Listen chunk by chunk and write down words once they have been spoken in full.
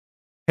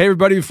Hey,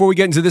 everybody, before we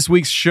get into this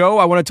week's show,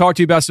 I want to talk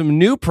to you about some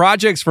new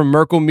projects from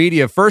Merkel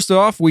Media. First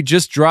off, we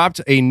just dropped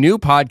a new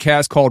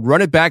podcast called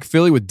Run It Back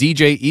Philly with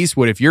DJ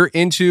Eastwood. If you're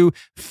into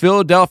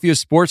Philadelphia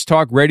sports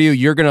talk radio,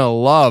 you're going to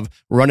love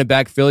Run It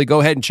Back Philly. Go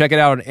ahead and check it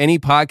out on any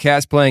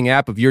podcast playing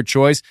app of your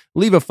choice.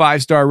 Leave a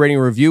 5-star rating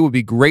review would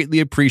be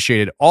greatly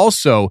appreciated.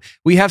 Also,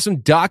 we have some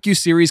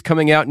docuseries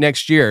coming out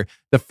next year.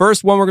 The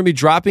first one we're going to be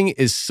dropping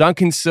is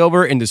Sunk in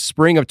Silver in the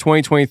spring of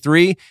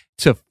 2023.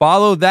 To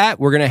follow that,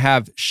 we're going to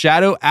have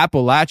Shadow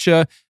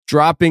Appalachia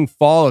dropping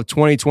fall of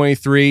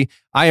 2023.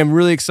 I am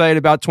really excited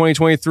about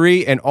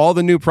 2023 and all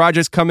the new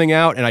projects coming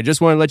out. And I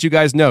just want to let you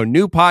guys know,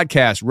 new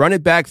podcast, Run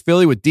It Back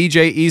Philly with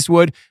DJ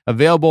Eastwood,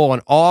 available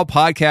on all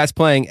podcast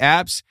playing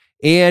apps.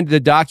 And the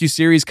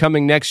docuseries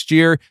coming next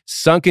year,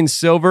 Sunk in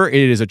Silver.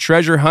 It is a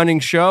treasure hunting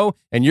show,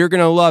 and you're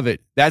going to love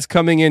it. That's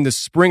coming in the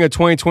spring of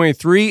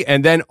 2023.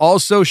 And then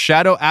also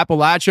Shadow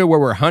Appalachia, where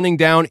we're hunting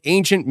down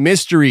ancient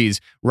mysteries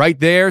right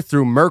there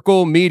through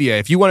Merkel Media.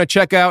 If you want to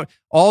check out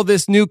all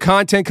this new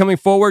content coming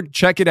forward,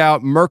 check it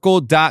out,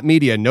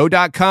 merkel.media. No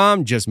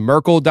 .com, just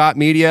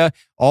merkel.media.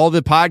 All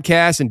the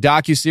podcasts and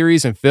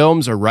docuseries and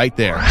films are right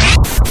there.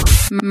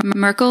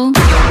 Merkel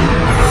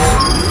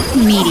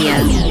Media.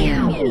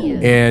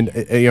 And,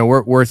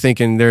 we're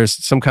thinking there's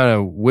some kind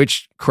of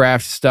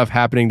witchcraft stuff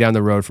happening down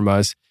the road from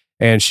us.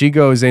 And she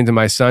goes into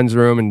my son's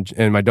room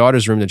and my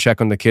daughter's room to check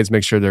on the kids,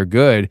 make sure they're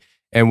good.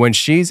 And when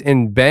she's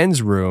in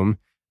Ben's room,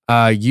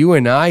 you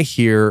and I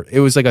hear, it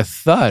was like a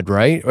thud,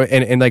 right?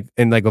 And like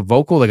a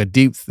vocal, like a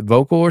deep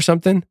vocal or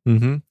something.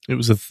 Mm-hmm. It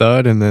was a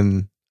thud and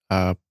then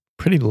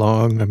pretty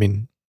long,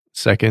 2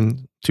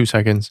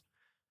 seconds,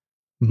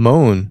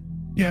 moan.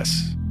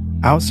 Yes.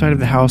 Outside of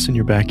the house in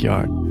your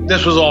backyard.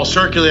 This was all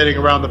circulating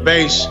around the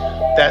base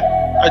that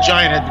a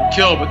giant had been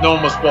killed, but no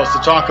one was supposed to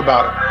talk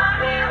about it.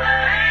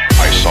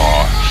 I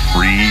saw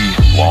 3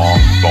 long,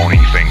 bony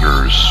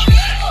fingers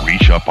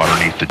reach up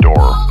underneath the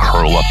door,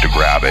 curl up to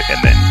grab it,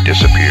 and then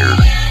disappear.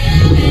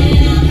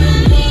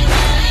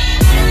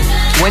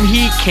 When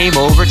he came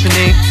over to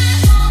me,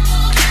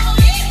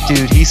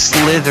 dude, he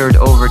slithered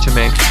over to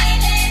me.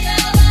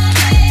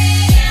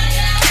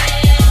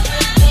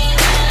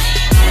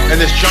 And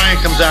this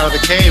giant comes out of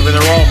the cave and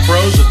they're all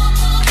frozen.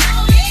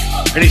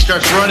 And he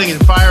starts running and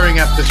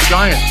firing at this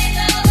giant.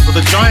 Well,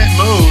 the giant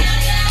moves.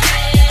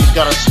 He's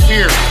got a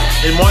spear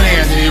in one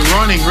hand and he's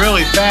running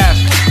really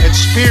fast and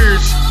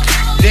spears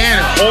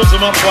Dan and holds him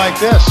up like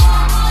this.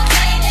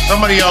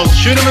 Somebody yells,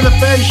 shoot him in the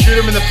face,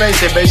 shoot him in the face.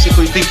 They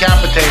basically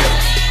decapitate him.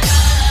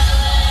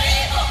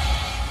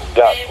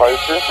 Got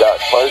closer.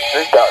 When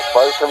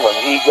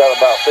he got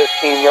about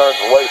 15 yards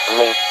away from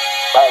me,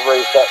 I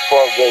raised that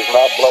 12 gauge and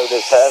I blowed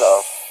his head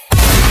off.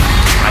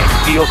 I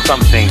feel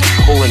something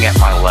pulling at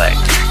my leg,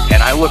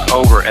 and I look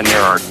over, and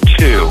there are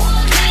 2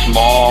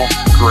 small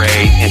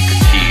gray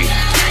entities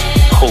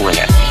pulling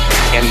at me,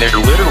 and they're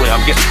literally,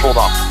 I'm getting pulled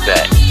off the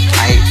bed.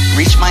 I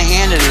reached my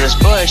hand into this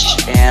bush,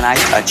 and I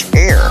touched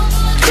air.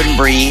 Couldn't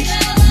breathe,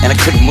 and I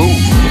couldn't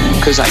move,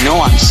 because I know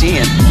I'm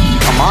seeing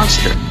a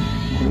monster.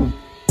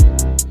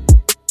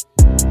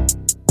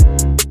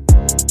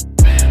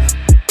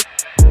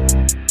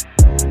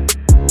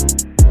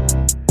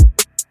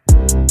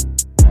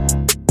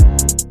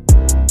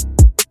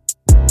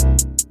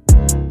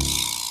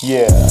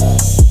 Yeah.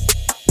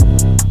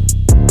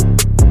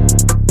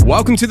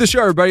 Welcome to the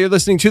show, everybody. You're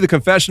listening to The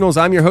Confessionals.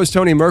 I'm your host,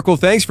 Tony Merkel.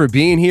 Thanks for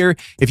being here.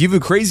 If you have a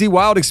crazy,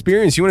 wild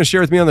experience you want to share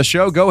with me on the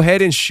show, go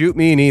ahead and shoot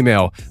me an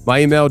email.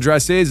 My email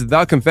address is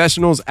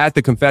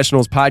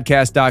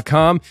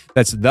theconfessionals@theconfessionalspodcast.com.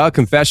 That's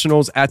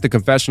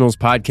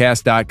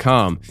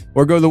theconfessionals@theconfessionalspodcast.com.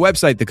 Or go to the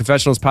website,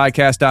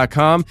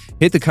 theconfessionalspodcast.com.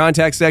 Hit the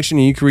contact section,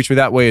 and you can reach me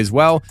that way as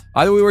well.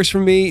 Either way works for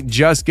me.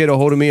 Just get a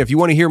hold of me. If you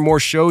want to hear more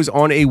shows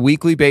on a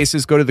weekly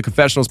basis, go to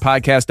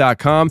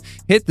theconfessionalspodcast.com.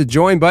 Hit the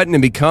join button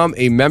and become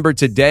a member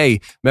today.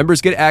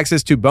 Members get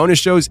access to bonus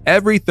shows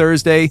every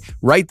Thursday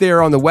right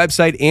there on the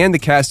website and the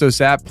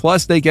Castos app.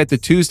 Plus, they get the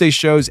Tuesday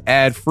shows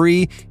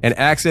ad-free and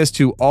access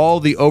to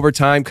all the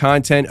overtime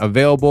content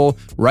available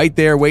right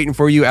there waiting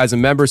for you as a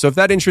member. So if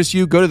that interests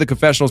you, go to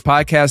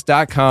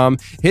theconfessionalspodcast.com,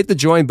 hit the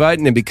join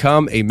button, and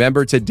become a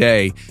member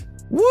today.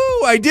 Woo!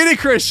 I did it,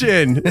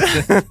 Christian.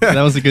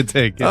 That was a good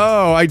take. Yeah.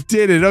 Oh, I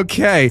did it.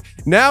 Okay.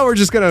 Now we're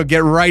just going to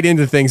get right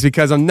into things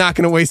because I'm not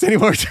going to waste any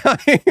more time.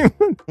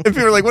 If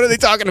people are like, what are they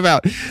talking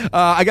about?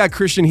 I got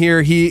Christian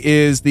here. He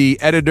is the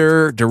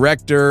editor,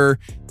 director,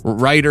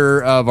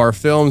 writer of our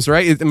films,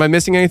 right? Am I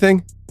missing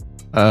anything?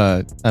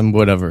 I'm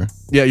whatever.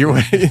 Yeah, you're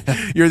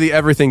the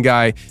everything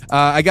guy.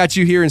 I got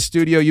you here in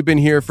studio. You've been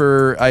here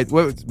for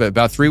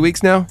about 3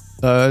 weeks now?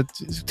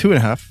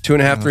 2.5.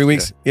 2.5, 3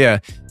 weeks. Yeah.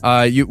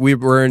 We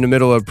were in the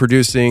middle of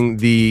producing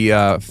the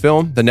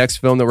the next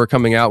film that we're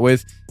coming out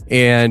with.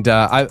 And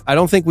I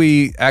don't think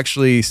we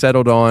actually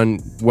settled on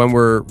when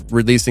we're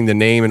releasing the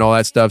name and all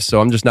that stuff.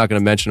 So I'm just not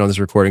going to mention on this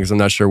recording because I'm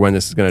not sure when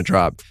this is going to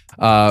drop.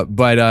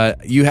 But I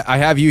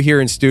have you here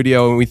in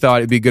studio, and we thought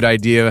it'd be a good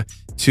idea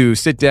to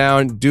sit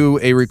down, do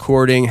a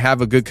recording,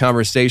 have a good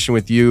conversation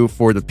with you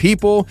for the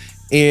people.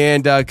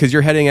 And because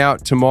you're heading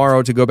out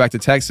tomorrow to go back to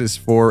Texas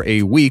for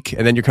a week,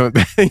 and then you're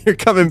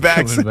coming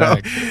back.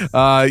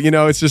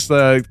 It's just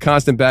a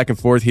constant back and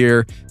forth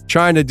here,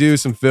 trying to do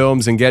some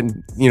films and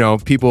getting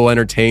people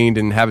entertained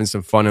and having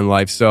some fun in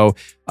life. So,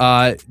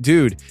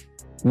 dude,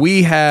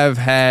 we have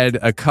had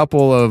a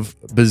couple of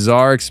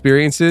bizarre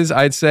experiences,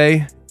 I'd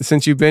say,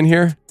 since you've been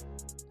here.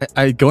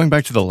 I going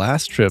back to the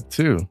last trip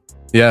too.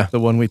 Yeah, the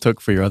one we took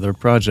for your other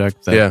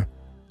project. That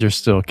you're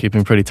still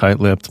keeping pretty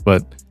tight-lipped,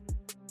 but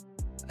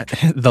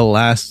the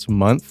last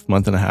month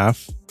and a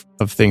half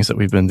of things that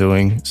we've been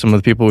doing, some of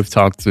the people we've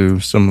talked to,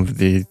 some of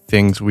the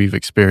things we've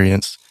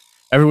experienced.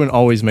 Everyone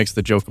always makes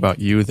the joke about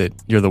you that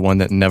you're the one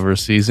that never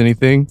sees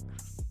anything.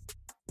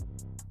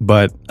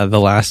 But the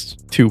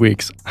last 2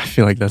 weeks, I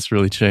feel like that's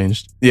really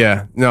changed.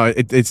 Yeah, no,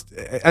 it's.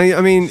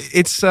 I mean,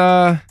 it's.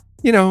 I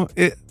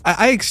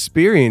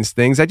experience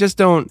things. I just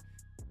don't.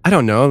 I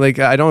don't know. Like,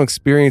 I don't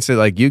experience it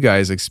like you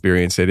guys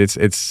experience it.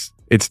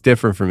 It's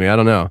different for me. I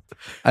don't know.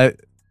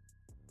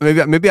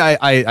 Maybe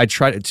I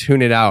try to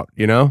tune it out.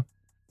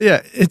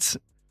 Yeah, it's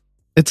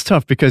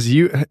tough because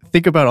you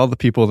think about all the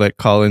people that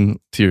call in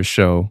to your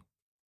show,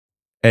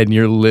 and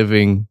you're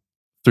living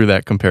through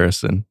that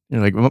comparison.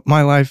 You're like,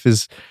 my life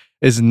is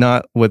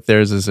not what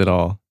theirs is at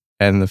all.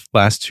 And the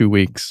last 2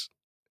 weeks,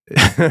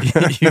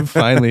 you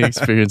finally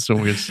experienced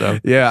some weird stuff.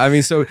 Yeah, I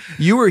mean, so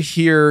you were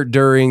here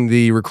during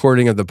the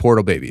recording of the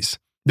Portal Babies.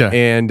 Yeah.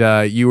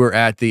 And you were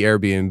at the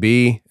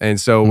Airbnb.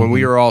 And so when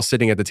we were all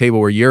sitting at the table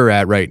where you're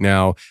at right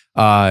now,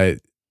 I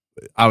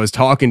was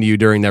talking to you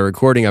during that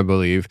recording, I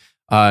believe.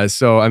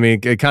 So, I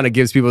mean, it kind of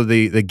gives people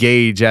the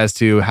gauge as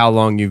to how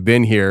long you've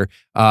been here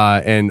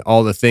and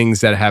all the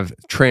things that have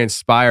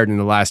transpired in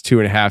the last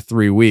 2.5,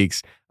 3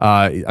 weeks.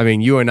 I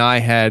mean, you and I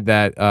had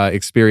that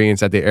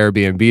experience at the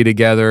Airbnb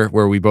together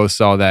where we both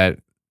saw that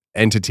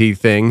entity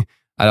thing.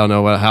 I don't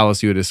know how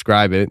else you would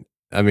describe it.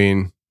 I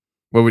mean,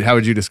 how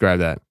would you describe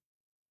that?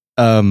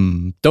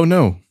 Don't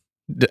know.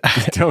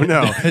 Don't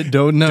know.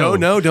 Don't know. Don't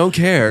know. Don't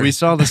care. We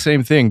saw the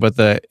same thing, but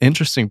the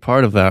interesting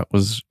part of that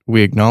was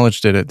we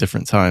acknowledged it at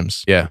different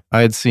times. Yeah.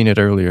 I had seen it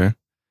earlier.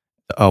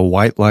 A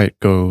white light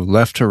go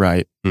left to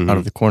right out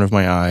of the corner of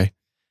my eye.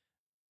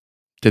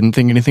 Didn't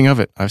think anything of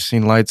it. I've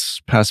seen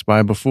lights pass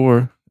by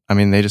before. I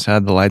mean, they just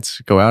had the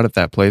lights go out at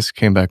that place,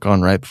 came back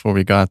on right before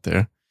we got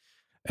there.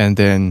 And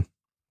then,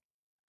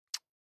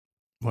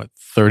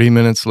 30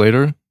 minutes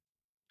later,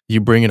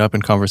 you bring it up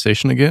in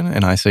conversation again,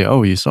 and I say,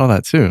 oh, you saw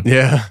that too.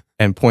 Yeah.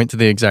 And point to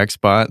the exact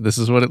spot. This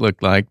is what it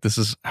looked like. This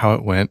is how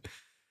it went.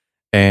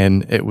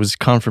 And it was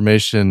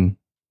confirmation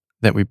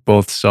that we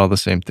both saw the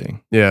same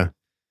thing. Yeah.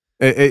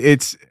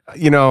 It's,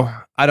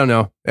 I don't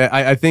know.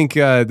 I think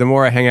the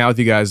more I hang out with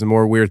you guys, the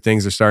more weird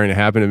things are starting to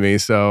happen to me.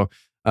 So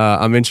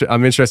I'm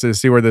interested to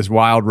see where this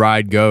wild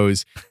ride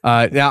goes.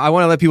 Now, I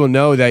want to let people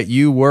know that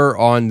you were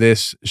on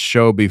this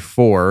show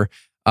before.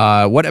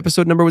 What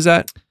episode number was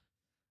that?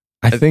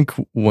 I think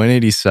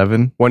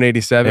 187.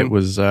 187? It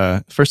was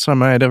first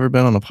time I had ever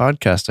been on a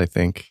podcast, I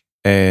think.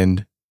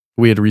 And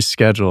we had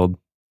rescheduled.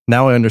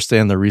 Now I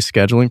understand the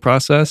rescheduling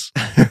process.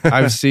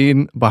 I've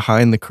seen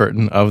behind the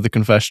curtain of the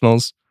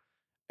confessionals.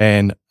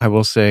 And I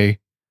will say,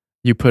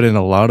 you put in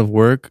a lot of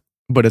work,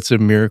 but it's a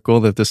miracle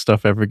that this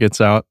stuff ever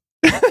gets out.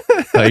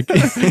 Like,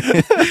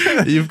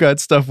 you've got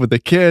stuff with the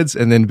kids,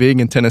 and then being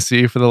in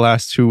Tennessee for the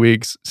last 2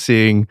 weeks,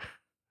 seeing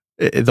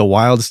the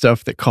wild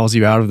stuff that calls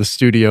you out of the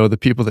studio, the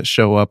people that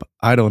show up.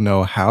 I don't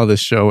know how this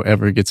show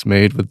ever gets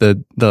made with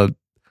the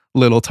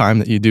little time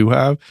that you do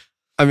have.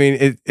 I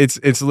mean,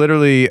 it's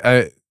literally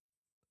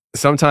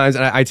sometimes,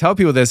 and I tell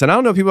people this, and I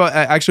don't know if people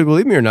actually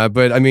believe me or not,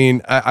 but I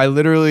mean, I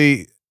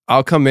literally,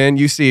 I'll come in,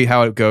 you see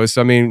how it goes.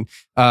 So, I mean,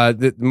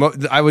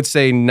 I would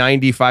say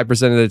 95%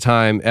 of the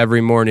time,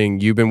 every morning,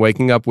 you've been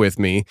waking up with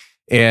me,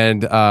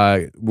 and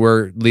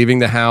we're leaving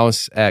the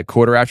house at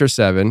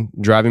 7:15,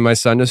 driving my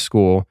son to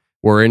school.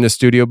 We're in the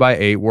studio by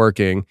 8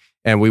 working,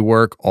 and we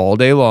work all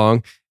day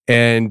long.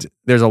 And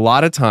there's a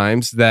lot of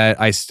times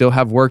that I still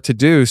have work to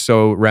do.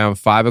 So around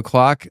 5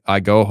 o'clock, I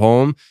go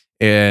home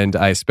and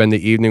I spend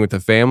the evening with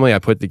the family. I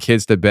put the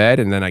kids to bed,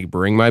 and then I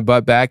bring my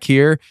butt back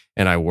here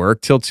and I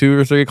work till 2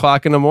 or 3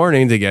 o'clock in the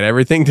morning to get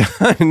everything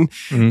done.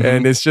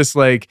 And it's just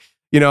like,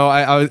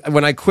 I was,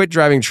 when I quit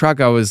driving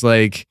truck, I was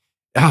like,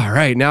 all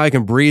right, now I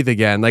can breathe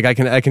again. Like I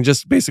can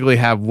just basically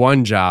have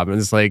one job. And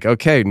it's like,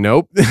 okay,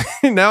 nope.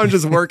 Now I'm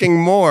just working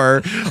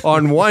more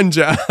on one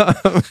job.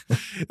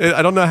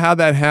 I don't know how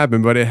that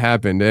happened, but it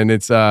happened. And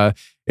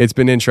it's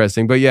been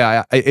interesting. But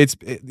yeah, it's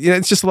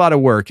just a lot of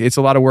work. It's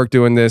a lot of work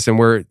doing this. And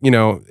we're,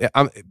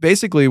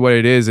 basically what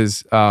it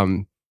is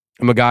I'm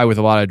a guy with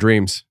a lot of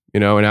dreams,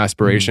 and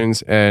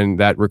aspirations, and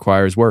that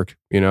requires work.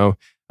 A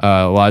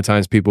lot of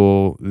times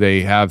people,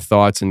 they have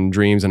thoughts and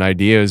dreams and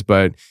ideas,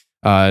 but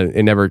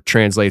it never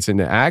translates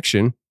into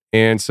action.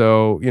 And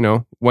so,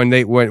 when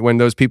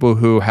those people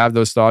who have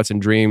those thoughts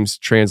and dreams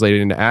translated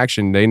into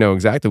action, they know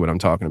exactly what I'm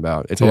talking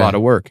about. It's a lot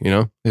of work,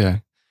 Yeah.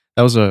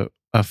 That was a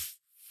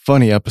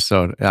funny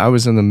episode. I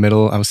was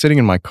sitting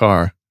in my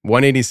car,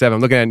 187.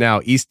 I'm looking at it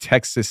now. East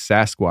Texas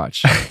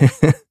Sasquatch.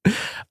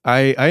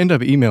 I end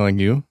up emailing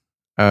you.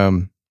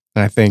 And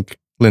I think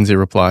Lindsay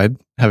replied,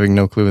 having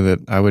no clue that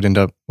I would end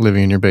up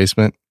living in your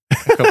basement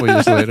a couple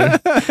years later,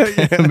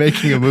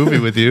 making a movie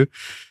with you.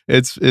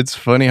 It's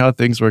funny how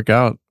things work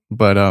out.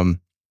 But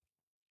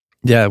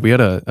yeah, we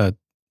had a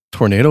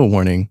tornado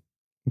warning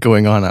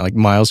going on at like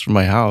miles from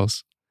my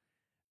house.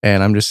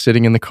 And I'm just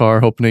sitting in the car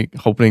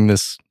hoping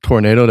this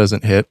tornado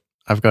doesn't hit.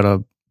 I've got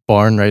a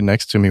barn right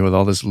next to me with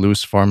all this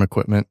loose farm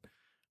equipment,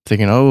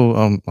 thinking,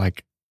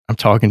 like I'm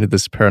talking to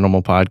this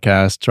paranormal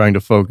podcast, trying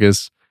to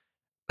focus.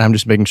 I'm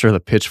just making sure the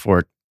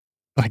pitchfork,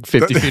 like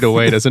 50 feet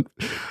away, doesn't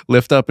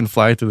lift up and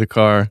fly through the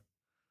car.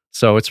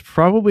 So it's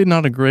probably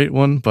not a great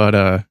one,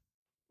 but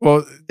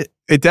well,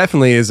 it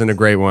definitely isn't a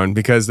great one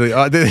because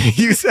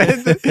you said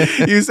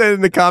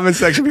in the comment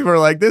section, people are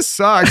like, "This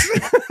sucks."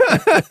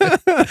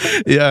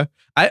 Yeah,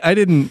 I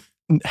didn't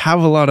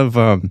have a lot of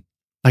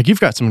like you've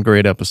got some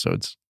great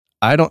episodes.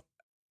 I don't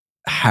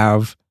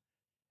have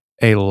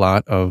a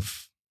lot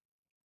of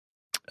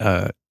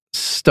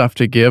stuff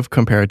to give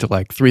compared to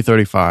like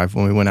 335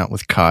 when we went out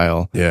with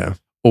Kyle. Yeah.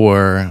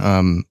 Or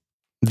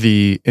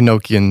the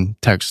Enochian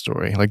tech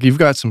story. Like you've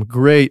got some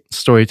great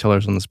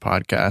storytellers on this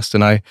podcast.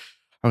 And I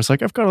was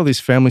like, I've got all these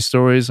family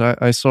stories.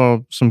 I saw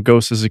some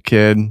ghosts as a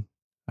kid.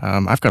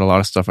 I've got a lot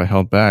of stuff I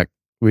held back.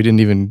 We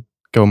didn't even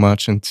go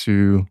much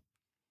into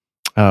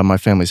my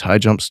family's high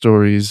jump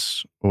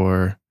stories,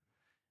 or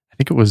I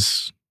think it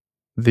was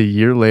the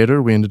year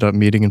later we ended up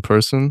meeting in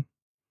person.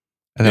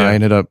 And then I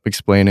ended up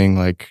explaining,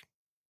 like,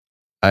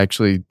 I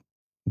actually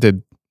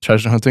did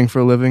treasure hunting for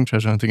a living,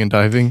 treasure hunting and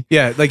diving.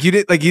 Yeah, like you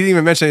didn't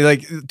even mention it.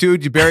 Like,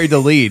 dude, you buried the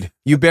lead.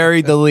 You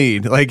buried the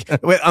lead. Like,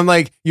 I'm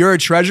like, you're a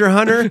treasure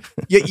hunter?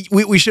 Yeah,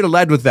 we should have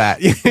led with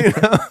that. You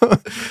know?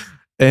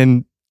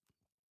 And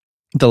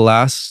the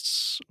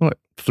last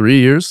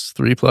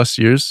 3+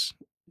 years,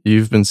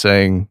 you've been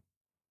saying,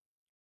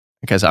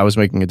 because I was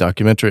making a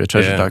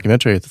treasure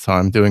documentary at the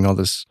time, doing all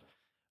this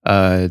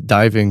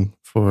diving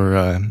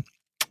for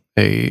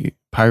a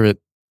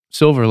pirate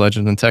silver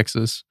legend in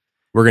Texas.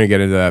 We're going to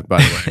get into that, by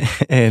the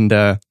way.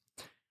 And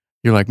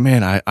you're like,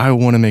 man, I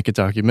want to make a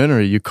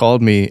documentary. You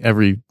called me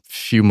every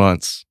few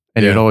months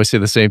and you'd always say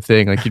the same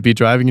thing. Like you'd be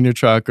driving in your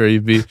truck or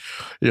you're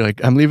like,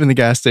 I'm leaving the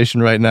gas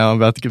station right now. I'm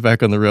about to get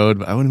back on the road,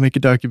 but I want to make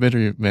a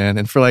documentary, man.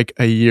 And for like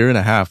a year and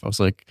a half, I was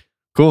like,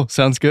 cool,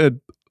 sounds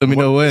good. Let me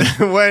know when.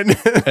 When?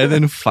 And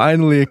then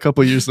finally, a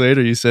couple years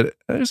later, you said,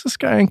 there's this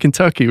guy in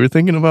Kentucky. We're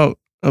thinking about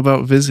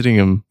visiting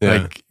him.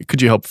 Yeah. Like,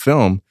 could you help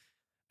film?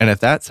 And at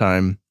that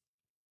time,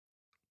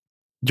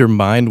 your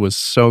mind was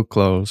so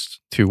closed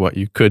to what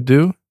you could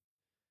do.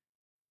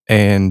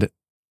 And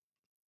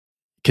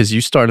because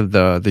you started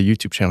the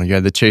YouTube channel, you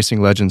had the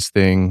Chasing Legends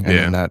thing, and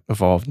then that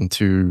evolved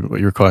into what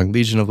you were calling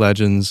Legion of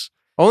Legends.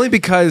 Only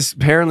because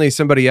apparently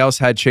somebody else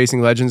had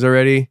Chasing Legends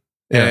already.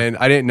 Yeah. And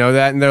I didn't know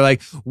that. And they're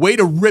like, way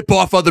to rip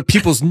off other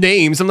people's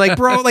names. I'm like,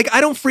 bro, like,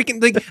 I don't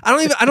freaking, like,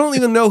 I don't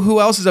even know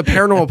who else is a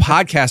paranormal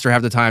podcaster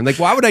half the time. Like,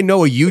 why would I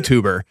know a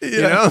YouTuber?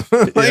 You know?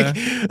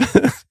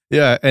 Like,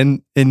 yeah.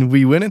 And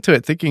we went into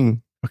it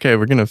thinking, okay,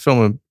 we're going to film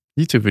a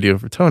YouTube video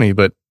for Tony.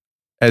 But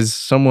as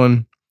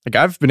someone, like,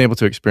 I've been able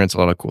to experience a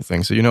lot of cool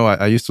things. So, you know,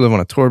 I used to live on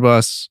a tour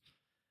bus.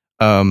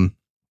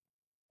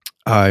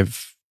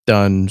 I've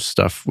done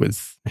stuff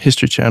with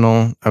History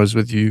Channel. I was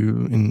with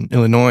you in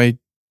Illinois,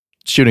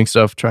 shooting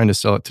stuff, trying to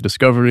sell it to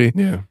Discovery.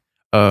 Yeah.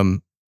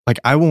 Like,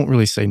 I won't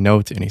really say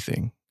no to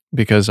anything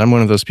because I'm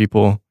one of those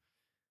people.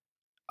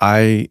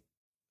 I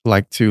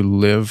like to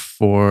live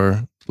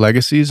for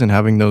legacies and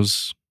having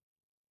those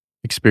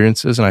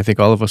experiences. And I think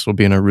all of us will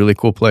be in a really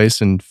cool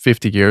place in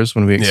 50 years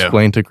when we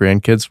explain to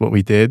grandkids what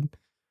we did.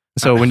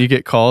 So when you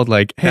get called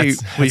like, hey,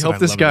 we helped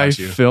this guy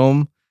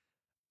film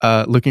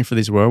looking for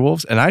these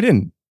werewolves. And I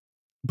didn't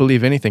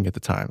believe anything at the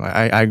time.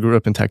 I grew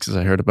up in Texas.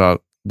 I heard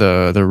about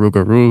the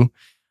Rougarou.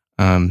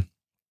 I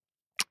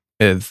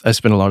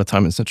spent a lot of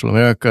time in Central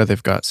America.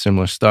 They've got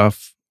similar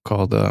stuff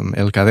called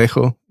El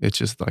Cadejo. It's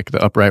just like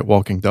the upright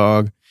walking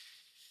dog.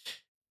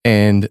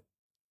 And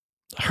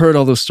heard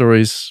all those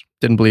stories,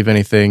 didn't believe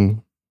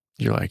anything.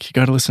 You're like, you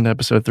got to listen to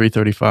episode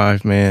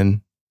 335,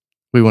 man.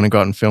 We want to go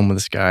out and film with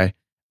this guy.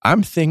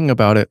 I'm thinking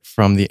about it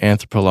from the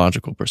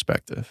anthropological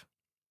perspective.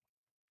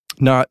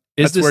 Not,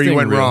 is that's this where thing you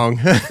went real? wrong.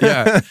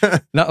 Yeah.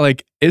 Not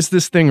like, is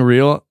this thing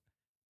real?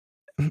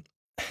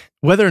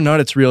 Whether or not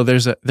it's real,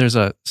 there's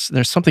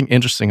something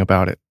interesting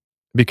about it.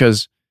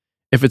 Because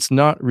if it's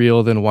not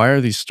real, then why are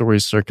these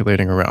stories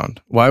circulating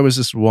around? Why was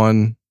this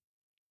one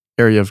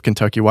area of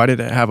Kentucky, why did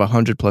it have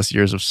 100+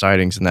 years of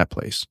sightings in that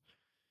place?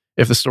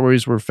 If the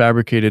stories were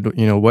fabricated,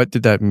 you know, what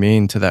did that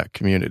mean to that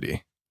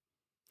community?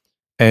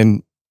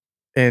 And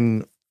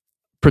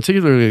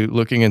particularly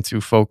looking into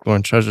folklore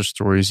and treasure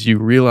stories, you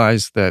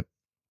realize that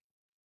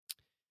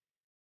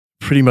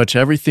pretty much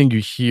everything you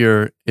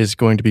hear is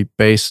going to be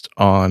based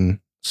on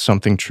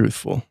something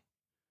truthful,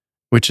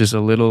 which is a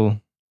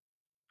little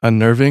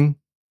unnerving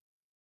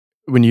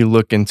when you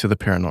look into the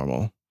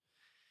paranormal.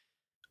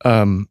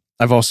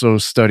 I've also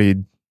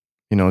studied,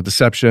 you know,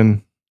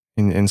 deception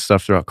and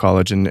stuff throughout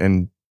college,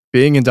 and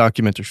being in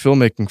documentary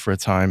filmmaking for a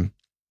time,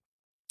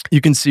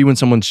 you can see when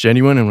someone's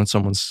genuine and when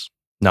someone's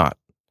not.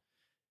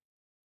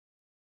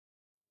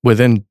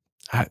 When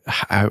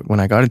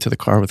I got into the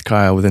car with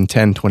Kyle, within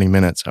 10, 20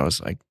 minutes, I was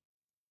like,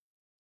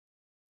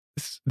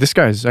 this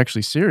guy is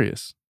actually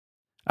serious.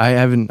 I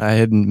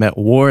hadn't met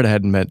Ward. I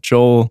hadn't met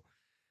Joel.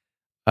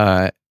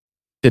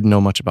 Didn't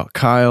know much about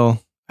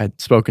Kyle. I'd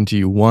spoken to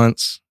you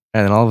once.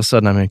 And then all of a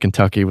sudden I'm in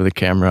Kentucky with a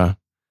camera.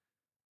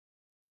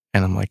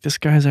 And I'm like, this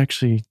guy's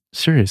actually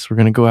serious. We're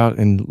going to go out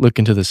and look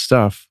into this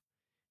stuff.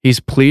 He's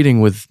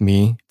pleading with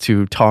me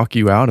to talk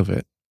you out of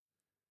it.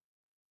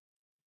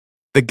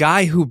 The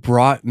guy who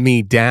brought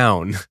me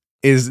down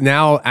is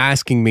now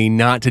asking me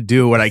not to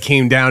do what I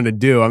came down to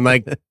do. I'm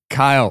like,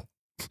 Kyle,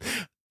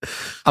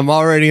 I'm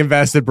already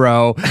invested,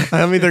 bro.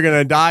 I'm either going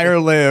to die or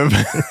live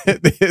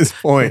at this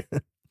point.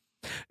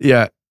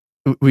 Yeah.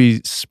 We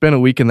spent a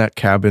week in that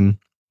cabin.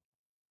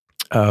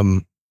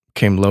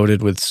 Came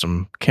loaded with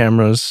some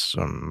cameras,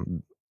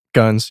 some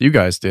guns. You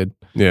guys did.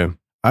 Yeah.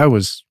 I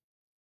was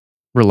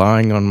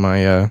relying on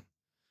my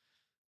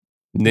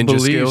ninja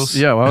beliefs. skills.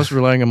 Yeah, well, I was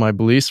relying on my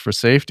beliefs for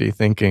safety,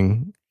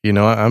 thinking,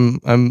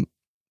 I'm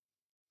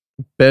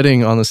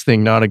betting on this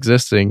thing not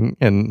existing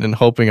and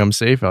hoping I'm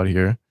safe out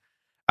here.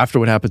 After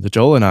what happened to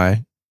Joel and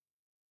I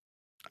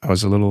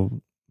was a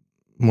little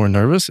more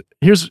nervous.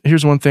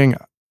 Here's one thing.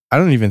 I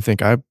don't even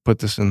think I put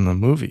this in the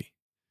movie.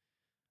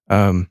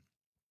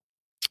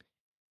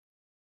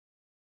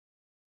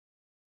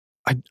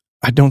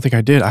 I don't think I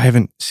did. I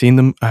haven't seen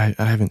them. I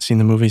haven't seen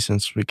the movie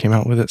since we came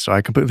out with it, so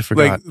I completely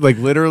forgot. Like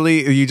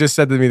literally, you just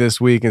said to me this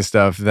week and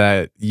stuff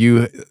that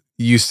you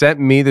sent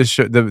me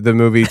the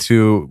movie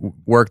to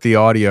work the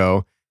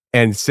audio,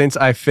 and since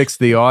I fixed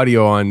the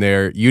audio on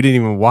there, you didn't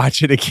even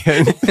watch it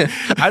again.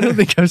 I don't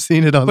think I've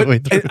seen it all the way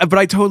through. But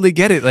I totally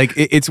get it. Like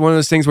it's one of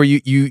those things where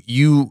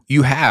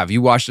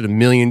you watched it a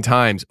million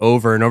times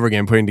over and over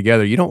again, putting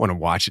together. You don't want to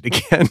watch it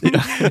again.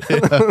 Yeah.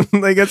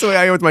 Like that's the way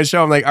I go with my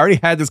show. I'm like, I already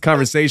had this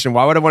conversation.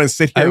 Why would I want to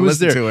sit here and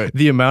listen to it?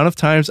 The amount of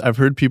times I've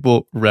heard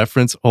people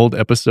reference old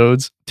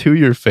episodes to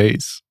your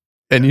face,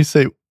 and you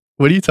say,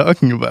 "What are you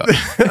talking about?"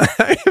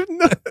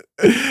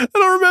 I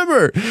don't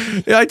remember.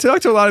 Yeah, I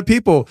talked to a lot of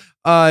people.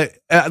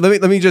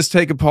 Let me just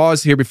take a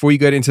pause here before you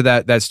get into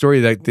that story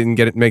that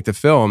didn't make the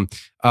film.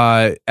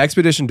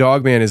 Expedition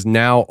Dogman is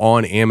now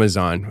on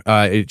Amazon.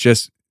 It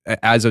just,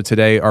 as of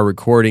today, our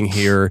recording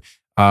here,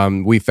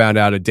 we found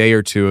out a day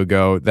or two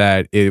ago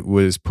that it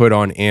was put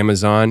on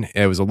Amazon.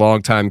 It was a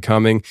long time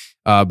coming,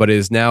 but it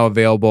is now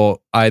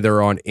available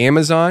either on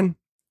Amazon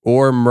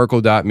or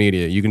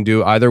Merkle.media. You can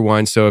do either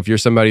one. So if you're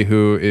somebody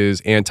who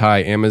is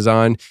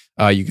anti-Amazon,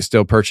 you can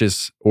still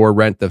purchase or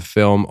rent the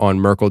film on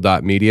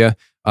Merkle.media.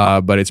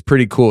 But it's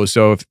pretty cool.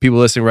 So if people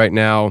listening right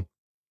now,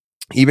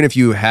 even if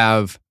you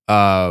have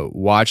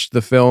watched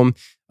the film,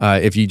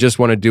 if you just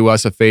want to do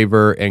us a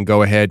favor and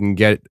go ahead and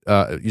get,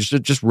 you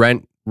should just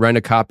rent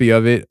a copy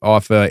of it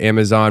off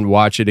Amazon,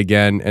 watch it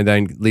again, and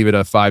then leave it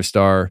a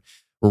 5-star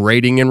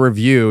rating and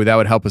review. That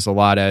would help us a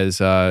lot as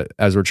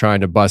we're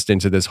trying to bust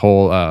into this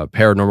whole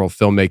paranormal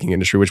filmmaking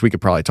industry, which we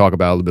could probably talk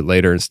about a little bit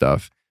later and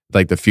stuff,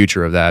 like the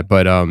future of that.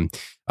 But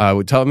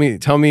tell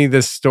me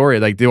this story.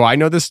 Like, do I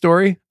know this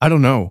story? I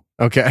don't know.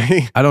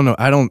 Okay. I don't know.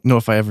 I don't know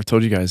if I ever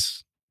told you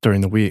guys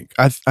during the week.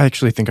 I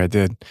actually think I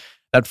did.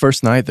 That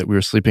first night that we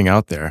were sleeping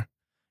out there,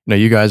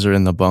 you guys are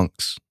in the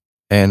bunks,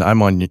 and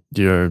I'm on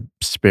your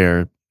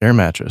spare air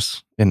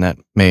mattress in that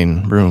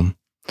main room.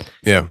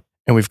 Yeah.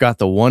 And we've got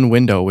the one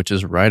window, which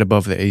is right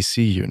above the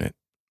AC unit.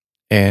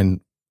 And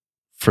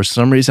for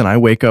some reason, I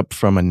wake up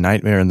from a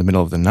nightmare in the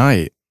middle of the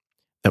night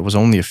that was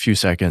only a few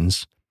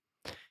seconds.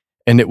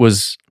 And it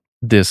was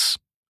this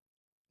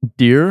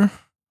deer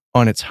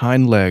on its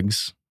hind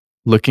legs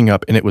looking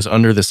up, and it was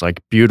under this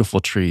like beautiful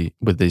tree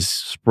with these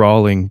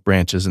sprawling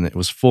branches, and it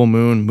was full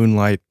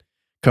moonlight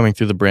coming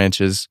through the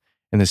branches.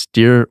 And this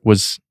deer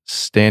was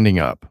standing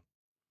up,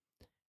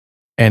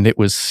 and it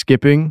was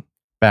skipping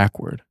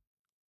backward.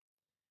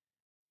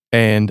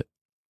 And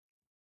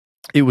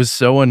it was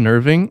so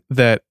unnerving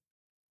that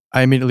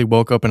I immediately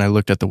woke up and I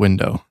looked at the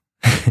window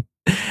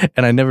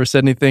and I never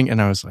said anything.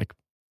 And I was like,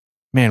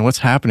 man, what's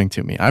happening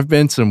to me? I've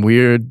been to some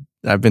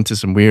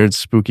weird,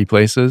 spooky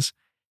places,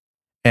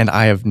 and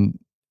I've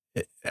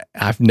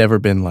never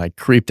been like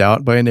creeped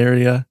out by an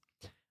area.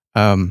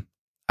 I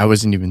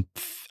was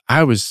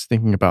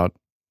thinking about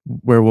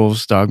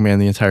Werewolves, Dogman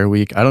the entire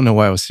week. I don't know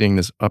why I was seeing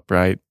this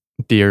upright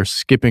deer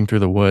skipping through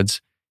the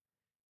woods.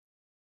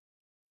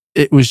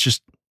 It was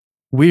just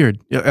weird.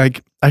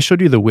 Like, I showed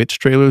you the Witch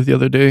trailer the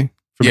other day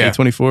from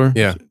A24.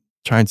 Yeah.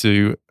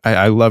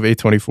 I love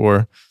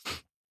A24.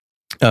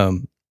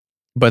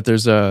 But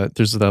there's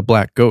the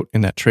black goat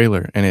in that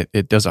trailer, and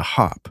it does a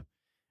hop.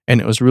 And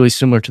it was really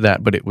similar to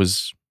that, but it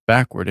was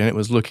backward, and it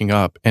was looking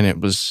up, and it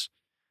was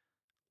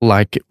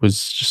like it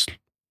was just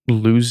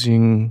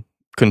losing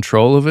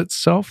control of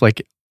itself.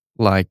 Like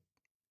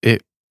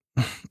it,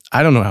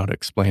 I don't know how to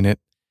explain it.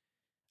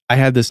 I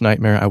had this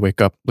nightmare. I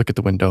wake up, look at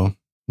the window,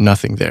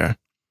 nothing there.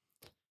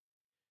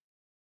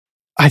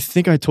 I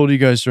think I told you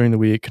guys during the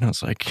week, and I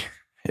was like,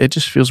 it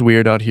just feels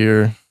weird out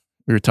here.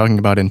 We were talking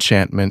about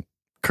enchantment,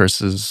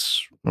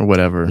 curses, or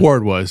whatever.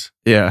 Ward was.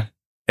 Yeah.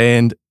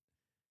 And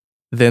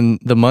then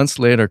the months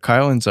later,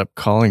 Kyle ends up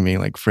calling me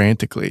like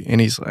frantically, and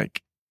he's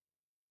like,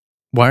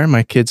 why are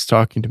my kids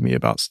talking to me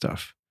about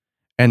stuff?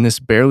 And this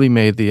barely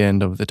made the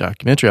end of the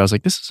documentary. I was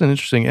like, this is an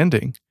interesting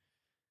ending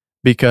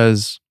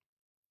because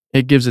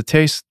it gives a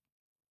taste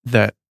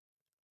that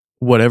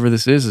whatever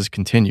this is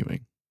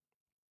continuing.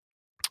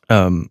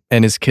 And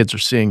his kids are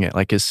seeing it.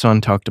 Like his son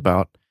talked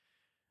about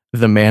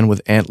the man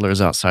with antlers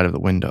outside of the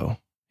window.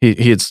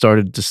 He had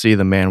started to see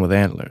the man with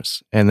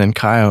antlers. And then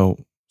Kyle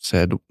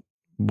said,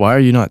 why are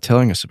you not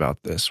telling us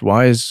about this?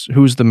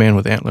 Who's the man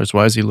with antlers?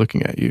 Why is he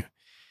looking at you?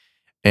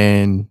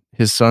 And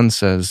his son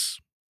says,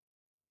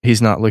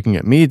 he's not looking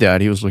at me,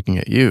 Dad. He was looking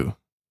at you.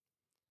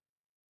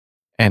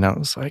 And I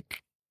was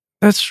like,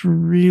 that's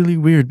really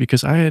weird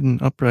because I had an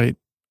upright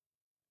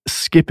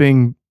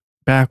skipping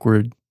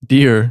backward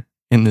deer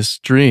in this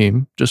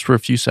dream just for a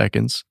few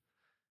seconds.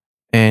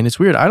 And it's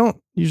weird. I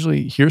don't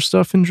usually hear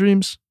stuff in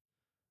dreams,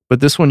 but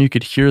this one you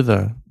could hear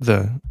the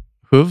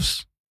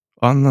hooves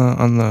on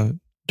the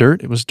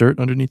dirt. It was dirt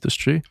underneath this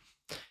tree.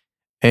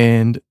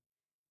 And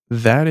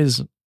that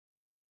is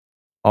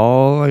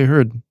all I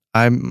heard.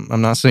 I'm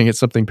not saying it's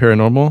something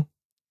paranormal.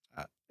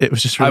 It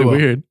was just really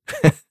weird.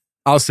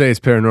 I'll say it's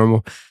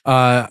paranormal.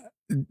 Are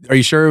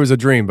you sure it was a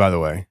dream, by the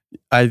way?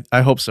 I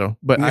hope so.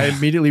 But I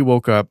immediately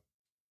woke up.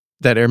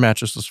 That air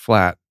mattress was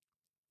flat.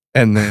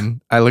 And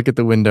then I look at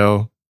the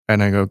window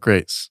and I go,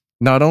 great.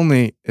 Not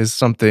only is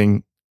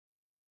something,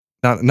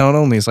 not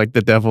only is like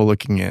the devil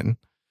looking in,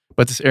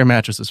 but this air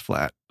mattress is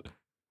flat.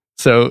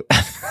 So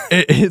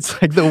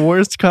it's like the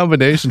worst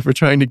combination for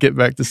trying to get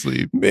back to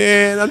sleep.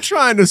 Man, I'm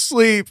trying to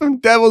sleep.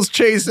 And devil's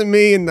chasing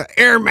me and the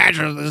air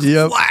mattress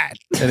is flat.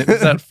 And it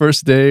was that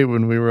first day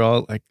when we were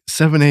all like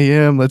 7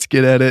 a.m. Let's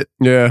get at it.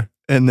 Yeah.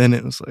 And then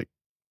it was like,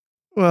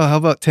 well, how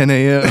about 10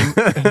 a.m.?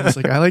 And I was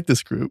like, I like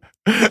this group.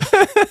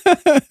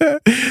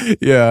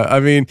 Yeah. I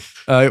mean,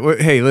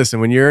 hey, listen,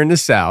 when you're in the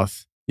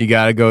South, you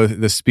got to go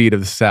the speed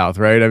of the South,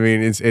 right? I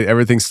mean,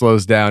 everything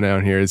slows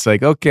down here. It's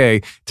like, okay,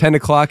 10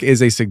 o'clock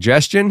is a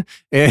suggestion.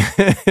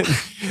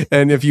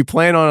 And if you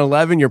plan on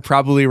 11, you're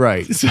probably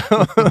right. So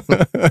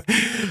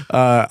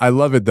I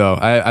love it, though.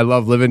 I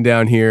love living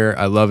down here.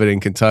 I love it in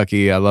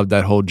Kentucky. I love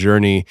that whole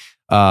journey.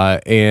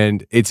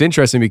 And it's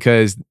interesting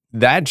because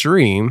that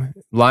dream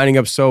lining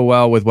up so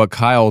well with what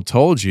Kyle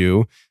told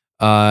you,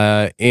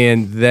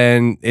 and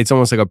then it's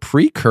almost like a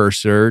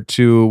precursor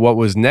to what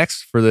was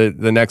next for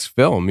the next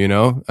film, you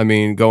know? I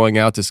mean, going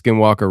out to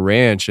Skinwalker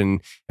Ranch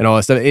and all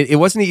that stuff. It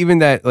wasn't even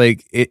that,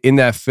 like, in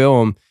that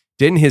film,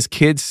 didn't his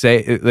kids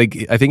say,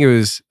 like, I think it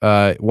was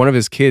one of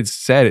his kids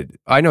said it.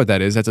 I know what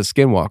that is. That's a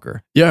Skinwalker.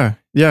 Yeah.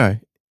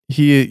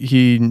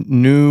 He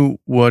knew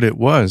what it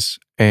was,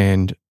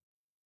 and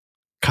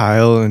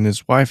Kyle and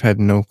his wife had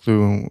no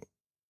clue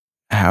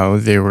how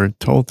they were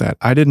told that.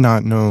 I did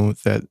not know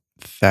that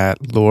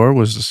lore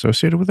was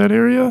associated with that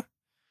area,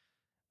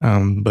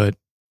 but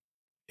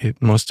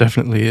it most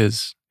definitely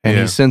is. And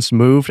he's since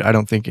moved. I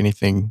don't think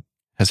anything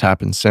has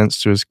happened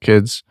since to his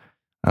kids.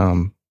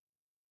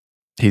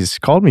 He's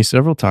called me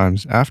several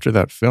times after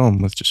that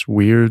film with just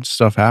weird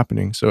stuff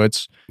happening. So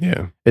it's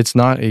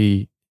not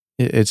an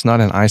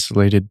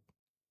isolated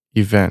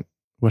event.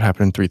 What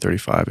happened in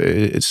 335?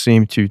 It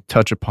seemed to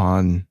touch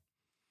upon,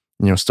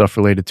 stuff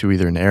related to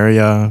either an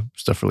area,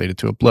 stuff related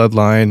to a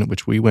bloodline,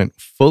 which we went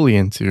fully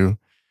into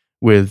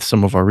with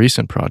some of our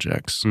recent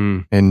projects.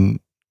 And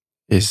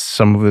is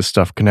some of this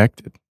stuff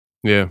connected?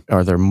 Yeah.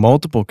 Are there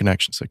multiple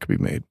connections that could be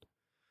made?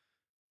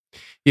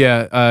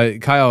 Yeah.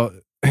 Kyle,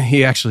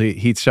 he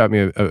shot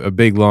me a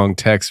big long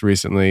text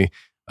recently,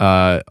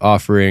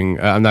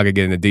 offering, I'm not gonna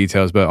get into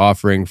details, but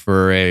offering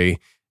for a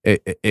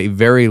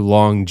very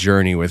long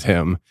journey with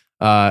him.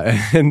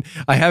 And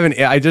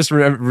I just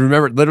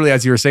remember literally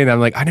as you were saying that,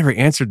 I'm like, I never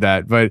answered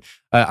that, but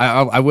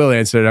I will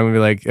answer it. I'm gonna be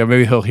like,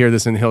 maybe he'll hear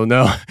this and he'll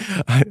know.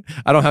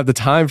 I don't have the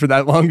time for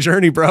that long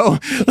journey, bro.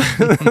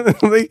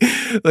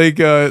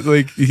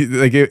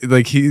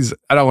 He's,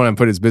 I don't want to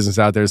put his business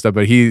out there and stuff,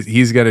 but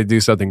he's got to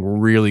do something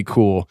really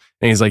cool.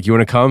 And he's like, you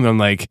want to come? And I'm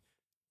like,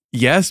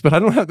 yes, but I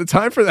don't have the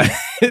time for that.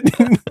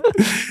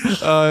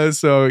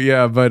 So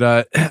yeah,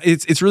 but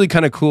it's really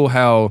kind of cool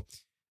how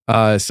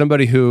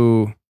somebody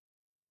who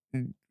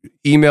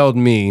emailed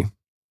me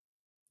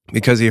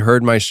because he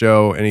heard my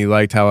show and he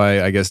liked how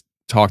I guess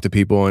talk to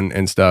people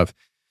and stuff,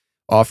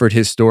 offered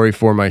his story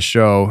for my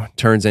show,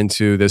 turns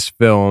into this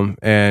film,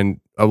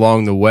 and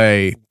along the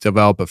way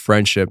develop a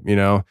friendship,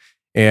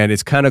 and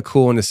it's kind of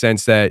cool in the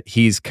sense that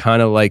he's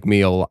kind of like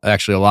me,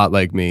 actually a lot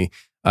like me,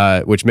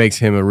 which makes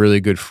him a really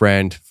good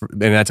friend.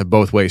 And that's a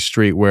both way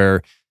street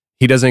where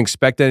he doesn't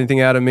expect anything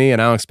out of me and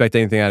I don't expect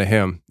anything out of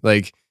him.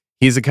 Like,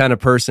 he's the kind of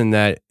person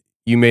that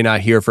you may not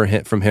hear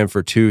from him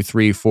for 2,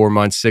 3, 4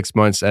 months, 6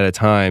 months at a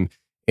time.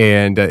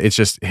 And it's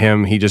just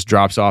him. He just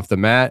drops off the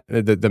map,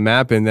 and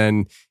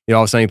then all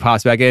of a sudden he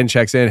pops back in,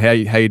 checks in,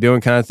 hey, how you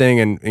doing, kind of thing.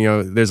 And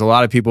there's a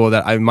lot of people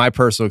that my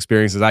personal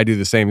experience is I do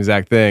the same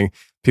exact thing.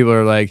 people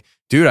are like,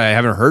 dude, I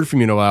haven't heard from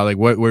you in a while. Like,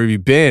 where have you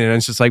been? And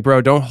it's just like, bro,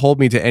 don't hold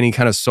me to any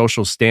kind of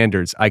social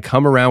standards. I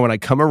come around when I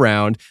come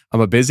around. I'm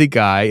a busy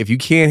guy. If you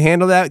can't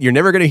handle that, you're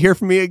never going to hear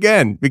from me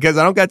again because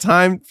I don't got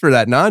time for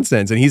that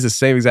nonsense. And he's the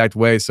same exact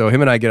way. So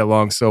him and I get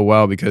along so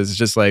well because it's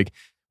just like,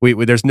 we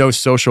there's no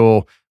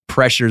social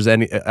pressures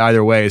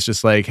either way. It's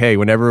just like, hey,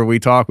 whenever we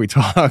talk.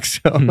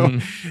 So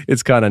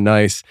it's kind of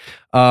nice.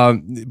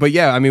 But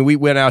yeah, I mean, we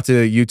went out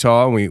to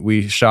Utah and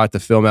we shot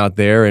the film out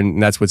there,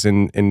 and that's what's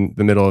in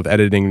the middle of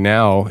editing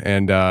now.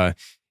 And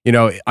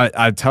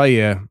I tell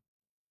you,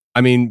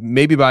 I mean,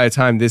 maybe by the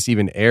time this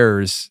even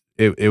airs,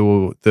 it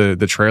will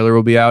the trailer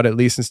will be out at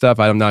least and stuff.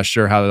 I'm not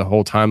sure how the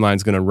whole timeline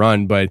is going to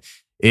run, but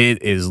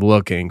it is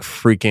looking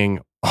freaking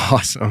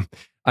awesome.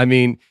 I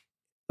mean,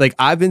 like,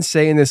 I've been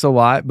saying this a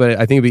lot, but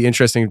I think it'd be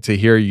interesting to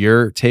hear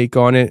your take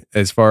on it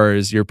as far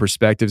as your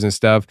perspectives and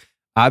stuff.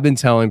 I've been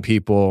telling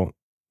people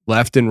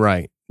left and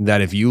right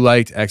that if you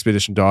liked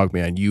Expedition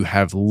Dogman, you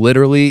have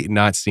literally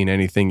not seen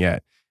anything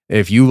yet.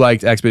 If you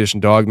liked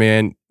Expedition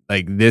Dogman,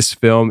 like, this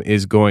film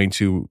is going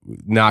to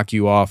knock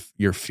you off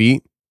your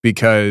feet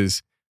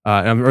because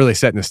I'm really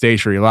setting the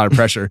stage for you, a lot of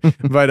pressure.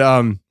 But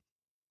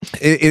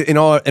in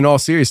all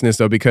seriousness,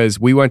 though, because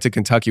we went to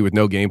Kentucky with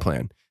no game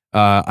plan.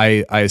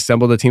 I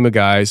assembled a team of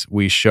guys.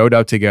 We showed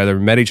up together,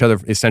 met each other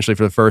essentially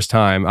for the first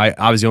time.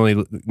 I was the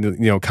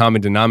only common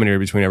denominator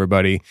between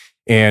everybody,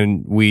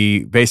 and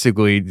we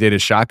basically did a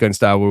shotgun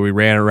style where we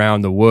ran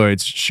around the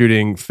woods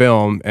shooting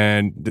film.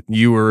 And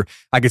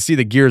I could see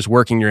the gears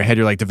working in your head.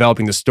 You're like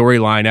developing the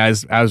storyline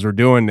as we're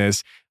doing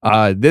this.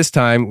 This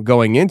time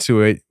going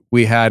into it,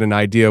 we had an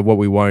idea of what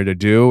we wanted to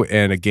do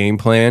and a game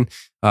plan.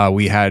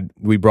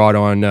 We brought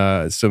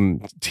on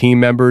some team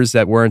members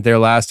that weren't there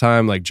last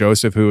time, like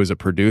Joseph, who was a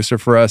producer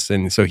for us,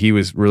 and so he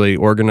was really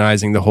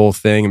organizing the whole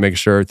thing and making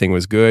sure everything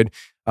was good.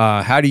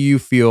 How do you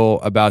feel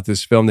about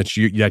this film that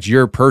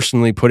you're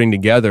personally putting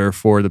together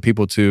for the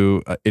people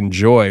to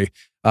enjoy?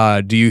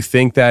 Do you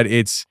think that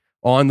it's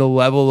on the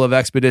level of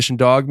Expedition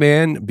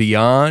Dogman,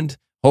 beyond,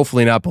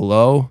 hopefully not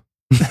below?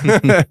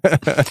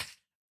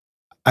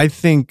 I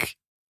think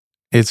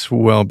it's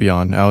well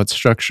beyond how it's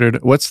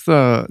structured. What's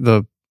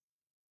the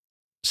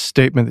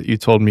statement that you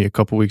told me a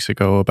couple weeks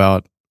ago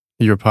about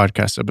your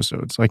podcast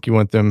episodes? Like, you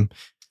want them...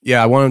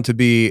 Yeah, I want them to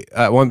be...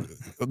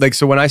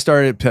 so when I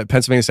started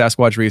Pennsylvania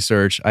Sasquatch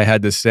Research, I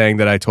had this saying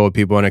that I told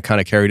people, and it kind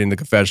of carried into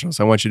confessionals.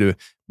 I want you to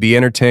be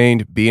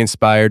entertained, be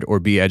inspired, or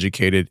be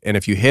educated. And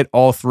if you hit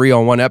all three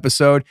on one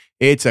episode,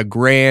 it's a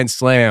grand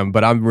slam.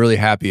 But I'm really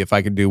happy if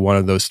I could do one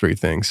of those three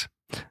things.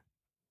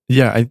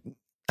 Yeah,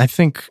 I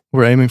think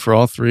we're aiming for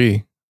all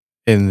three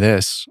in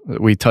this.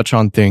 We touch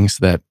on things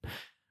that...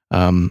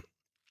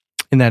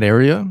 in that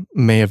area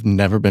may have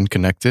never been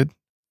connected.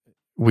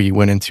 We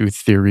went into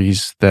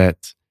theories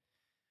that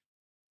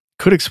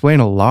could explain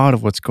a lot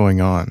of what's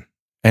going on.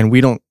 And we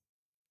don't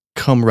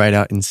come right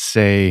out and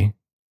say,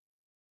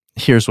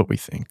 here's what we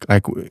think.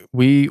 Like,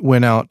 we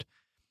went out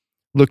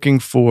looking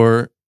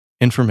for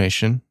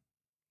information.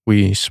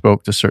 We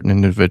spoke to certain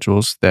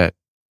individuals that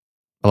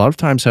a lot of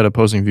times had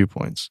opposing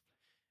viewpoints.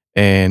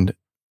 And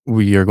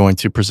we are going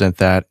to present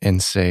that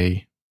and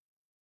say,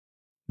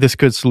 this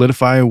could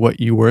solidify what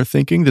you were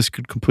thinking. This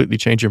could completely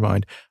change your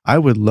mind. I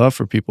would love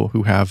for people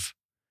who have,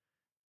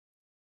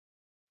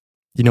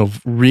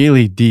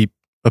 really deep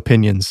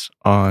opinions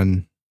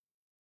on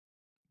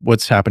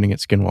what's happening at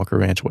Skinwalker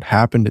Ranch, what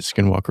happened at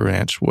Skinwalker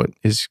Ranch, what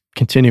is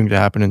continuing to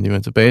happen in the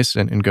Uinta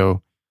Basin, and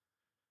go,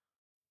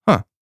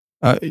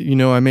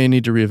 I may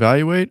need to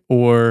reevaluate,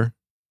 or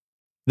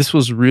this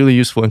was really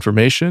useful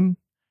information.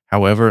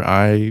 However,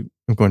 I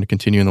am going to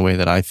continue in the way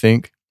that I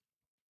think.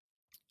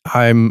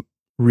 I'm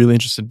really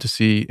interested to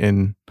see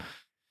in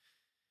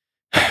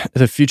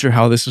the future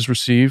how this is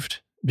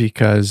received,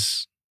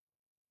 because,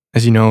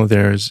 as you know,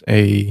 there's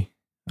a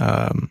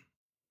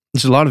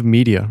lot of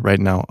media right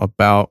now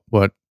about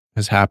what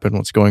has happened,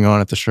 what's going on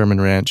at the Sherman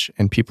Ranch,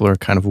 and people are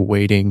kind of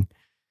waiting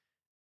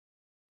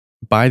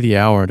by the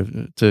hour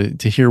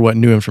to hear what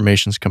new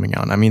information is coming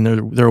out. I mean,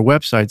 there are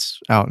websites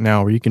out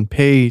now where you can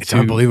pay. It's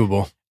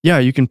unbelievable. Yeah,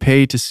 you can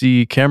pay to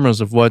see cameras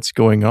of what's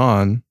going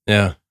on.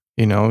 Yeah.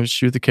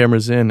 Shoot the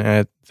cameras in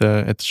at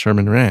the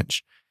Sherman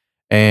Ranch.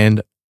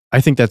 And I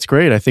think that's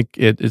great. I think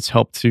it's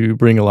helped to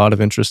bring a lot of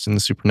interest in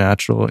the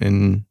supernatural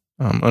and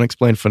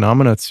unexplained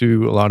phenomena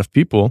to a lot of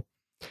people.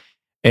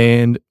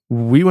 And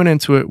we went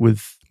into it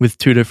with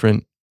two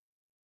different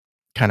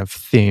kind of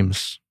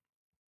themes.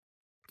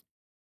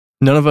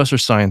 None of us are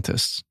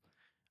scientists.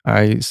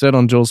 I said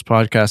on Joel's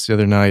podcast the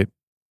other night,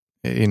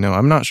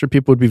 I'm not sure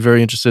people would be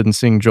very interested in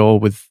seeing Joel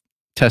with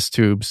test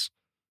tubes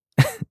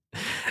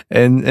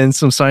and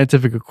some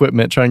scientific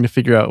equipment trying to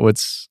figure out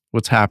what's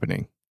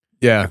happening.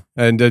 Yeah,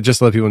 and just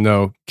to let people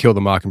know, Kill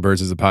the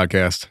Mockingbirds is a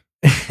podcast.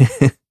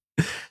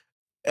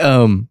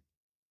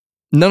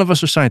 None of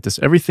us are scientists.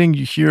 Everything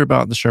you hear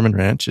about the Sherman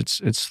Ranch,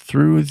 it's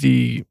through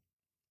the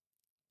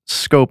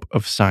scope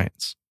of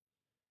science.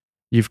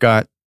 You've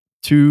got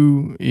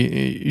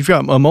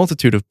a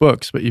multitude of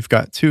books, but you've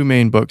got two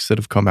main books that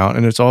have come out,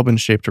 and it's all been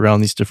shaped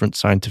around these different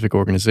scientific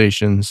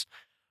organizations.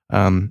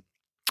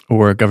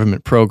 or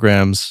government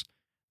programs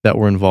that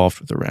were involved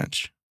with the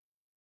ranch.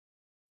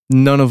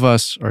 None of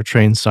us are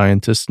trained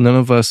scientists. None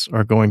of us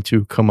are going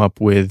to come up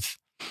with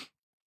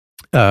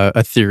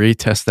a theory,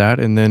 test that,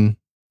 and then,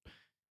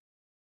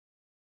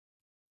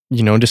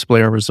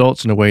 display our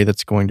results in a way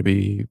that's going to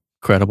be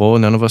credible.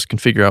 And none of us can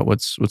figure out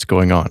what's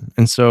going on.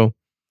 And so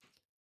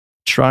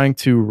trying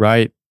to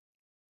write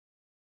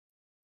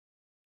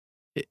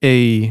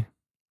a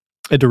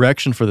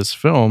direction for this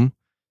film,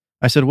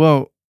 I said,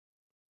 well,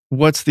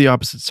 what's the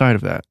opposite side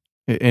of that?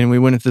 And we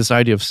went into this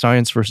idea of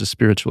science versus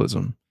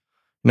spiritualism.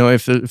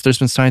 If there's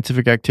been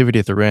scientific activity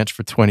at the ranch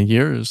for 20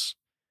 years,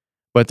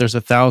 but there's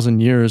 1,000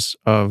 years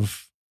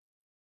of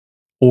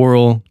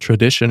oral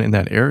tradition in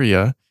that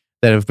area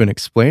that have been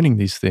explaining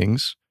these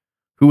things,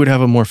 who would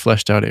have a more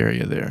fleshed out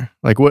area there?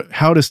 Like,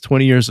 how does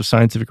 20 years of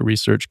scientific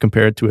research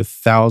compare to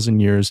 1,000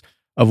 years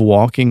of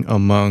walking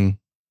among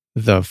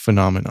the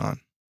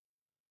phenomenon?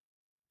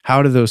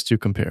 How do those two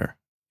compare?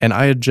 And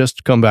I had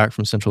just come back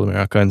from Central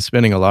America and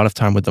spending a lot of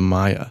time with the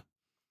Maya.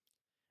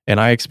 And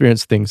I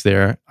experienced things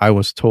there. I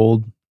was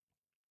told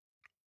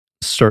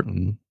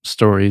certain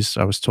stories.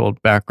 I was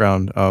told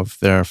background of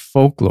their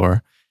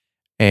folklore.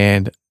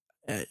 And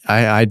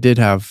I did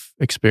have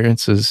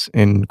experiences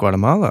in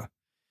Guatemala.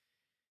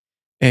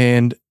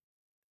 And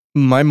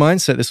my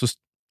mindset, this was,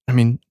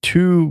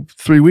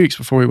 2-3 weeks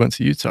before we went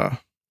to Utah.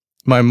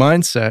 My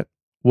mindset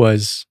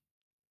was,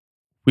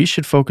 we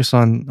should focus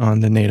on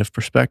the native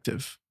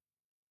perspective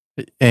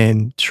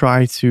and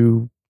try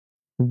to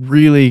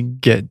really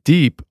get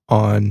deep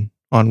on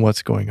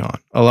what's going on.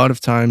 A lot of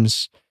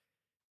times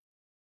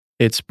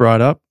it's brought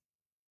up,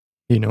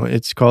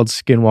 it's called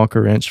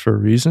Skinwalker Ranch for a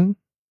reason.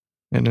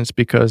 And it's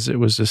because it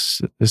was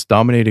this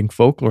dominating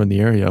folklore in the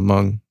area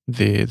among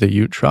the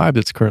Ute tribe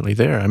that's currently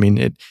there.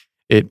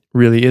 It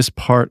really is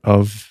part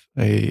of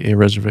a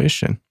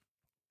reservation.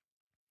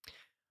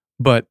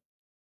 But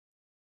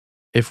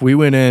if we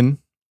went in,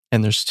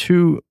 and there's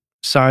two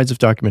sides of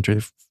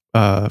documentary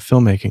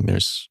filmmaking.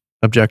 There's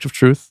objective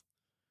truth.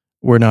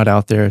 We're not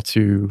out there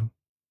to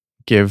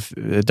give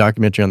a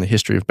documentary on the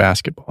history of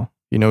basketball.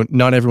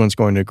 Not everyone's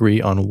going to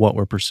agree on what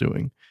we're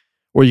pursuing,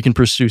 or you can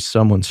pursue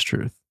someone's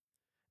truth.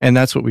 And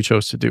that's what we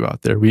chose to do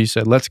out there. We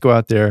said, let's go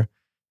out there.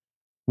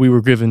 We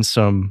were given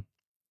some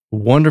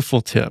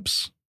wonderful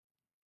tips.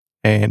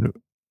 And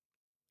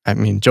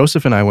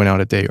Joseph and I went out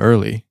a day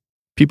early.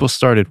 People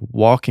started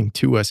walking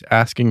to us,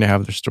 asking to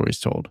have their stories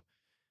told.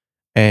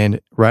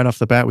 And right off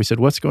the bat, we said,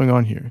 what's going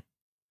on here?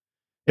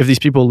 If these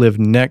people live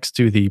next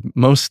to the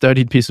most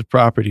studied piece of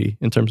property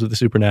in terms of the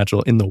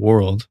supernatural in the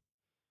world,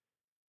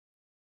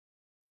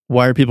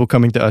 why are people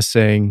coming to us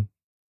saying,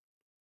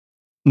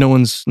 no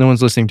one's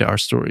listening to our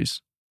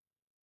stories?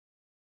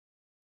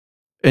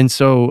 And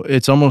so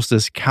it's almost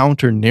this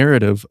counter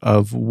narrative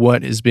of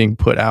what is being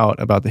put out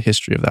about the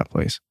history of that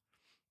place.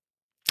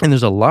 And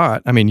there's a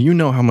lot.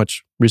 How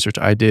much research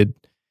I did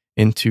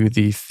into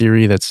the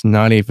theory that's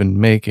not even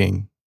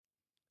making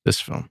this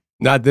film.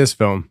 Not this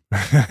film,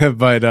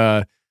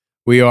 but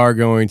we are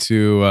going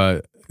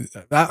to,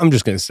 I'm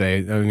just going to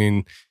say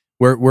it.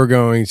 We're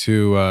going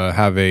to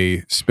have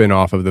a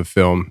spin-off of the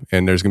film,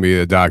 and there's going to be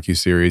a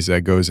docuseries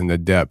that goes into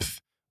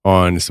depth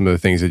on some of the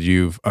things that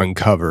you've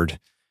uncovered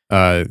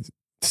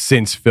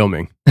since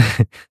filming.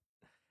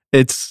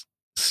 It's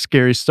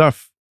scary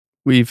stuff.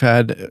 We've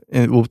had,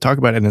 and we'll talk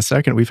about it in a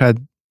second, we've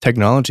had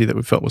technology that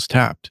we felt was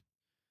tapped.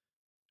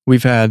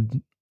 We've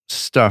had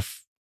stuff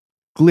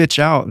glitch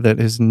out that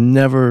has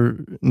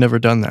never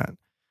done that.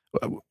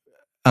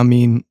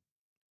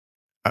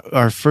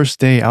 Our first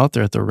day out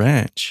there at the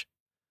ranch,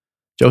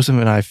 Joseph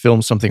and I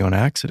filmed something on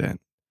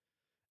accident,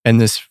 and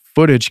this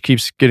footage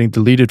keeps getting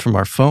deleted from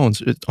our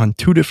phones on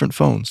 2 different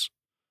phones.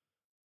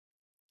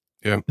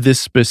 Yeah. This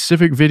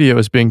specific video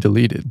is being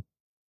deleted.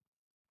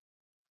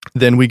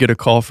 Then we get a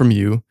call from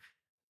you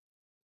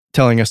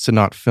telling us to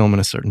not film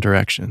in a certain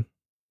direction.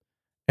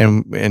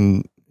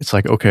 And it's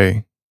like,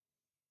 okay,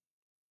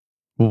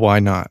 why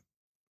not?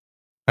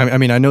 I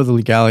know the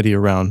legality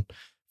around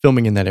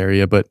filming in that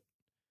area, but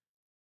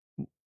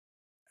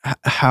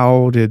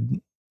how did...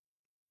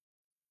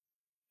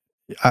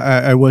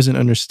 I wasn't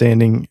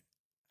understanding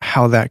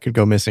how that could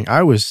go missing.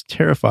 I was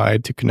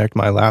terrified to connect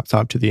my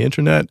laptop to the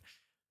internet.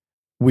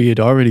 We had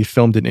already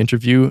filmed an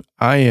interview.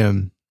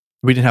 We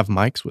didn't have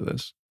mics with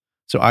us.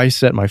 So I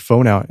set my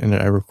phone out and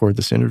I record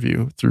this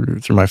interview through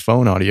my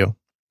phone audio.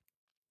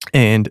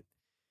 And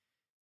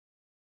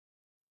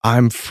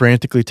I'm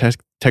frantically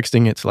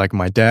texting it to like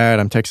my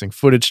dad. I'm texting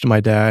footage to my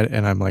dad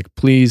and I'm like,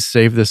 please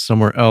save this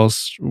somewhere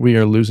else. We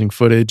are losing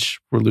footage.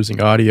 We're losing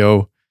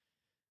audio.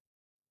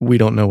 We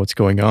don't know what's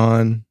going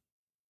on.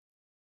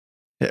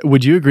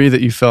 Would you agree that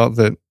you felt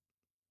that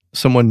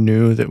someone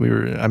knew that we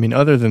were,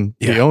 other than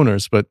the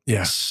owners, but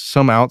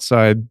some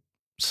outside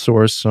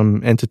source,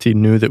 some entity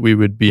knew that we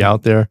would be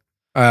out there?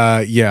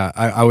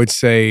 I would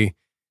say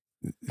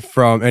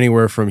from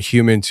anywhere from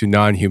human to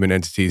non-human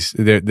entities,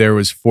 there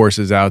was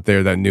forces out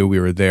there that knew we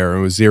were there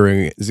and was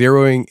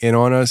zeroing in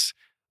on us.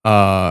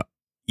 I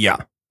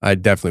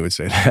definitely would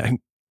say that.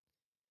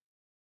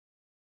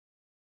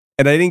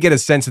 And I didn't get a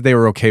sense that they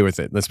were okay with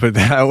it. Let's put it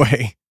that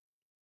way.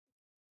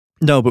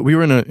 No, but we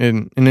were in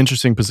an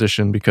interesting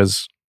position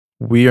because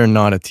we are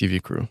not a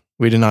TV crew.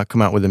 We did not come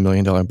out with $1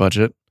 million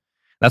budget.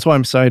 That's why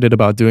I'm excited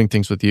about doing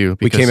things with you.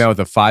 We came out with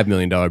a $5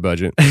 million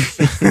budget.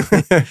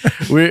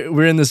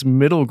 we're in this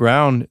middle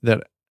ground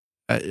that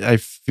I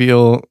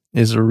feel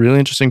is a really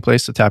interesting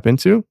place to tap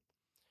into,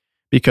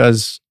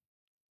 because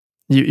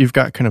you've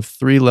got kind of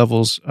 3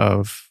 levels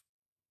of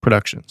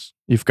productions.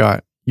 You've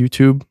got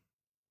YouTube,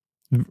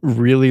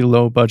 really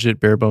low budget,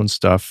 bare bones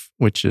stuff,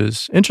 which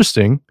is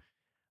interesting.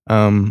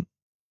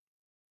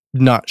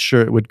 Not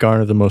sure it would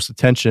garner the most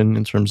attention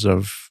in terms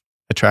of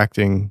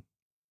attracting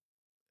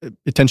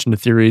attention to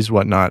theories,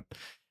 whatnot.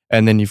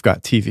 And then you've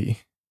got TV.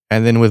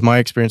 And then with my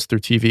experience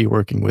through TV,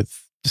 working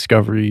with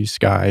Discovery,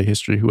 Sky,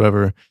 History,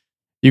 whoever,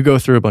 you go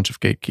through a bunch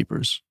of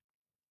gatekeepers.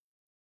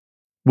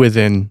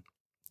 Within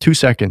 2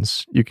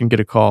 seconds, you can get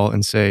a call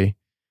and say,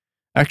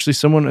 actually,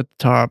 someone at the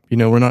top,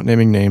 we're not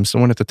naming names,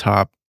 someone at the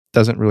top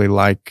doesn't really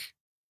like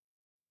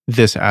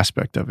this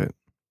aspect of it.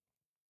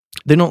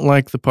 They don't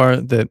like the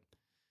part that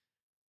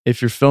if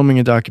you're filming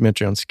a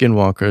documentary on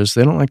skinwalkers,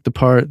 they don't like the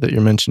part that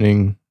you're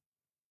mentioning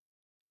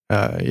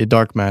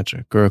dark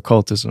magic or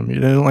occultism. They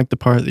don't like the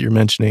part that you're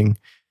mentioning.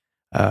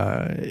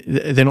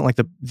 They don't like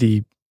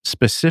the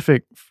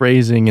specific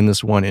phrasing in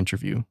this one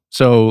interview.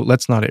 So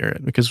let's not air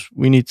it, because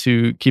we need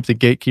to keep the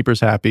gatekeepers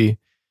happy.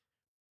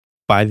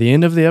 By the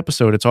end of the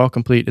episode, it's all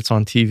complete. It's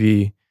on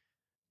TV.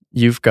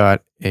 You've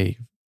got a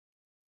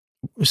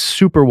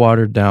super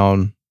watered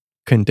down,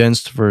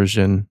 condensed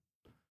version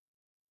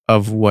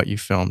of what you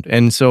filmed.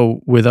 And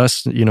so with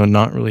us,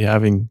 not really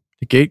having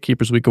the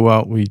gatekeepers, we go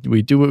out, we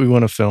do what we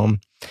want to film,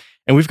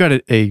 and we've got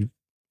a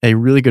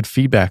really good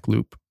feedback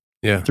loop.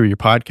 Yeah. Through your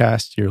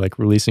podcast, you're like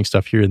releasing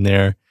stuff here and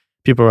there.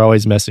 People are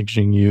always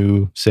messaging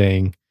you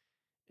saying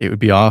it would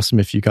be awesome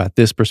if you got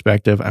this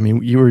perspective. I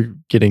mean, you were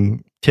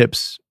getting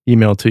tips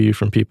emailed to you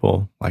from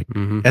people like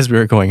as we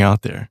were going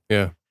out there.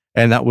 Yeah.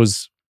 And that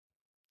was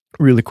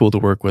really cool to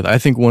work with. I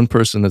think one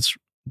person that's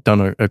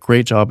done a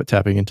great job at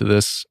tapping into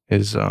this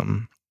is,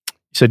 you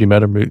said you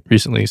met him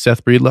recently,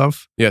 Seth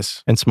Breedlove.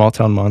 Yes. And Small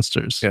Town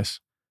Monsters. Yes.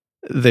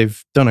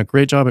 They've done a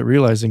great job at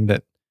realizing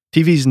that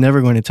TV is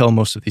never going to tell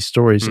most of these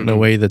stories in a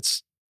way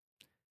that's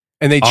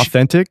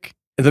authentic.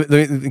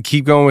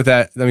 Keep going with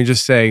that. Let me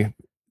just say,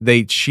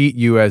 they cheat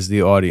you as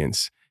the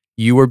audience.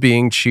 You are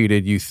being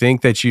cheated. You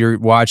think that you're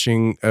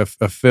watching a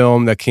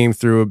film that came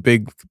through a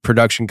big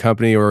production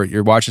company, or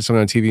you're watching something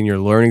on TV and you're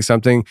learning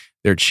something.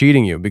 They're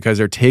cheating you because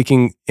they're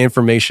taking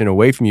information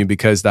away from you,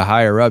 because the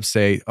higher ups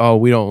say, oh,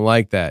 we don't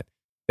like that.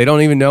 They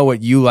don't even know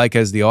what you like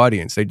as the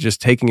audience. They're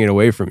just taking it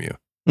away from you.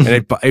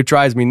 And it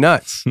drives me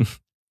nuts.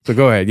 So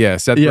go ahead. Yeah,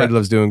 Seth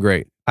Breedlove's doing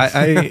great.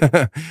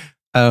 I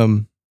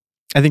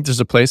think there's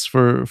a place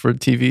for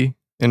TV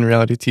and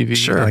reality TV.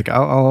 Sure. Like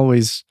I'll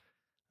always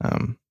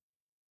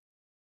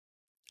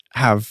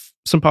have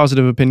some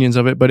positive opinions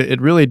of it, but it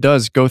really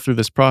does go through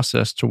this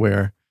process to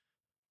where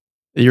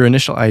your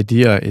initial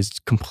idea is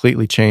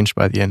completely changed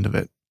by the end of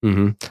it.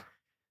 Mm-hmm.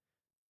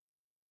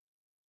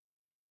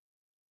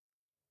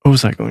 What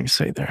was I going to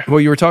say there? Well,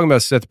 you were talking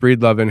about Seth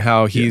Breedlove and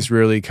how he's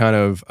really kind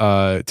of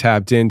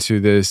tapped into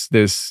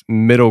this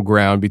middle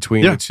ground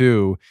between the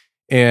two.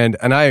 And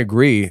I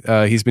agree.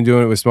 He's been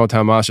doing it with Small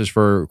Town Monsters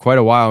for quite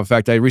a while. In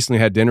fact, I recently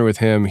had dinner with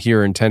him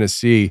here in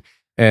Tennessee,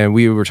 and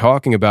we were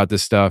talking about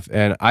this stuff,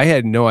 and I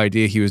had no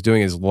idea he was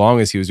doing as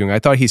long as he was doing. I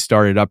thought he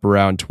started up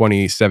around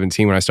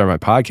 2017 when I started my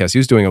podcast. He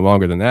was doing it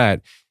longer than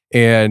that.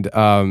 And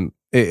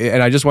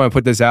I just want to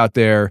put this out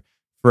there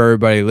for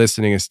everybody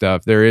listening and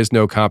stuff. There is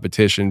no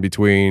competition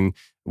between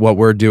what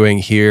we're doing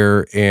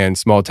here and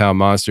Small Town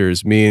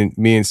Monsters. Me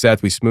and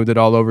Seth, we smoothed it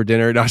all over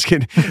dinner. No, I was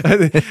kidding.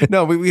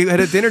 No, we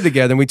had a dinner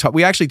together, and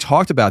we actually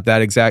talked about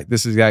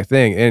this exact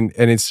thing. And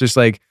it's just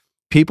like,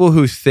 people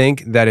who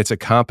think that it's a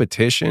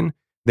competition,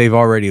 they've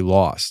already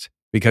lost,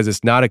 because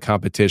it's not a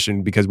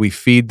competition, because we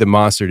feed the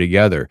monster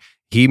together.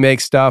 He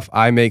makes stuff,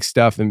 I make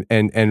stuff,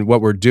 and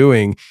what we're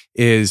doing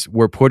is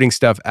we're putting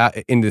stuff out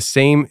in the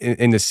same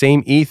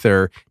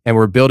ether, and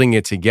we're building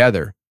it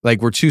together.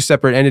 Like, we're two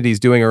separate entities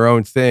doing our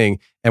own thing,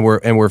 and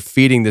we're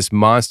feeding this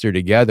monster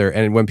together.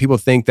 And when people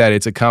think that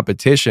it's a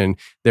competition,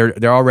 they're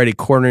already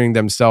cornering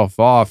themselves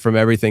off from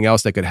everything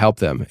else that could help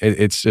them.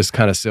 It's just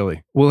kind of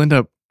silly. We'll end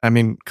up,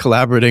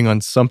 collaborating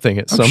on something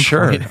at some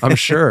point. I'm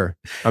sure.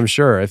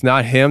 If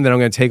not him, then I'm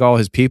going to take all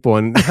his people.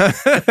 And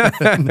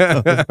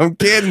No. I'm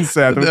kidding,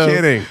 Seth. I'm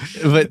kidding.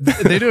 But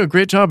they do a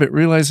great job at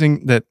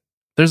realizing that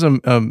there's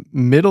a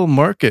middle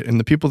market, and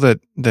the people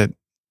that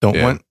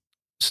don't want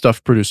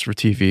stuff produced for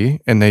TV,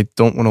 and they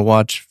don't want to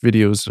watch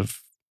videos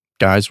of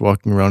guys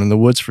walking around in the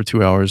woods for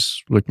 2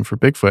 hours looking for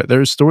Bigfoot.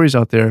 There's stories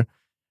out there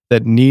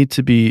that need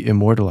to be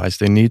immortalized.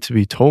 They need to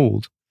be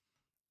told.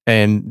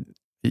 And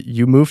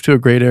you move to a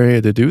great area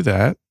to do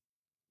that.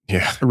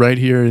 Yeah. Right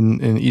here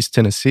in East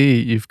Tennessee,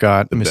 you've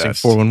got the missing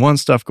 411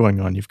 stuff going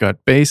on. You've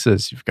got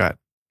bases. You've got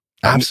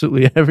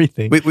Absolutely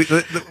everything.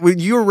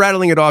 You were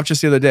rattling it off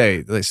just the other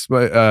day. Like,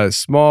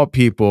 small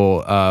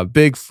people,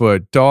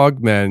 Bigfoot,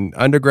 dogmen,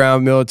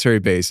 underground military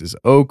bases,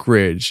 Oak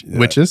Ridge,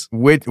 Witches,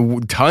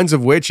 tons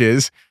of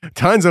witches,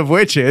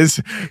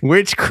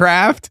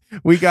 witchcraft.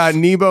 We got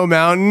Nebo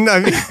Mountain. I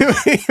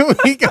mean,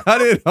 we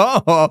got it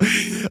all.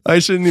 I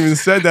shouldn't even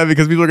said that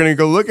because people are going to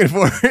go looking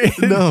for it.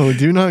 No,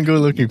 do not go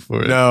looking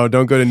for it. No,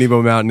 don't go to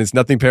Nebo Mountain. It's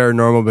nothing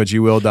paranormal, but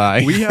you will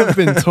die. We have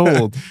been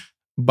told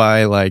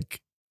by like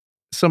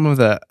some of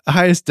the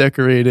highest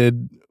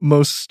decorated,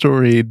 most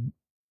storied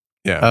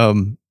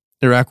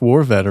Iraq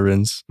war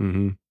veterans.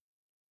 Mm-hmm.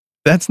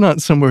 That's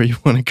not somewhere you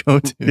want to go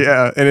to.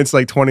 Yeah, and it's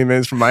like 20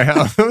 minutes from my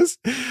house.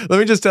 Let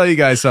me just tell you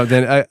guys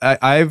something.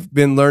 I've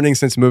been learning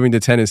since moving to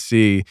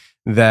Tennessee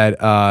that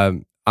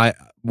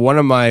one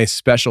of my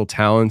special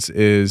talents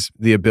is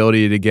the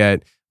ability to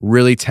get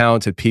really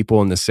talented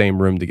people in the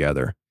same room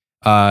together.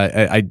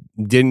 I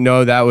didn't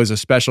know that was a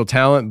special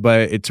talent,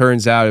 but it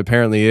turns out it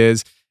apparently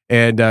is.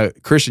 And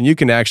Christian, you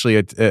can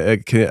actually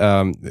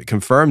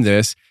confirm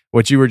this,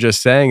 what you were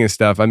just saying and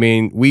stuff. I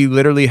mean, we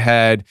literally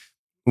had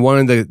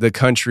one of the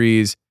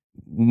country's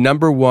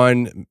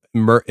 #1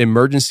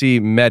 emergency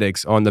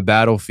medics on the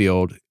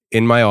battlefield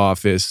in my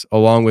office,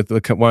 along with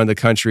one of the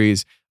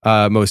country's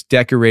most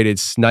decorated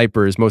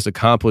snipers, most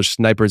accomplished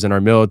snipers in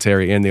our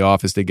military in the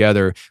office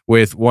together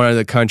with one of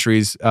the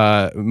country's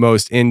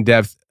most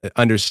in-depth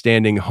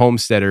understanding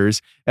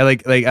homesteaders. And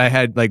like I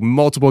had like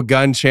multiple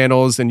gun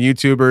channels and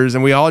YouTubers,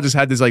 and we all just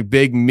had this like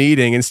big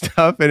meeting and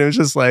stuff. And it was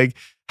just like,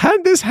 how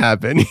did this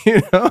happen?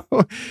 You know?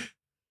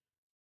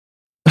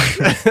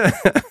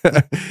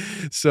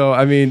 So,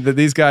 I mean,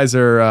 these guys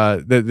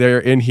are, they're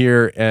in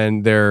here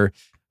and they're,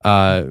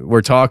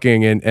 we're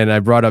talking and I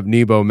brought up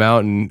Nebo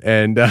Mountain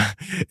and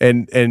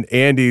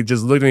Andy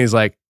just looked at me. He's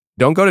like,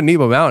 don't go to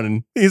Nebo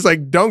Mountain. He's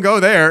like, don't go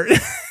there.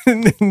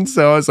 And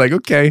so I was like,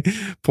 okay,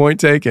 point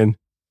taken.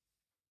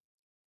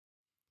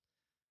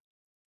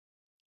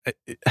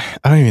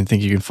 I don't even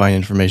think you can find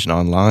information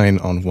online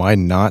on why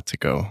not to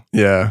go.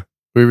 Yeah.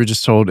 We were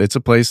just told it's a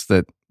place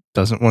that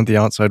doesn't want the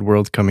outside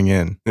world coming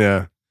in.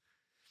 Yeah.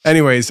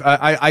 Anyways,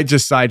 I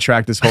just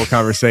sidetracked this whole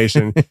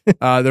conversation.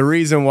 The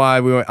reason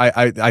why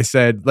I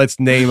said, let's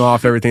name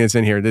off everything that's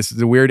in here. This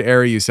is a weird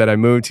area. You said I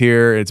moved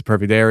here. It's a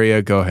perfect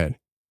area. Go ahead.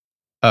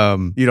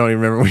 You don't even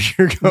remember where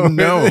you're going.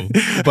 No,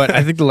 but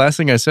I think the last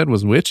thing I said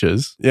was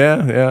witches.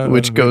 Yeah.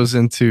 Which goes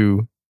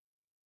into.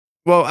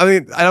 Well, I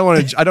mean, I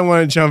don't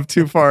want to jump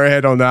too far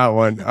ahead on that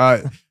one.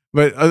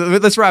 But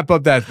let's wrap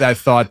up that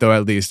thought though.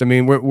 At least, I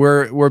mean,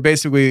 we're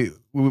basically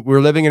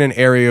we're living in an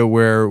area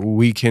where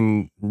we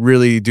can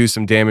really do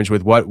some damage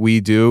with what we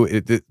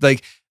do.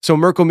 So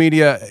Merkle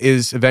Media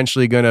is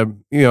eventually going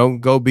to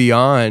go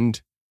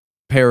beyond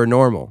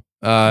paranormal.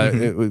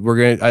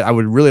 I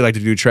would really like to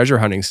do treasure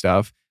hunting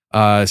stuff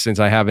since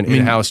I have an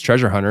in-house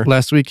treasure hunter.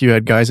 Last week you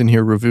had guys in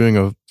here reviewing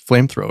a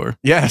flamethrower.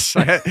 Yes,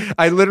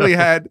 I literally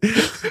had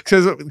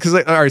because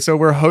all right. So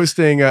we're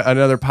hosting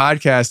another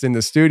podcast in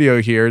the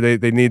studio here.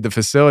 They need the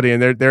facility,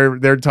 and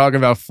they're talking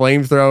about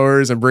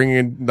flamethrowers and bringing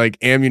in like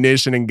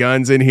ammunition and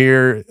guns in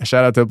here.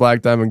 Shout out to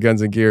Black Diamond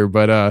Guns and Gear.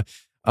 But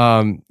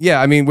yeah,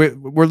 I mean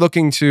we're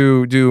looking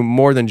to do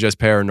more than just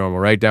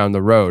paranormal right down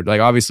the road. Like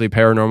obviously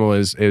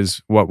paranormal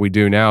is what we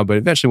do now, but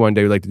eventually one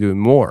day we'd like to do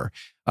more.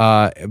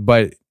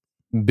 But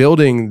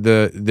building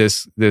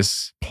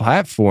this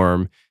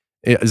platform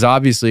is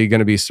obviously going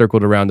to be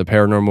circled around the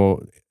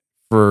paranormal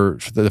for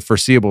the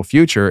foreseeable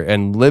future,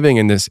 and living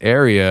in this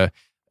area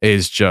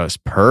is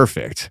just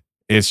perfect.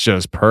 It's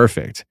just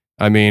perfect.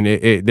 I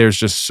mean, there's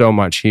just so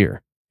much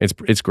here.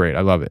 It's great.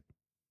 I love it.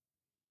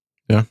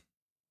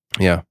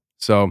 Yeah.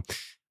 So,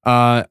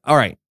 all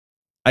right.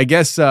 I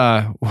guess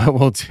what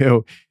we'll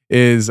do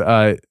is,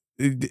 do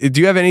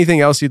you have anything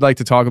else you'd like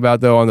to talk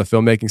about though on the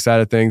filmmaking side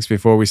of things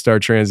before we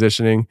start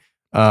transitioning?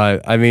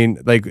 I mean,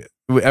 like,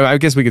 I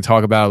guess we could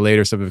talk about it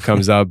later, stuff if it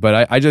comes up.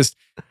 But I just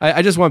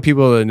want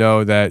people to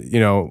know that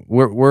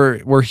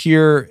we're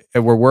here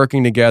and we're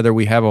working together.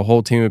 We have a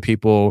whole team of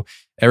people.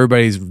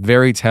 Everybody's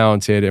very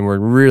talented, and we're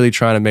really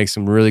trying to make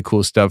some really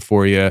cool stuff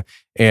for you.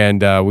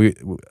 And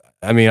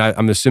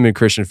I'm assuming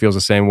Christian feels the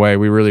same way.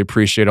 We really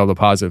appreciate all the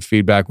positive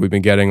feedback we've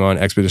been getting on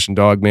Expedition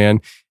Dogman,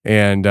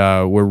 and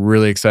we're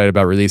really excited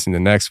about releasing the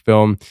next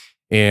film.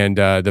 And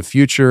the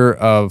future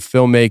of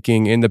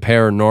filmmaking in the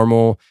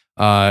paranormal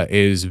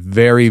is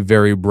very,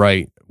 very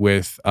bright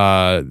with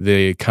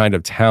the kind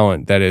of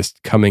talent that is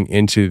coming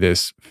into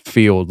this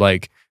field,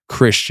 like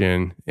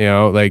Christian,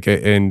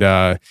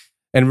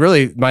 and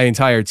really my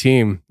entire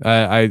team.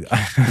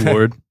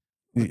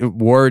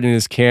 Ward and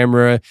his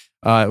camera,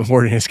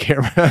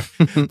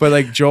 but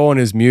like Joel and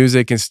his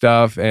music and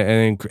stuff,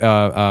 and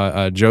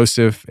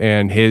Joseph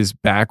and his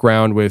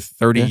background with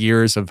 30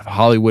 years of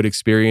Hollywood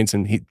experience,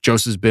 and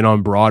Joseph's been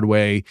on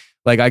Broadway.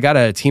 Like I got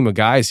a team of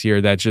guys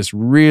here that just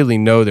really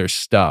know their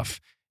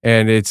stuff,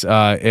 and it's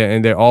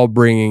and they're all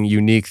bringing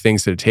unique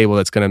things to the table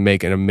that's going to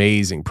make an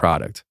amazing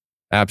product,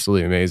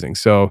 absolutely amazing.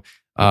 So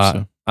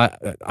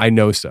I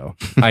know so.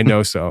 I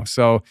know so.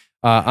 So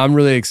I'm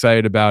really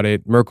excited about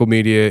it. Merkle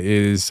Media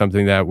is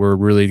something that we're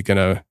really going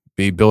to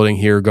be building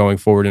here going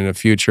forward in the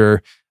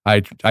future.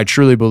 I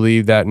truly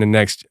believe that in the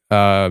next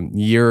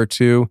year or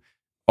two,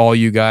 all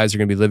you guys are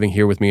going to be living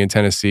here with me in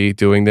Tennessee,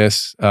 doing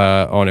this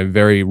on a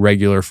very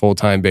regular,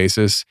 full-time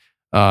basis.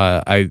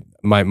 That's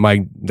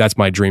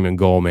my dream and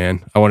goal,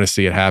 man. I want to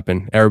see it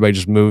happen. Everybody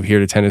just move here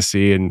to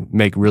Tennessee and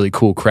make really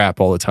cool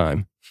crap all the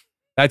time.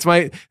 That's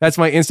my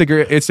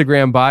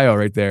Instagram bio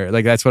right there.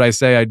 Like, that's what I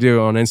say I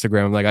do on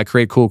Instagram. I'm like, I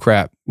create cool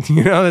crap.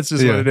 That's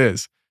just what it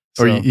is.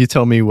 Or you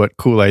tell me what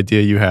cool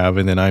idea you have,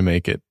 and then I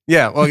make it.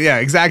 Yeah, well, yeah,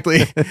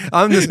 exactly.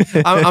 I'm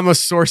a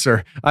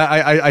sourcer.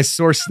 I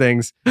source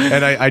things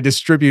and I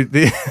distribute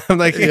I'm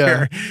like,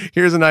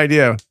 here's an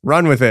idea.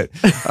 Run with it.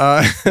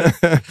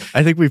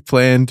 I think we've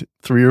planned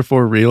 3 or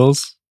 4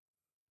 reels.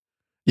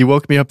 You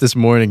woke me up this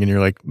morning and you're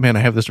like, man,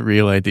 I have this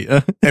reel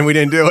idea. And we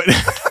didn't do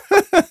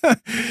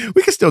it.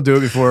 We could still do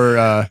it before,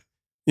 I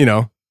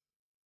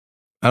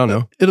don't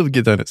know. It'll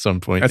get done at some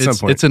point. Some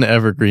point. It's an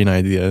evergreen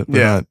idea.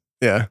 Yeah.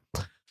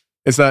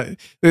 It's not.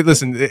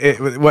 Listen,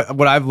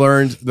 what I've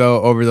learned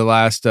though over the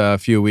last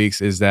few weeks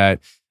is that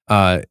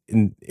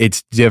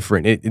it's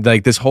different.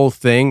 Like this whole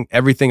thing,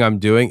 everything I'm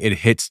doing, it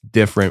hits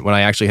different when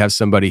I actually have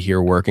somebody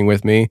here working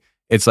with me.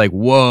 It's like,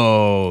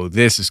 whoa,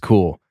 this is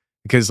cool.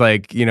 Because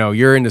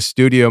you're in the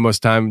studio most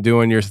of the time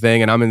doing your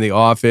thing, and I'm in the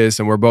office,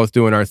 and we're both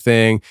doing our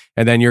thing,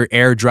 and then you're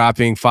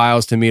airdropping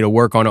files to me to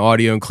work on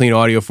audio and clean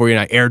audio for you,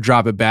 and I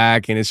airdrop it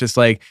back, and it's just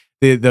like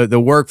the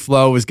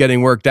workflow was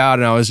getting worked out,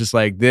 and I was just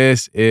like,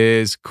 this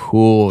is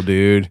cool,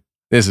 dude.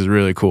 This is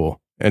really cool.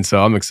 And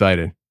so I'm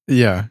excited.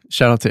 Yeah.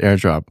 Shout out to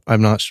airdrop.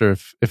 I'm not sure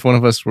if one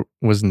of us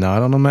was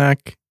not on a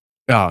Mac.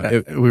 We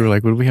were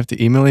like, would we have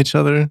to email each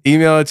other?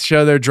 Email each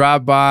other,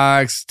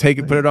 Dropbox,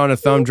 put it on a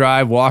thumb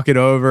drive, walk it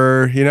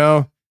over,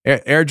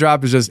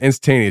 AirDrop is just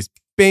instantaneous.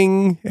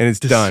 Bing, and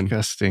it's done.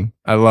 Disgusting.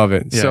 I love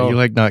it. Yeah, so you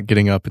like not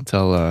getting up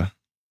until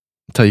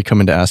you come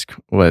in to ask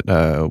what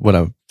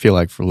I feel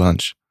like for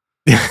lunch.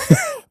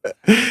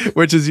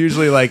 Which is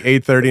usually like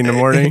 8:30 in the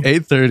morning.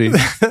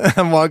 8:30.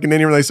 I'm walking in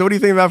here like, so what do you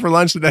think about for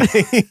lunch today?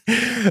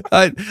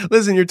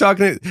 Listen, you're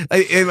talking.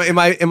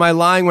 Am I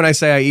lying when I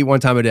say I eat one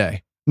time a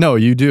day? No,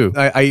 you do.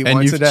 I eat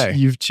once a day.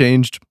 You've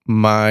changed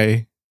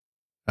my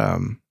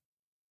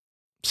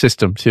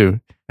system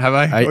too. Have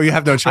I? You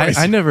have no choice.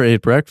 I never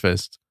ate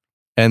breakfast,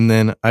 and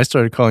then I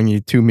started calling you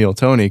 2 Meal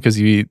Tony because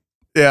you eat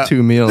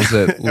 2 meals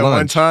at lunch. At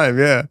one time,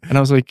 yeah. And I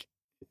was like,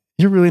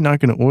 you're really not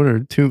going to order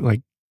 2,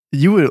 like,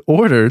 you would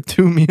order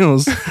 2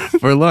 meals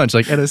for lunch,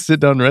 like at a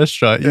sit-down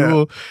restaurant.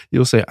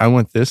 You'll say, I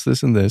want this,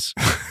 this, and this.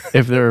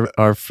 If there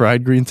are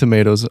fried green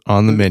tomatoes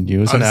on the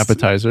menu as an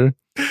appetizer,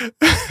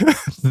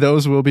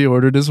 those will be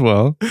ordered as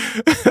well.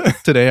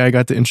 Today, I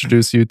got to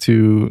introduce you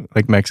to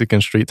like Mexican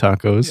street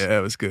tacos. Yeah,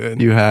 it was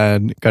good. You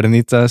had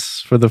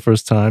carnitas for the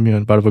first time. You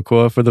had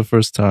barbacoa for the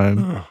first time.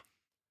 Oh,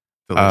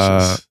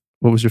 delicious.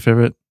 What was your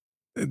favorite?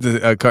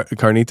 The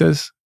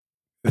carnitas?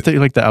 I thought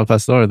you liked the al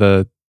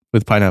pastor,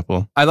 with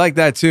pineapple. I like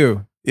that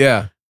too.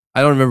 Yeah.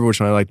 I don't remember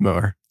which one I liked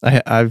more.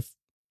 I've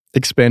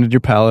expanded your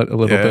palate a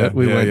little bit.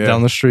 We went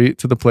down the street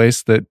to the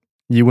place that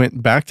you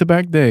went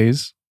back-to-back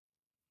days.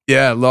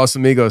 Yeah, Los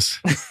Amigos.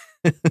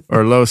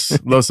 Or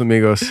Los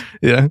Amigos.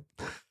 Yeah.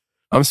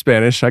 I'm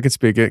Spanish. I could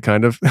speak it,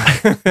 kind of.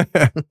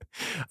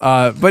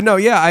 But no,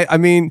 yeah, I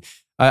mean,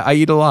 I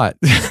eat a lot.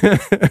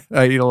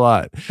 I eat a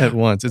lot. At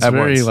once. It's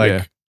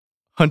very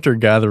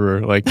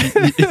hunter-gatherer. Like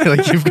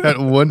you've got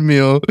one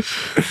meal.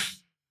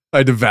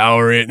 I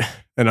devour it,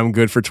 and I'm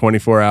good for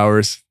 24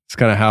 hours. It's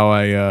kind of how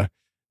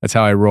that's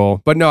how I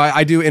roll. But no,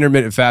 I do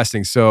intermittent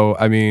fasting. So,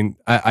 I mean,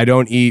 I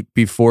don't eat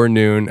before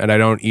noon, and I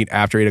don't eat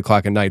after 8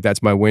 o'clock at night.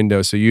 That's my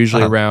window. So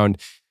usually around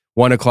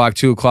 1 o'clock,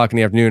 2 o'clock in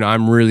the afternoon,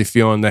 I'm really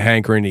feeling the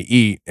hankering to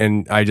eat,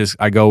 and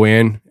I go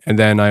in, and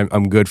then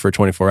I'm good for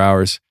 24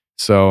 hours.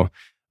 So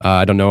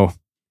I don't know.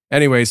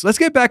 Anyways, let's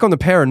get back on the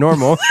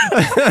paranormal.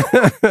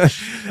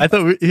 I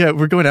thought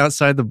we're going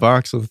outside the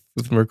box with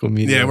Merkle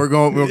Media. Yeah, we're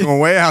going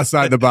way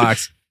outside the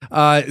box.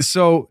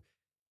 So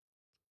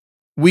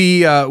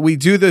we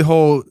do the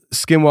whole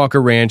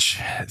Skinwalker Ranch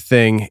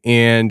thing,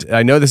 and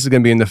I know this is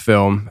going to be in the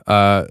film.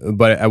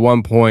 But at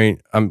one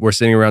point, we're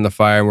sitting around the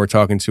fire and we're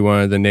talking to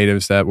one of the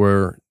natives that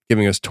were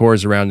giving us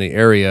tours around the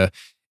area.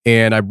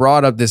 And I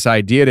brought up this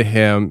idea to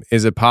him: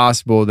 is it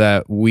possible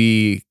that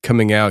we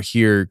coming out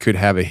here could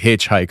have a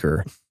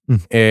hitchhiker?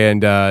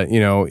 And I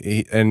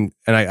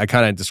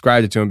kind of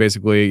described it to him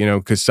basically,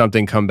 could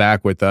something come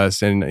back with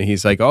us? And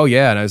he's like, oh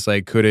yeah. And I was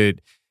like, could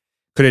it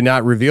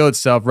not reveal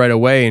itself right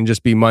away and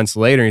just be months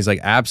later? And he's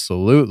like,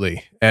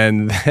 absolutely.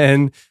 And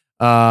then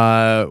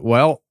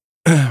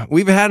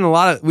we've had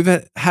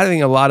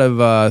having a lot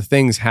of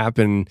things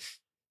happen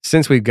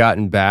since we've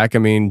gotten back. I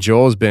mean,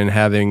 Joel's been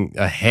having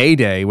a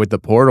heyday with the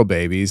portal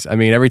babies. I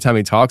mean, every time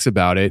he talks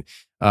about it,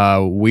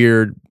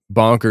 weird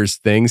bonkers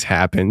things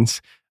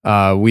happens.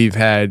 We've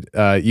had,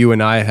 you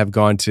and I have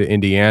gone to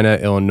Indiana,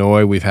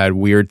 Illinois. We've had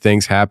weird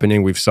things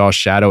happening. We've saw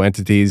shadow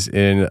entities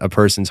in a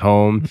person's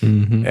home.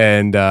 Mm-hmm.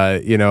 And,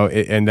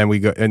 and then we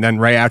go, and then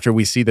right after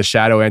we see the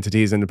shadow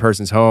entities in the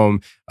person's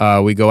home,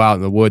 we go out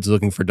in the woods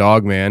looking for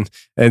Dogman.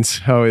 And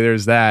so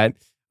there's that.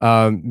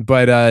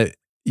 But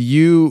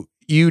you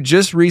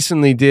just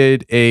recently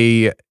did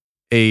a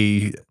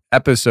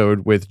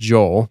episode with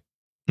Joel.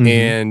 Mm-hmm.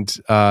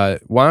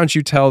 And why don't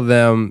you tell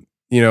them,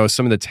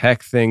 some of the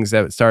tech things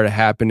that started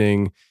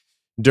happening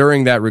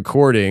during that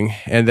recording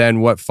and then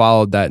what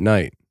followed that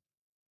night?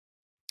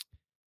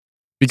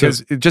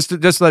 Because just to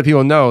let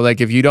people know,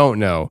 like, if you don't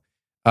know,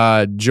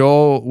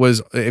 Joel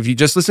was, if you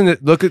just listen to,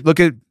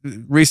 look at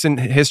recent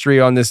history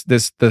on the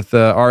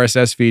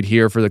RSS feed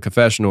here for the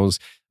confessionals,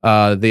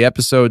 the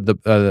episode,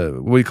 what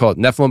do you call it?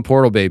 Nephilim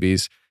Portal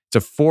Babies.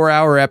 It's a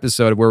 4-hour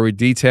episode where we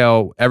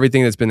detail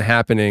everything that's been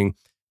happening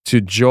to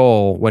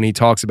Joel when he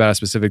talks about a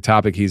specific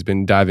topic he's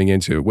been diving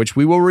into, which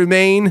we will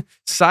remain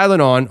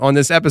silent on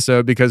this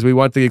episode because we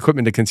want the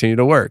equipment to continue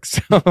to work.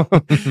 So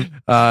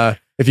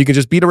if you could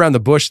just beat around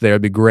the bush there,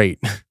 it'd be great.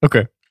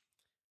 Okay.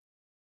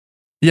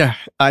 Yeah,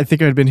 I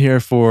think I'd been here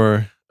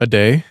for a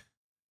day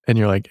and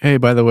you're like, hey,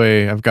 by the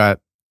way, I've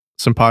got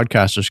some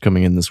podcasters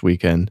coming in this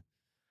weekend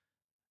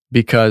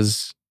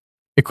because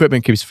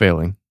equipment keeps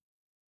failing.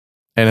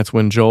 And it's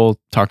when Joel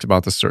talked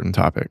about this certain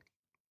topic.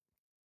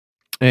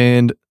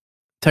 And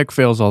tech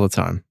fails all the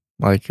time.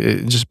 Like,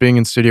 just being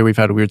in studio, we've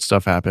had weird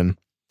stuff happen.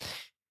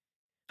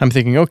 I'm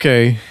thinking,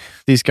 okay,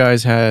 these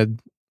guys had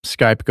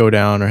Skype go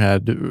down or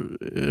had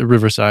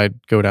Riverside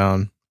go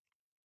down.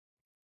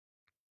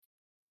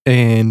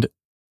 And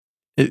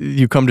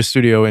you come to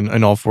studio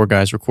and all 4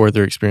 guys record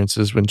their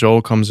experiences. When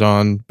Joel comes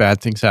on,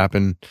 bad things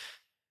happen.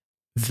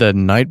 The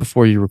night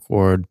before you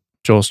record,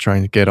 Joel's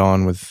trying to get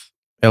on with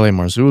L.A.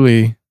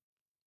 Marzulli.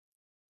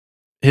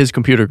 His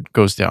computer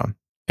goes down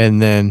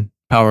and then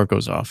power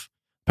goes off.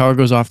 Power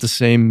goes off the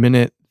same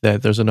minute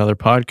that there's another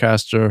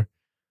podcaster.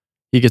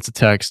 He gets a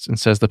text and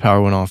says the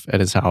power went off at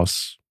his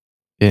house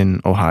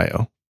in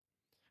Ohio.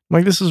 I'm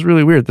like, this is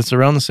really weird. That's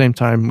around the same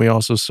time we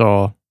also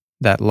saw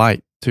that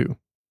light too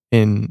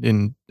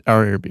in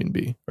our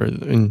Airbnb or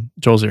in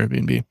Joel's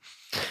Airbnb.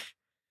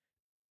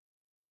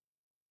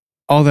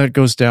 All that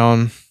goes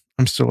down.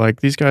 I'm still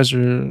like, these guys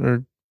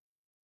are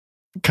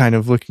kind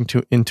of looking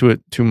into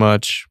it too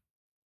much.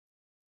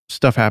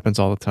 Stuff happens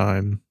all the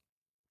time.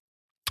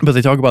 But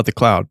they talk about the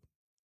cloud.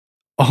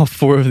 All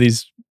 4 of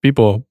these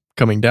people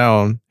coming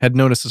down had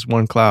noticed this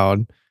one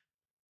cloud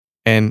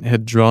and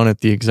had drawn it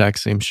the exact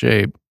same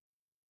shape.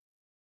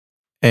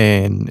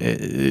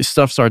 And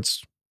stuff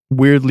starts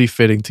weirdly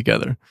fitting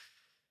together.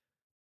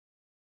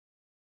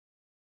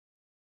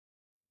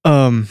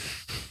 I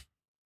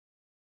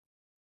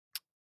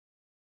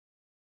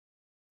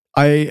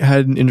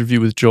had an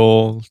interview with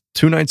Joel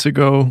 2 nights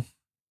ago,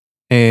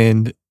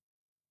 and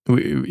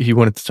he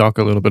wanted to talk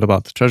a little bit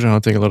about the treasure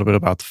hunting, a little bit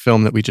about the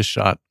film that we just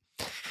shot.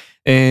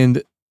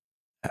 And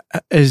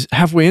as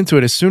halfway into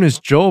it, as soon as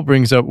Joel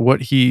brings up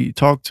what he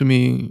talked to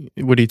me,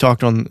 what he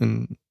talked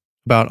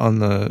about on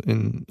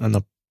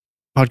the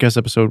podcast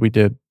episode we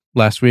did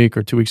last week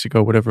or 2 weeks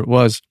ago, whatever it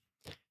was,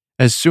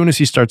 as soon as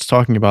he starts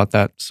talking about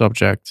that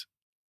subject,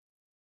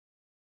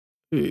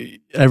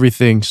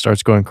 everything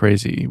starts going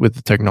crazy with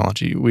the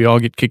technology. We all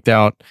get kicked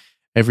out.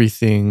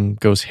 Everything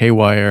goes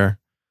haywire.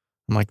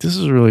 I'm like, this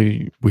is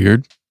really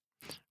weird.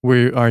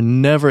 We are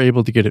never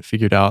able to get it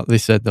figured out. They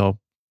said they'll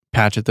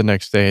patch it the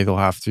next day. They'll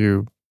have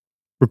to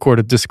record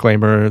a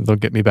disclaimer. They'll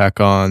get me back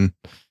on.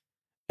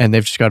 And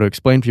they've just got to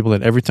explain to people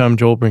that every time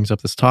Joel brings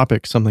up this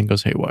topic, something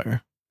goes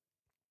haywire.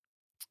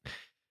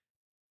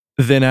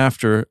 Then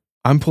after,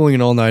 I'm pulling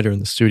an all-nighter in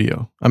the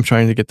studio. I'm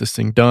trying to get this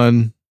thing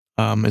done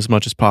as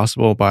much as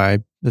possible by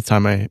the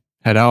time I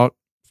head out,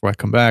 before I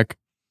come back.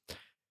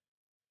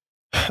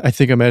 I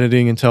think I'm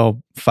editing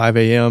until 5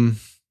 a.m.,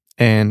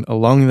 and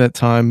along that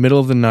time, middle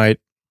of the night,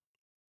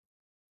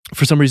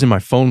 for some reason, my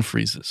phone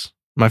freezes.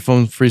 My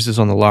phone freezes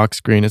on the lock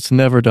screen. It's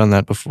never done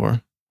that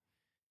before.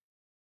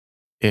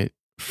 It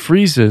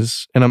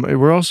freezes, and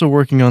we're also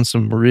working on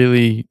some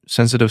really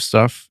sensitive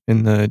stuff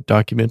in the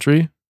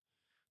documentary.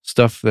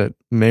 Stuff that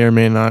may or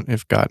may not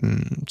have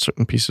gotten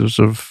certain pieces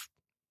of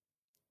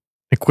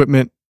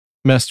equipment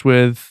messed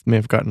with, may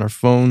have gotten our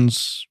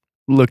phones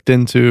looked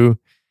into,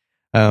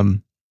 may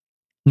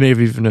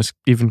have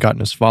even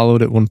gotten us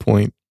followed at one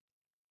point.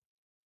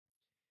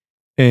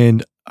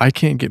 And I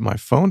can't get my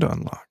phone to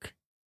unlock.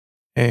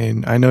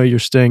 And I know you're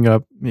staying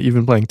up,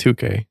 even playing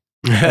 2K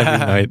every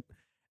night.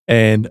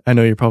 And I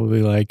know you're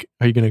probably like,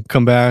 are you going to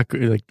come back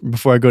like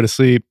before I go to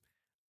sleep?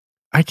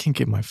 I can't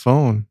get my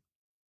phone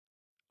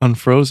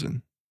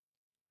unfrozen.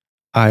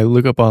 I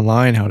look up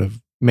online how to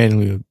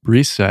manually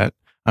reset.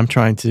 I'm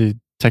trying to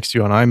text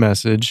you on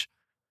iMessage,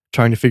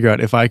 trying to figure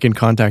out if I can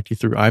contact you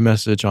through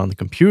iMessage on the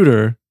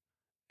computer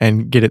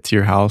and get it to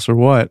your house or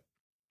what.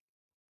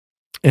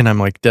 And I'm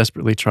like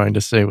desperately trying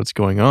to say what's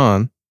going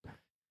on.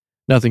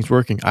 Nothing's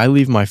working. I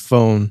leave my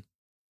phone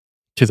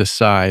to the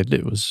side.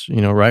 It was,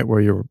 right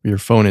where your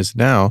phone is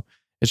now.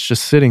 It's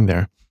just sitting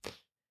there.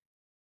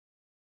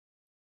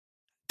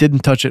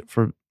 didn't touch it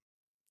for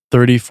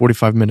 30,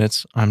 45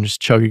 minutes. I'm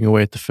just chugging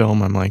away at the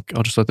film. I'm like,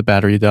 I'll just let the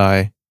battery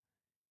die.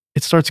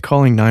 It starts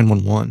calling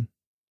 911.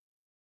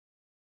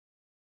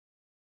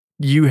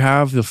 You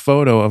have the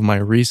photo of my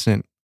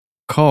recent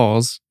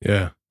calls.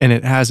 Yeah. And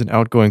it has an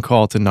outgoing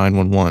call to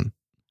 911.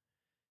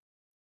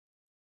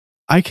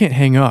 I can't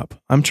hang up.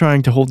 I'm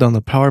trying to hold down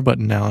the power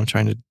button now. I'm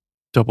trying to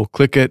double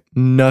click it.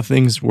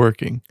 Nothing's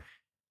working.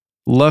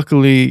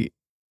 Luckily,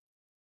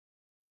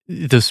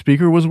 the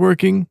speaker was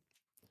working.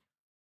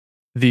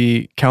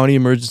 The county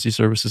emergency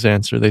services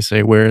answer. They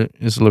say, where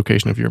is the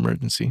location of your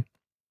emergency?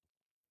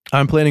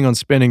 I'm planning on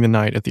spending the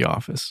night at the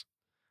office.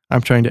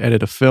 I'm trying to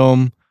edit a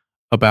film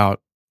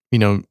about,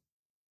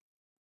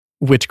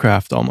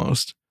 witchcraft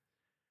almost.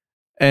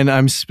 And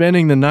I'm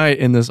spending the night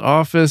in this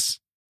office,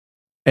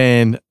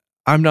 and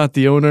I'm not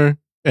the owner.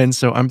 And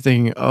so I'm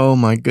thinking, oh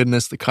my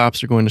goodness, the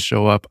cops are going to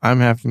show up. I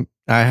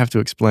have to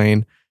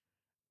explain.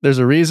 There's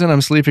a reason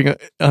I'm sleeping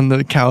on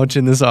the couch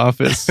in this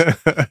office.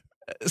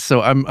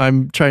 So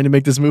I'm trying to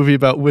make this movie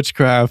about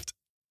witchcraft.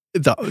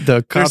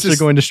 The cops are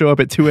going to show up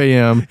at 2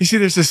 a.m. You see,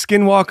 there's a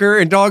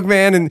skinwalker and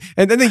Dogman and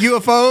then the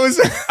UFOs.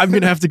 I'm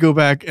going to have to go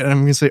back and I'm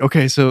going to say,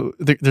 okay, so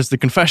there's the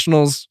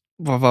confessionals,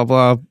 blah, blah,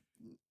 blah.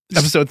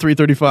 Episode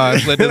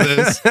 335 led to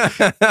this.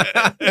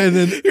 And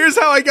then here's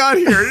how I got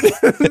here.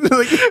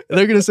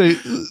 They're going to say,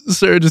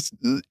 sir, just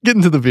get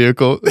into the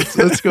vehicle.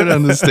 Let's go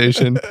down to the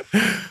station.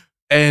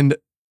 And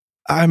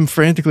I'm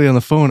frantically on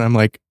the phone. I'm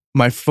like,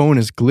 my phone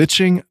is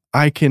glitching.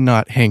 I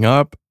cannot hang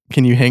up.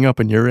 Can you hang up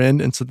on your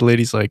end? And so the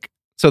lady's like,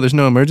 so there's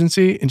no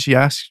emergency? And she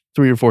asked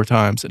 3 or 4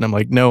 times. And I'm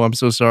like, no, I'm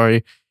so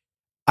sorry.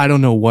 I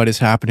don't know what is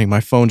happening.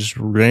 My phone just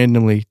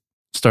randomly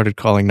started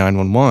calling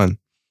 911.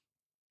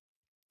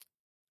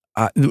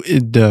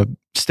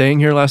 Staying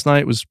here last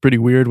night was pretty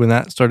weird. When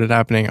that started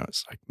happening, I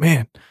was like,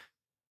 man,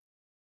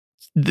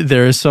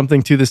 there is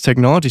something to this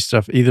technology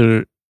stuff.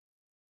 Either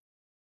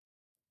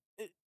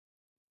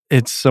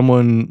it's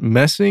someone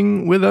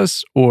messing with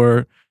us,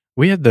 or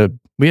we had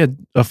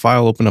a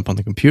file open up on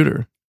the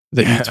computer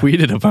that you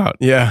tweeted about.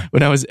 Yeah.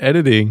 When I was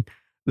editing,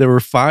 there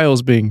were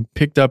files being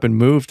picked up and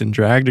moved and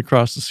dragged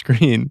across the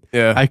screen.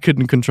 Yeah. I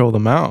couldn't control the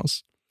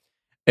mouse.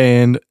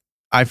 And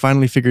I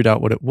finally figured out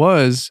what it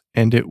was,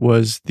 and it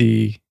was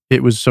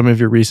some of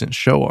your recent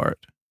show art,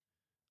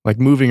 like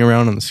moving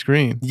around on the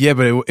screen. Yeah,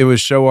 but it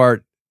was show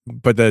art,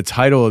 but the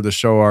title of the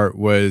show art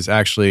was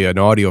actually an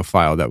audio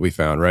file that we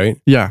found, right?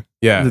 Yeah.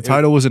 Yeah. The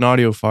title was an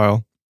audio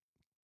file.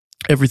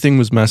 Everything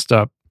was messed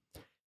up.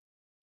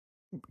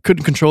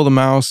 Couldn't control the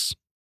mouse.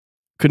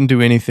 Couldn't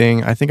do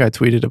anything. I think I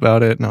tweeted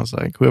about it and I was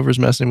like, whoever's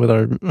messing with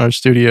our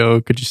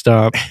studio, could you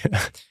stop?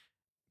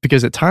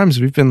 Because at times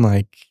we've been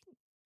like,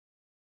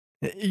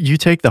 you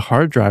take the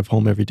hard drive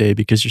home every day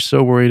because you're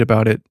so worried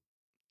about it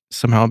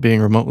somehow being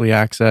remotely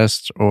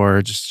accessed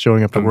or just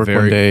showing up at work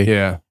one day.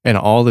 Yeah. And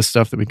all this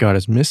stuff that we got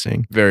is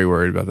missing. Very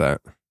worried about that.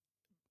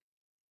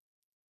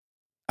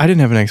 I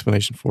didn't have an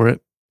explanation for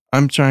it.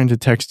 I'm trying to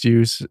text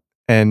you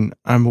and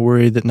I'm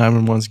worried that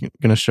 911's going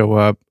to show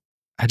up.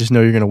 I just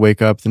know you're going to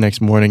wake up the next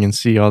morning and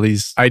see all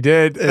these. I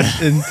did.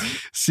 and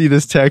see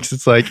this text.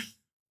 It's like,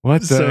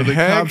 what the heck? The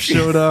cops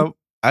showed up.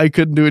 I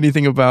couldn't do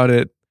anything about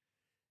it.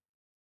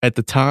 At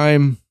the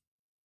time,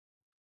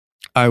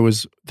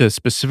 the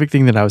specific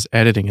thing that I was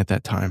editing at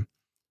that time,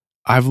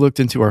 I've looked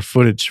into our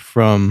footage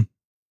from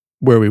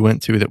where we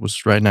went to that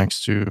was right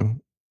next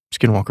to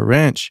Skinwalker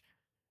Ranch.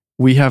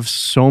 We have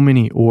so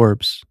many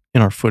orbs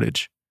in our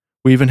footage.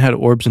 We even had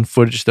orbs in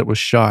footage that was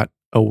shot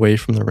away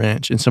from the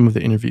ranch in some of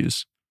the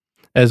interviews.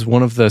 As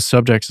one of the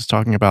subjects is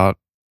talking about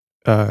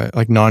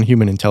like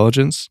non-human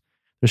intelligence,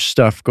 there's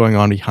stuff going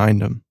on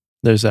behind them.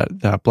 There's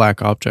that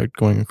black object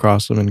going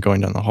across them and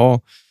going down the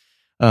hall.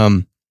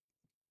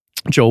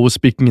 Joel was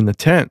speaking in the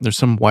tent. There's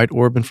some white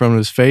orb in front of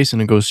his face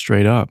and it goes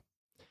straight up.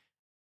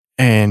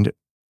 And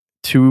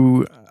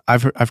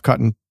I've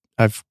gotten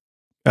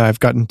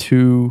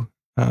two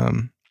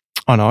on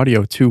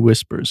audio, 2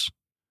 whispers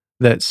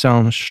that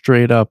sound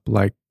straight up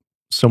like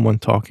someone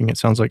talking. It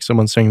sounds like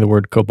someone saying the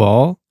word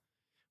cabal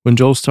when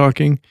Joel's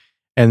talking,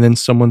 and then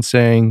someone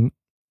saying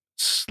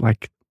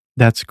like,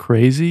 that's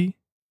crazy.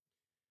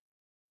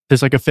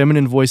 There's like a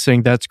feminine voice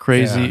saying that's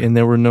crazy. Yeah. And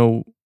there were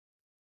no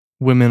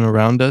women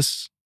around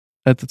us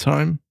at the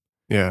time.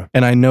 Yeah.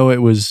 And I know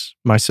it was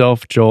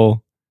myself,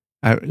 Joel,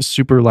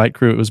 super light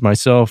crew. It was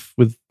myself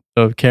with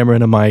a camera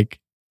and a mic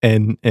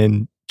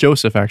and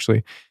Joseph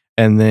actually.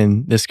 And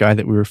then this guy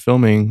that we were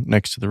filming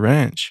next to the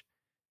ranch.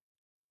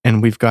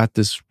 And we've got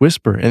this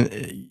whisper,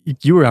 and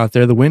you were out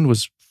there. The wind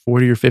was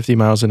 40 or 50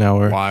 miles an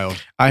hour.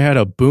 Wild. I had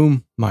a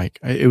boom mic.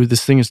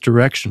 This thing is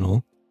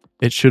directional.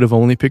 It should have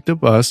only picked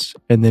up us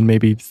and then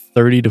maybe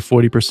 30 to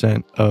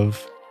 40%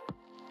 of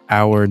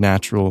our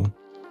natural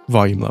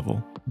volume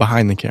level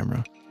behind the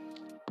camera.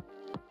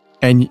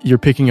 And you're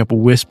picking up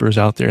whispers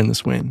out there in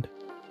this wind.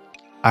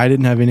 I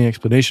didn't have any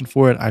explanation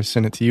for it. I've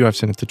sent it to you. I've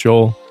sent it to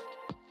Joel.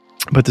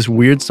 But this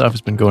weird stuff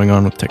has been going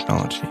on with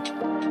technology.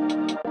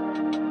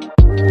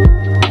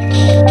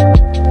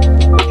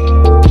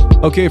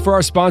 Okay, for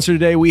our sponsor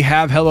today, we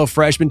have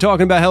HelloFresh. Been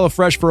talking about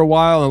HelloFresh for a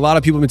while, and a lot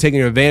of people have been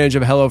taking advantage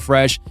of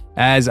HelloFresh,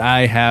 as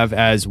I have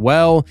as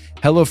well.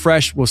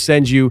 HelloFresh will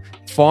send you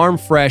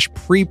farm-fresh,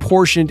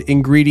 pre-portioned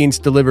ingredients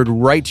delivered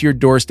right to your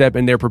doorstep,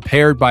 and they're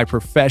prepared by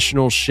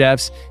professional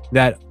chefs.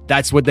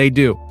 That's what they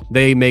do.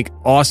 They make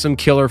awesome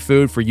killer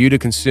food for you to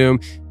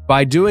consume.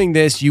 By doing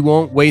this, you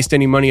won't waste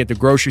any money at the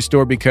grocery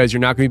store because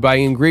you're not going to be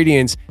buying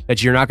ingredients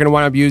that you're not going to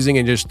wind up using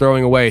and just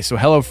throwing away. So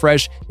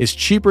HelloFresh is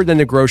cheaper than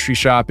the grocery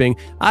shopping.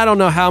 I don't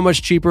know how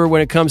much cheaper when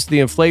it comes to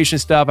the inflation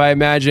stuff. I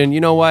imagine, you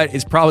know what?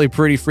 It's probably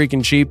pretty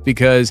freaking cheap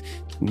because,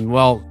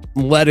 well,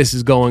 lettuce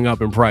is going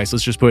up in price.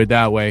 Let's just put it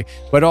that way.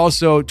 But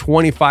also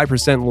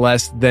 25%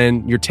 less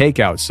than your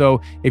takeout. So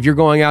if you're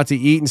going out to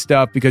eat and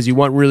stuff because you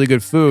want really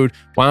good food,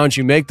 why don't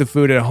you make the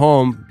food at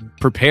home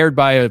prepared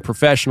by a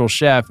professional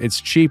chef?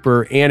 It's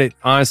cheaper, and it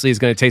honestly is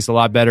going to taste a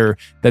lot better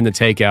than the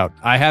takeout.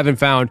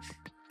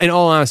 In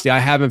all honesty, I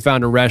haven't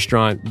found a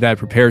restaurant that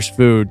prepares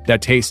food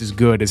that tastes as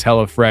good as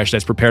HelloFresh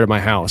that's prepared at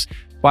my house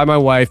by my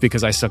wife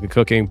because I suck at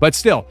cooking. But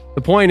still,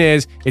 the point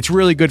is, it's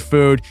really good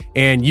food,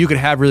 and you could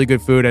have really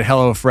good food at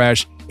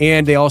HelloFresh.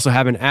 And they also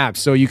have an app,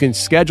 so you can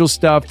schedule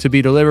stuff to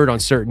be delivered on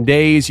certain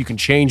days. You can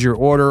change your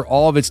order.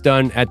 All of it's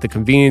done at the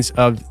convenience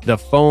of the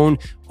phone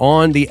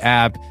on the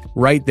app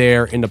right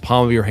there in the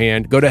palm of your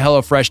hand. Go to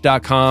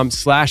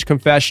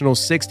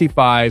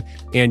HelloFresh.com/confessional65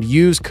 and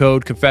use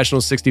code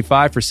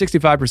confessional65 for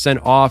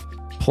 65% off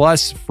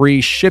plus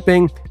free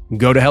shipping.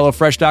 Go to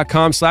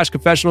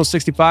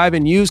HelloFresh.com/confessional65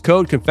 and use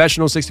code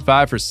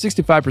confessional65 for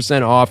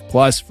 65% off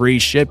plus free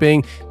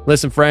shipping.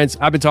 Listen, friends,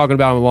 I've been talking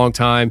about them a long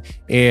time,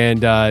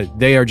 and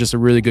they are just a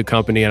really good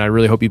company, and I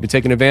really hope you've been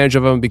taking advantage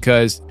of them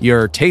because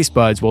your taste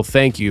buds will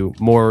thank you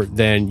more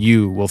than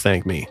you will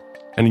thank me.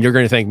 And you're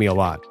going to thank me a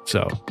lot.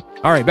 So,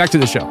 all right, back to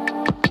the show.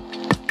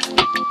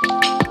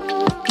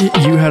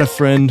 You had a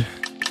friend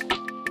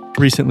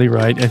recently,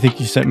 right? I think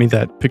you sent me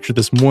that picture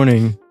this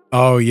morning.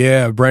 Oh,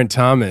 yeah, Brent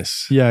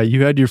Thomas. Yeah,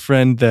 you had your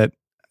friend that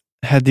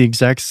had the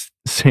exact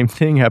same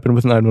thing happen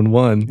with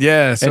 911.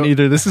 Yeah. And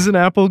either this is an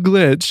Apple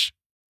glitch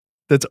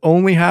that's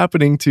only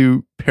happening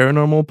to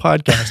paranormal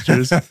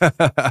podcasters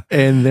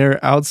and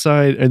they're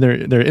outside, and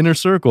their inner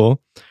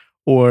circle,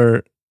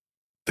 or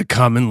the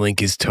common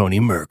link is Tony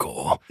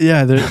Merkel.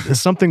 Yeah, there's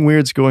something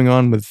weird's going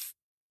on with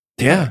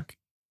tech.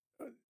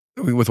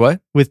 With what?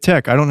 With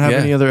tech. I don't have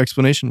any other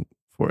explanation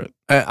for it.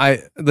 I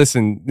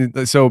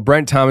listen. So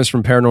Brent Thomas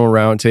from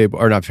Paranormal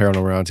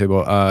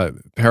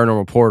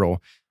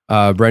Portal.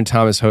 Brent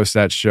Thomas hosts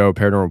that show,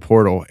 Paranormal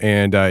Portal,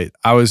 and I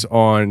was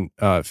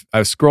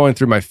scrolling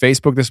through my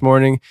Facebook this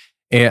morning,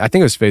 and I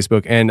think it was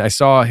Facebook, and I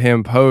saw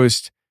him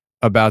post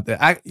about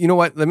that. You know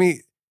what?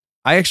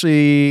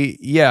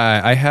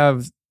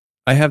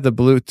 I have the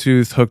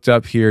Bluetooth hooked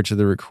up here to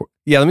the record.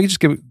 Yeah, let me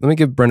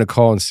give Brent a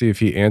call and see if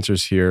he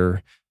answers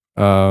here.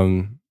 I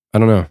don't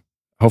know.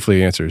 Hopefully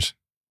he answers.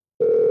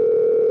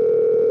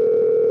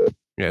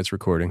 Yeah, it's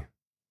recording.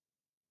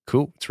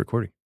 Cool, it's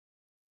recording.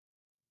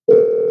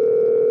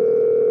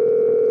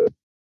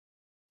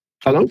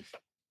 Hello?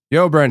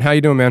 Yo, Brent, how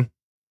you doing, man?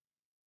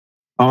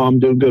 I'm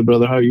doing good,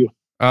 brother. How are you?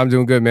 I'm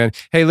doing good, man.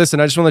 Hey, listen,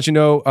 I just want to let you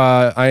know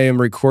I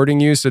am recording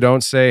you, so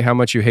don't say how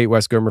much you hate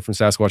Wes Germer from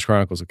Sasquatch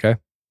Chronicles, okay?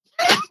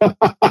 All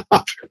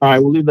right,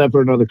 we'll leave that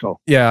for another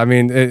call. Yeah, I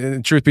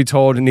mean, truth be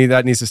told,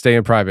 that needs to stay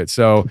in private.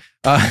 So,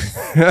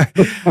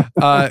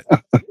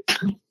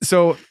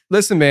 so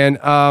listen, man,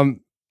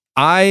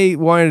 I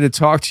wanted to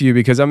talk to you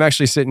because I'm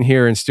actually sitting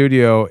here in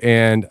studio,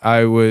 and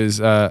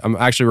I'm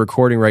actually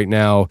recording right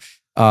now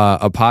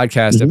a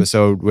podcast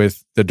episode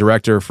with the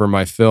director for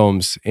my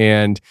films,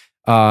 and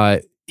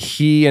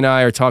he and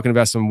I are talking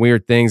about some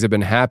weird things that have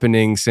been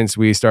happening since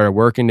we started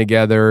working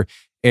together.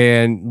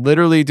 And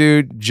literally,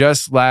 dude,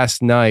 just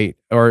last night,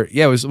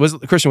 was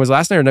Christian, was it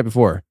last night or the night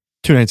before?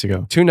 2 nights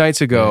ago. 2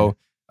 nights ago,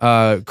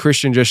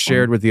 Christian just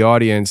shared with the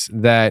audience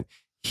that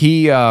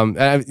he,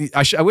 I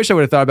wish I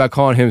would have thought about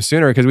calling him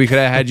sooner because we could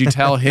have had you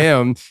tell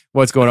him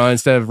what's going on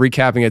instead of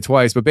recapping it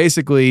twice. But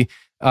basically,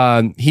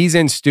 he's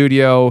in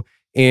studio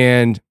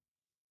and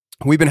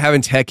we've been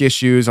having tech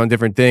issues on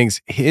different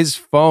things. His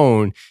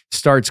phone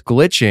starts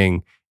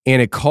glitching and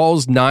it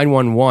calls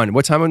 911.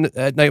 What time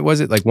at night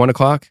was it? Like 1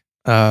 o'clock?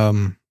 I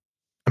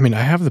mean,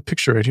 I have the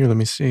picture right here. Let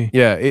me see.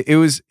 Yeah, it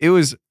was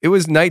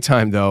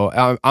nighttime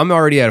though. I'm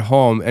already at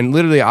home and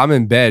literally I'm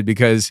in bed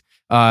because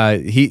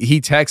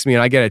he texts me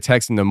and I get a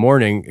text in the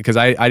morning because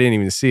I didn't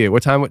even see it.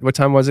 What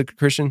time was it,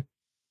 Christian?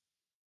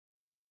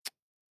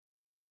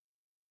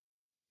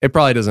 It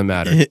probably doesn't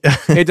matter.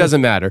 It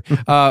doesn't matter.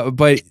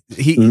 But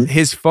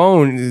his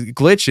phone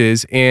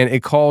glitches and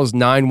it calls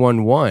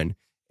 911.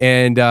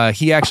 And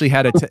he actually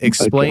had to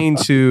explain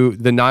to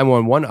the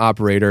 911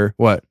 operator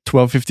what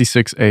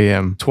 12:56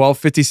 a.m.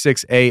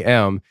 12:56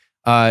 a.m.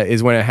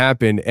 Is when it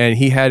happened, and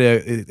he had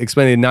to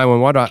explain to the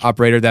 911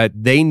 operator that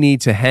they need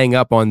to hang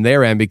up on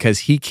their end because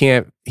he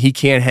can't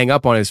hang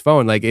up on his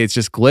phone, like it's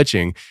just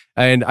glitching.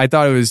 And I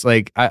thought it was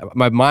like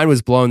my mind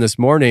was blown this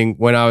morning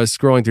when I was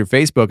scrolling through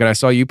Facebook and I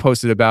saw you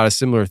posted about a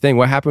similar thing.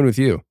 What happened with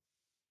you?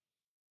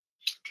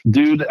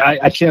 Dude,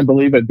 I can't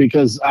believe it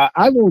because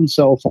I've owned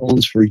cell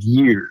phones for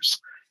years.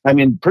 I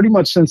mean, pretty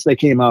much since they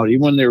came out,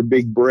 even when they were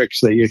big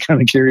bricks that you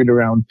kind of carried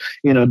around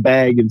in a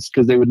bag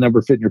because they would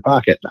never fit in your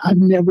pocket. I've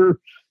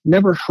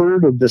never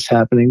heard of this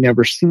happening,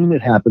 never seen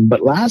it happen.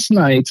 But last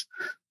night,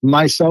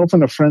 myself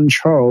and a friend,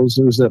 Charles,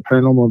 who's a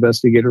paranormal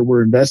investigator,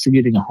 were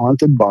investigating a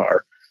haunted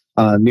bar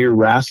near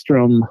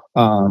Rastrom,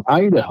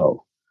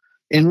 Idaho.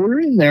 And we're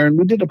in there and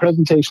we did a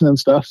presentation and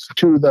stuff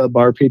to the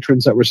bar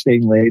patrons that were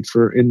staying late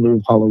in lieu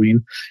of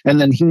Halloween.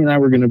 And then he and I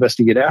were going to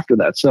investigate after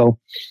that. So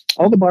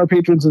all the bar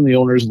patrons and the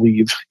owners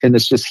leave and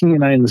it's just he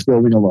and I in this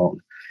building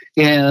alone.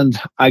 And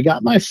I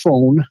got my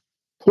phone,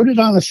 put it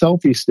on a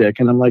selfie stick.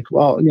 And I'm like,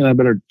 well, I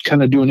better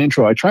kind of do an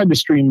intro. I tried to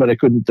stream, but I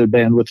couldn't. The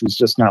bandwidth was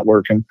just not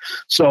working.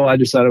 So I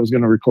decided I was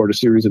going to record a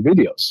series of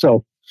videos.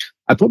 So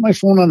I put my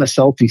phone on a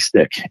selfie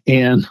stick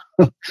and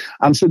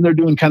I'm sitting there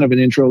doing kind of an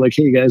intro like,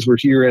 hey guys, we're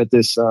here at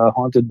this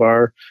haunted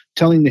bar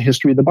telling the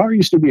history. The bar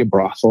used to be a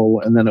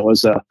brothel and then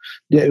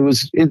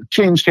it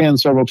changed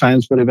hands several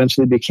times, but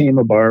eventually became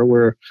a bar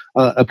where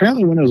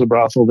apparently when it was a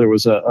brothel, there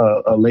was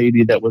a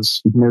lady that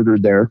was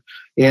murdered there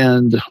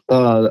and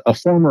a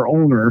former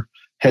owner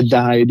had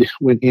died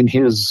in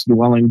his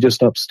dwelling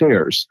just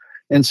upstairs.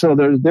 And so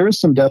there is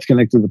some death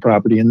connected to the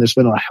property and there's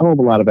been a hell of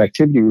a lot of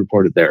activity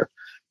reported there.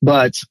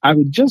 But I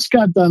just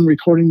got done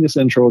recording this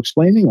intro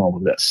explaining all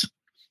of this.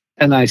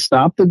 And I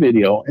stopped the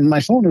video and my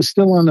phone is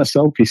still on a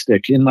selfie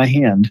stick in my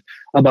hand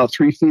about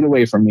 3 feet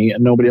away from me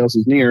and nobody else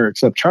is near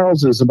except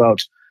Charles is about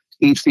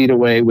 8 feet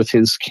away with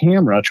his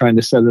camera trying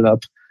to set it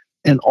up.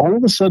 And all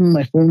of a sudden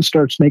my phone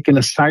starts making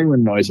a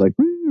siren noise like,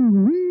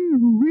 and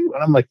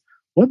I'm like,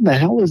 what in the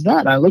hell is that?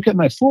 And I look at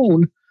my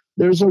phone.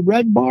 There's a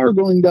red bar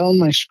going down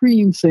my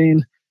screen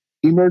saying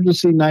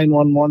emergency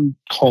 911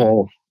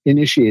 call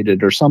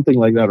initiated or something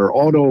like that, or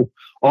auto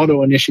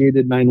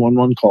initiated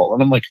 911 call.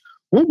 And I'm like,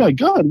 oh my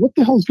God, what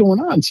the hell's going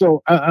on?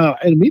 So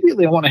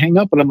immediately I want to hang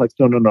up, but I'm like,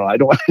 no, I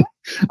don't.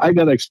 I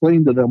got to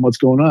explain to them what's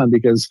going on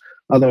because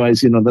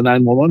otherwise, the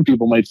 911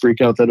 people might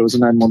freak out that it was a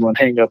 911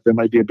 hang up. There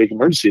might be a big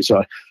emergency.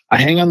 So I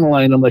hang on the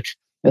line. I'm like,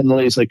 and the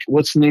lady's like,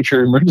 what's the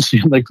nature of emergency?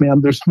 I'm like,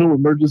 ma'am, there's no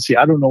emergency.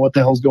 I don't know what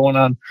the hell's going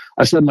on.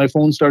 I said my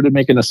phone started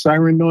making a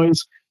siren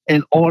noise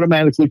and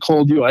automatically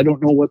called you. I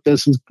don't know what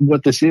this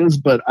is,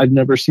 but I've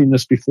never seen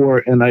this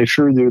before. And I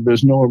assure you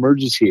there's no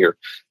emergency here.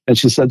 And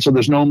she said, so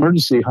there's no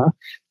emergency, huh?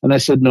 And I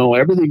said, no,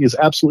 everything is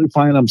absolutely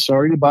fine. I'm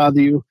sorry to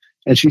bother you.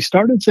 And she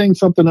started saying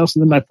something else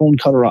and then my phone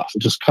cut her off.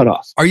 It just cut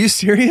off. Are you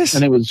serious?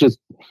 And it was just,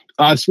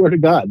 I swear to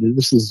God,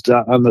 this is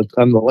on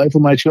the life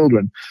of my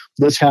children.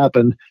 This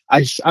happened.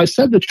 I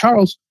said to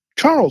Charles,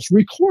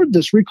 record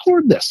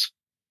this.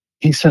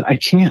 He said, I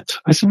can't.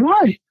 I said,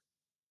 why?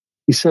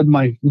 He said,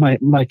 my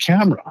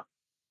camera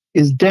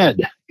is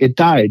dead. It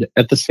died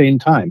at the same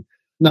time.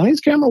 Now,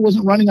 his camera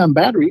wasn't running on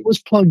battery. It was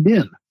plugged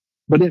in,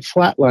 but it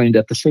flatlined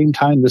at the same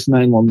time this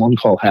 911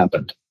 call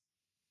happened.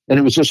 And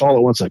it was just all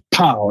at once like,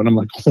 pow. And I'm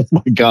like, oh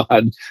my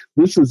God,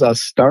 this is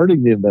us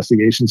starting the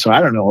investigation. So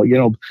I don't know,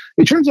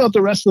 it turns out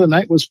the rest of the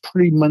night was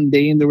pretty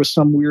mundane. There was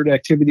some weird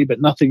activity,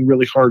 but nothing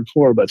really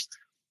hardcore. But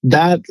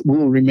that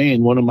will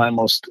remain one of my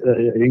most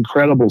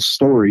incredible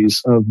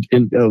stories of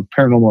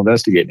paranormal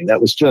investigating.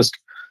 That was just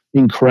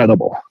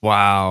incredible.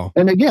 Wow.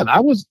 And again, I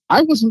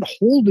wasn't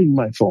holding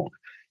my phone.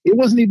 It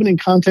wasn't even in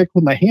contact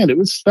with my hand. It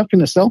was stuck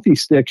in a selfie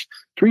stick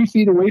 3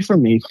 feet away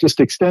from me,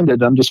 just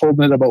extended. I'm just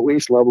holding it about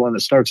waist level and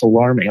it starts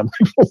alarming. I'm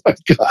like, oh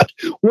my God,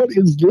 what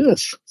is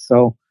this?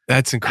 So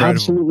that's incredible.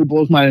 Absolutely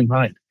blows my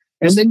mind.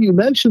 And then you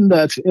mentioned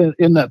that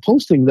in that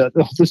posting that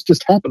this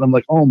just happened. I'm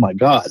like, oh my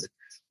God,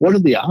 what are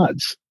the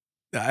odds?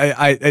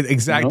 I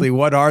exactly.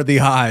 What are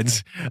the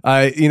odds?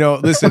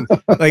 Listen,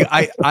 like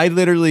I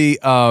literally,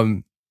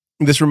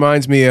 this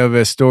reminds me of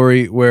a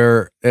story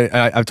where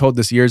I've told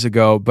this years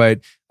ago, but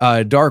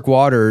Dark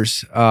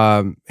Waters,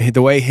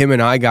 the way him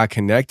and I got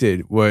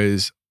connected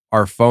was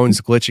our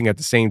phones glitching at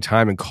the same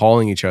time and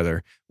calling each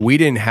other. We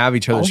didn't have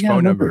each other's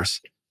phone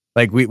numbers.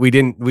 Like we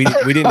didn't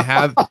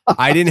have,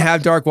 I didn't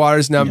have Dark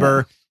Waters'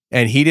 number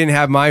and he didn't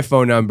have my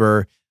phone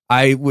number.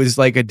 I was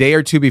like a day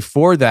or two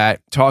before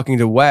that talking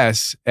to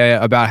Wes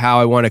about how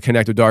I want to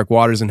connect with Dark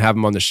Waters and have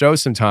him on the show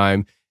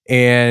sometime.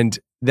 And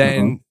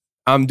then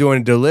I'm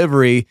doing a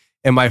delivery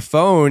and my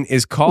phone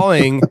is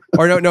calling,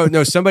 or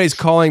no, somebody's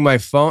calling my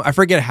phone. I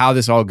forget how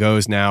this all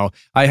goes now.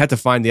 I had to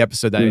find the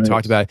episode that I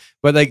talked about.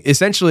 But like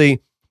essentially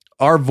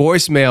our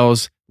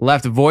voicemails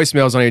left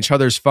voicemails on each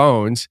other's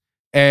phones.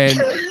 And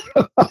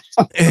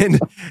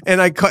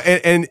I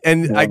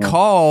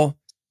call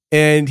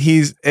and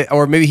he's,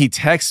 or maybe he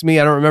texts me.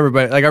 I don't remember,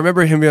 but like, I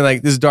remember him being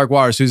like, this is Dark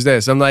Waters. Who's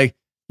this? I'm like,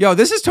 yo,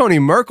 this is Tony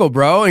Merkel,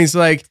 bro. And he's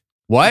like,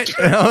 what?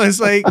 And I was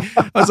like,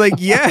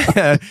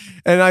 yeah.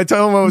 And I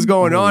told him what was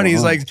going on.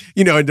 He's like,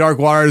 in Dark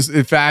Waters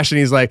fashion,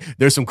 he's like,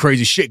 there's some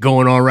crazy shit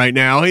going on right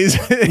now. He's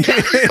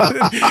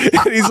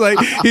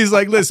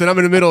like, listen, I'm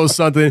in the middle of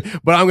something,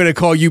 but I'm going to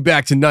call you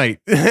back tonight.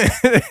 And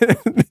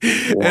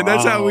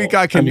that's how we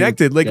got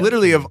connected.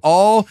 Literally of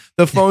all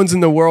the phones in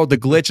the world to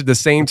glitch at the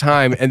same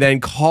time and then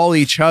call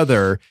each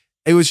other.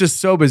 It was just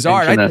so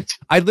bizarre.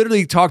 I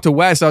literally talked to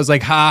Wes. I was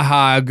like, "Ha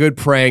ha, good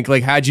prank.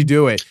 Like, how'd you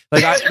do it?"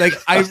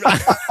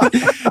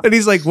 And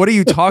he's like, "What are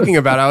you talking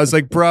about?" I was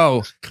like,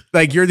 "Bro,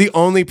 like you're the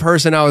only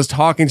person I was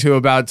talking to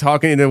about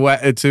talking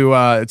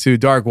to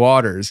Dark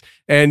Waters,"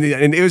 and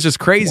it was just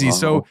crazy. Wow.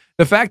 So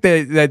the fact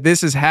that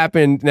this has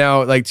happened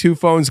now, like 2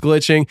 phones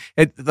glitching,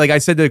 like I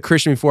said to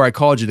Christian before I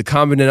called you, the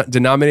common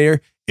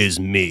denominator is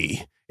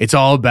me. It's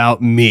all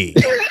about me.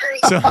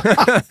 So,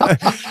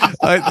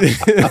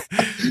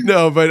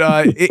 no, but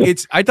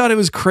I thought it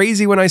was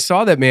crazy when I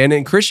saw that, man.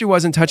 And Christian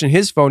wasn't touching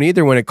his phone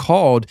either when it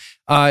called.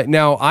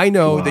 Now I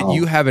know that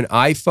you have an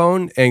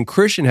iPhone and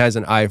Christian has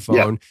an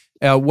iPhone.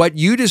 Yeah. What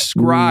you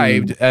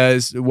described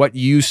as what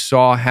you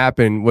saw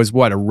happen was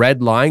what, a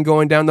red line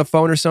going down the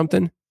phone or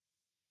something?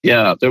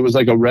 Yeah, there was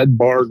like a red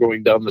bar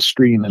going down the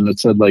screen and it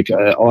said like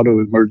auto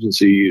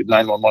emergency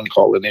 911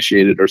 call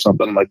initiated or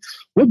something. I'm like,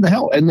 what the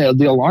hell? And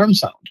the alarm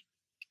sound.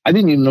 I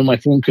didn't even know my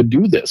phone could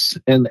do this.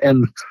 And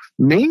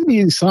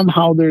maybe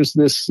somehow there's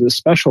this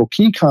special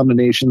key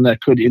combination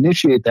that could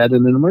initiate that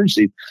in an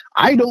emergency.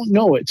 I don't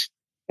know it.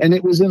 And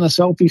it was in a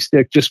selfie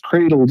stick, just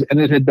cradled, and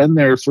it had been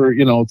there for,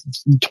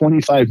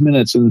 25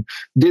 minutes and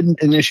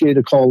didn't initiate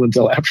a call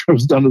until after I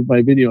was done with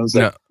my video. I was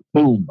like,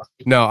 boom.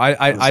 No,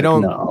 I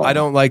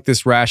don't like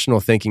this rational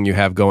thinking you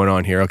have going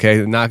on here.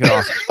 Okay, knock it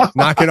off.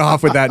 Knock it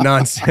off with that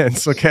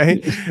nonsense.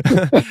 Okay.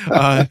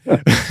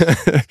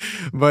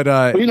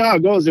 But you know how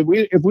it goes.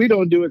 If we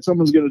don't do it,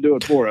 someone's going to do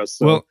it for us.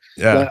 So well,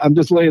 yeah. I'm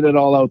just laying it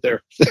all out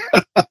there.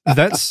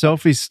 That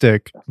selfie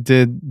stick,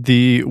 did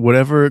the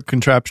whatever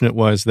contraption it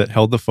was that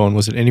held the phone,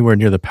 was it anywhere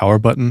near the power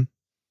button?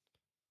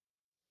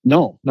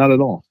 No, not at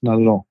all.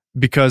 Not at all.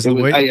 Because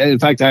in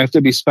fact, I have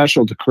to be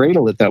special to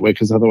cradle it that way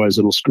because otherwise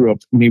it'll screw up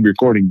me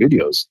recording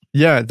videos.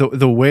 Yeah,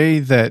 the way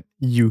that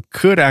you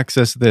could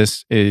access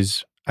this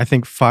is, I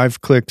think,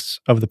 5 clicks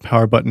of the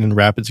power button in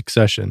rapid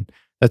succession.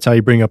 That's how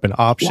you bring up an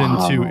option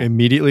to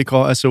immediately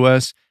call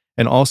SOS.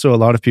 And also a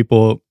lot of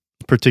people,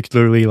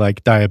 particularly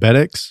like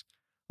diabetics,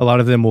 a lot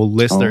of them will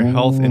list their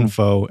health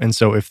info. And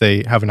so if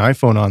they have an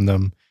iPhone on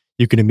them,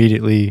 you can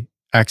immediately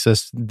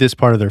access this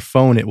part of their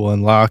phone. It will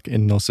unlock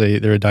and they'll say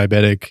they're a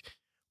diabetic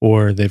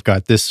or they've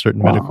got this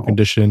certain medical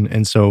condition.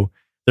 And so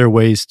there are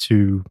ways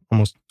to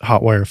almost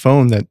hotwire a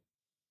phone that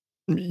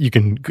you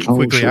can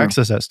quickly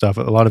access that stuff.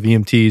 A lot of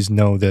EMTs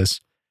know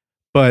this.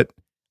 But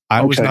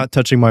I was not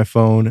touching my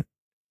phone.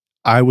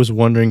 I was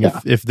wondering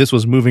if this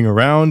was moving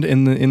around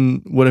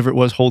in whatever it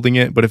was holding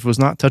it, but if it was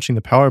not touching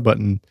the power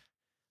button,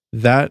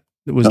 that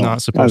was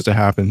not supposed to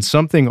happen.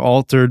 Something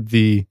altered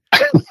the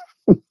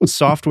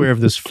software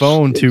of this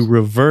phone to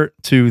revert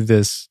to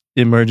this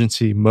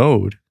emergency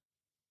mode.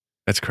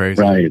 That's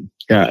crazy. Right.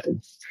 Yeah.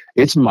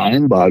 It's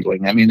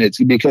mind-boggling. I mean,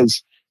 it's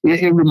because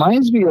it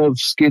reminds me of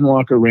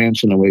Skinwalker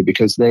Ranch in a way,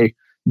 because they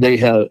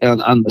have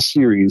on the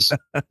series,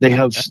 they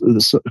have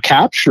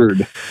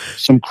captured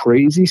some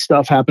crazy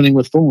stuff happening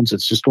with phones.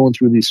 It's just going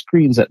through these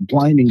screens at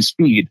blinding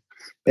speed.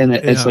 And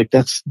it's like,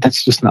 that's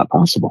just not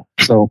possible.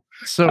 So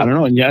I don't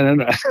know. And I don't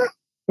know.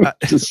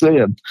 Just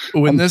saying.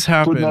 When this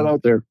happened, putting that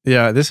out there.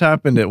 Yeah, this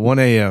happened at 1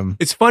 a.m.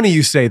 It's funny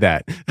you say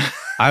that.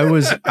 I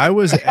was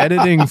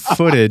editing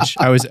footage.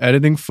 I was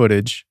editing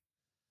footage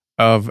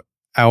of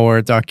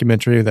our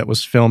documentary that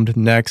was filmed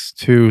next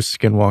to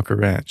Skinwalker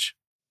Ranch.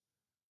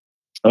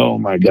 Oh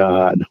my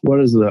God! What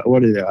are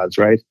the odds,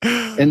 right?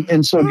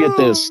 And so get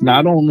this: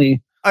 not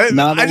only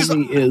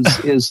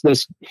is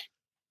this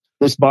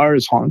bar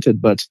is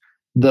haunted, but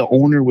the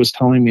owner was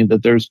telling me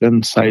that there's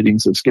been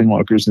sightings of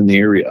skinwalkers in the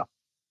area.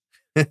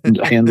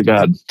 Hand to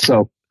God.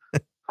 So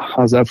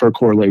how's that for a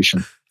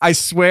correlation? I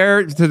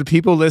swear to the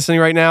people listening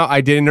right now,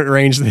 I didn't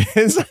arrange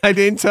this. I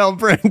didn't tell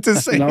Brent to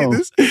say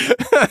this.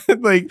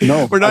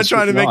 We're not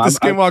trying to make the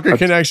Skinwalker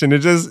connection.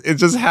 It's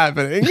just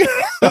happening.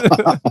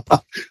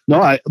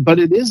 But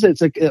it is.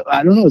 It's like,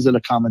 I don't know. Is it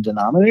a common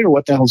denominator?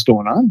 What the hell's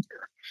going on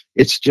here?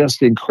 It's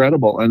just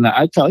incredible. And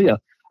I tell you,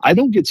 I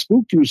don't get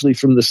spooked usually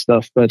from this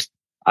stuff, but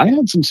I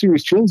had some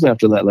serious chills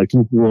after that. Like,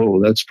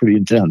 whoa, that's pretty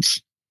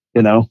intense.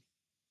 You know.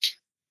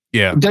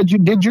 Yeah.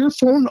 Did your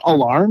phone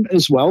alarm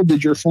as well?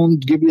 Did your phone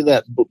give you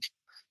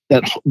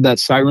that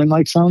siren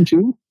like sound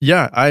too?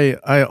 Yeah,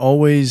 I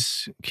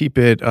always keep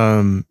it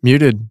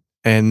muted,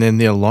 and then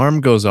the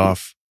alarm goes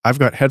off. I've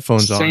got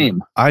headphones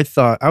on. I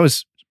thought I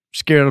was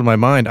scared out of my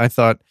mind. I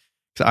thought,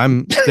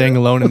 I'm staying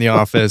alone in the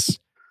office.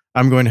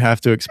 I'm going to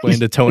have to explain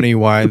to Tony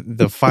why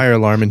the fire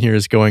alarm in here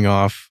is going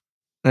off.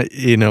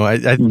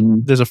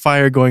 There's a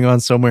fire going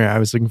on somewhere. I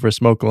was looking for a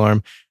smoke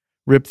alarm.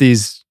 Rip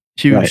these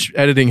huge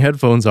editing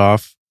headphones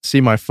off. See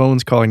my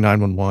phone's calling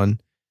 911.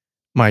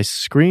 My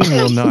screen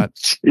will not.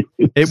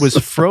 It was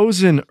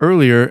frozen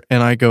earlier,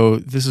 and I go,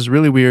 this is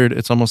really weird.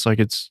 It's almost like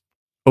it's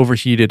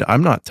overheated.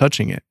 I'm not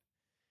touching it.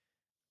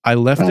 I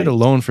left it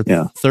alone for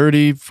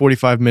 30,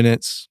 45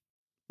 minutes.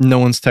 No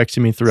one's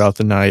texting me throughout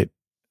the night.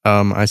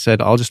 I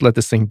said, I'll just let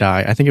this thing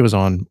die. I think it was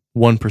on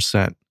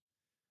 1%. And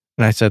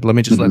I said, let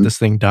me just let this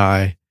thing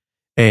die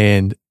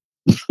and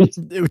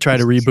try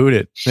to reboot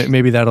it.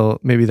 Maybe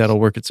that'll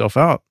work itself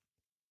out.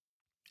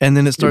 And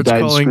then it starts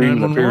died calling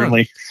screaming, 911.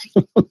 apparently.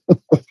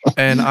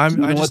 And You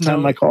know I what just time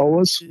know, my call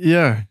was?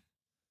 yeah.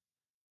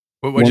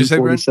 What'd you say,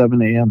 Brent?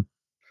 1:47 a.m.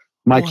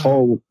 My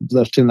call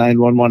left to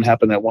 911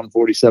 happened at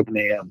 1:47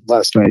 a.m.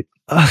 last night.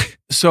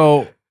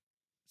 So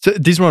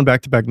these were on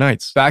back-to-back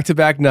nights.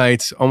 Back-to-back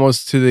nights,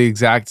 almost to the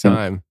exact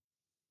time.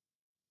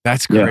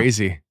 That's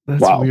crazy.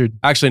 That's Wow. weird.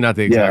 Actually, not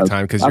the exact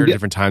time because you're in a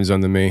different time zone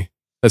than me.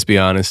 Let's be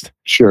honest.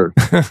 Sure.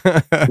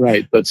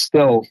 Right, but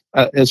still,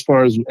 as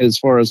far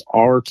as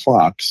our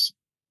clocks,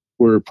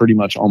 we're pretty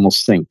much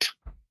almost synced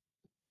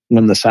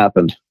when this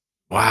happened.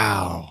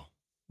 Wow.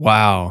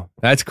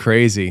 That's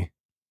crazy.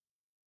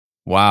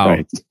 Wow.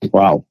 Right.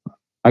 Wow.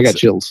 I got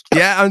chills.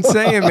 Yeah, I'm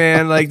saying,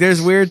 man, like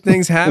there's weird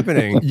things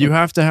happening. You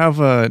have to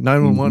have a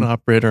 911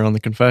 operator on the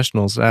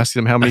confessionals. Ask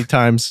them how many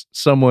times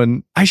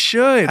someone. I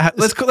should.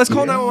 Let's call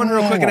 911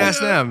 real quick and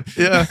ask them.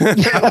 Yeah.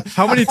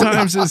 How many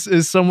times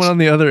is someone on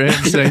the other end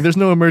saying, "There's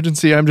no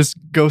emergency. I'm just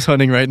ghost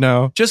hunting right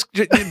now." Just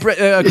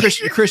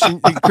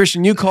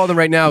Christian, you call them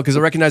right now because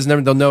they'll recognize the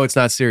number. They'll know it's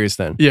not serious.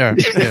 Then. Yeah. I'll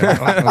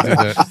do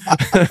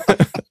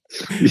that.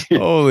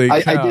 Holy cow.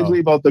 I did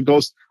leave out the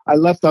ghost. I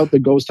left out the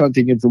ghost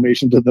hunting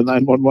information to the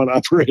 911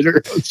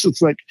 operator. It's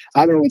just like,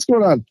 I don't know what's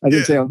going on. I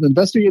didn't say I'm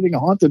investigating a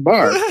haunted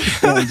bar.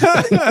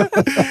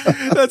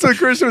 That's what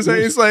Christian was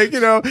saying. He's like,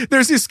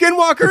 there's these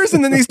skinwalkers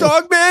and then these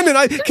dogmen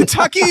and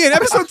Kentucky and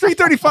episode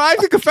 335,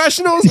 the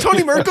confessionals,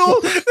 Tony Merkel,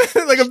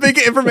 like a big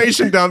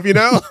information dump,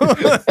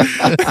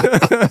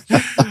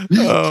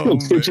 Oh,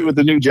 hit you with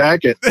the new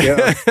jacket.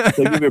 Yeah,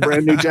 they give you a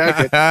brand new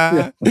jacket.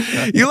 Yeah.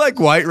 You like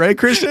white, right,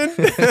 Christian?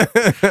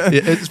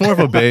 It's more of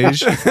a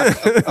beige.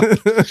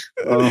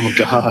 Oh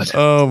God.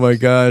 Oh my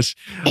gosh.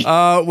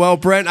 Well,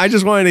 Brent, I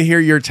just wanted to hear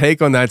your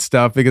take on that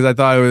stuff because I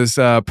thought it was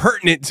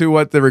pertinent to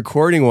what the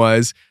recording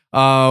was.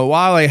 While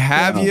I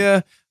have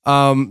you,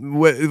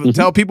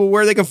 tell people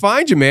where they can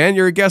find you, man.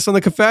 You're a guest on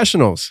the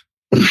confessionals.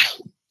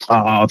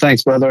 Oh,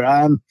 thanks, brother.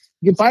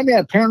 You can find me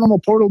at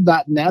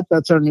paranormalportal.net.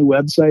 That's our new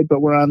website,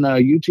 but we're on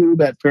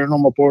YouTube at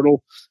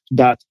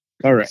paranormalportal.net.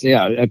 At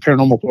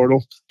Paranormal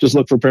Portal. Just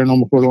look for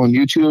Paranormal Portal on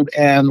YouTube,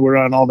 and we're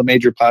on all the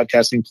major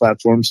podcasting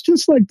platforms,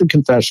 just like the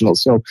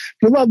confessionals. So if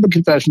you love the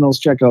confessionals,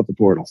 check out the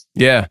portal.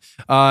 Yeah.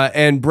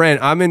 And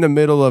Brent, I'm in the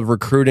middle of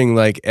recruiting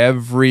like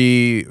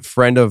every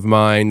friend of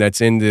mine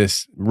that's in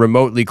this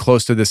remotely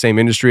close to the same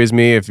industry as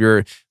me. If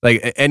you're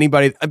like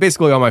anybody,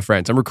 basically all my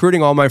friends, I'm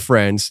recruiting all my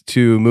friends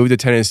to move to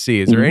Tennessee.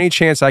 Is there any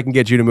chance I can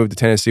get you to move to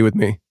Tennessee with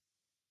me?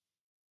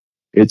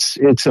 It's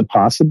a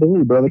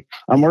possibility, brother.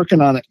 I'm working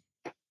on it.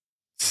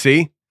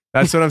 See,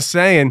 that's what I'm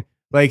saying.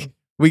 Like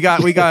we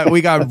got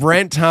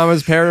Brent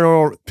Thomas,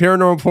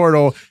 Paranormal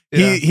Portal.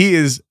 Yeah. He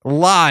is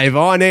live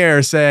on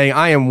air saying,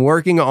 "I am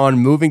working on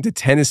moving to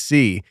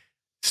Tennessee."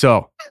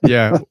 So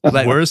yeah,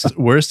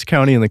 worst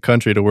county in the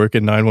country to work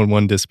in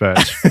 911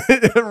 dispatch.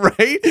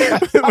 Right?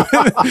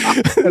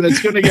 And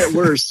it's going to get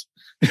worse.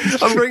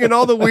 I'm bringing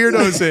all the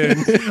weirdos in.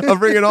 I'm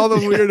bringing all the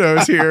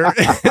weirdos here.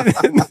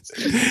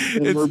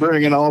 And we're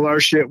bringing all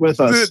our shit with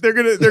us. They're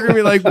gonna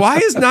be like, why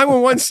is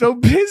 911 so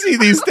busy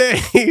these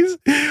days?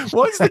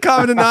 What's the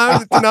common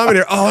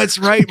denominator? Oh, it's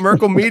right.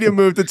 Merkel Media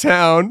moved to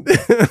town.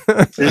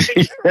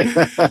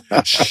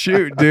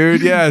 Shoot,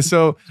 dude. Yeah.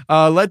 So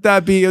let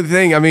that be a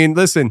thing. I mean,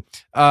 listen,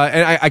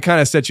 and I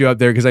kind of set you up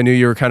there because I knew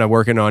you were kind of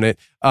working on it.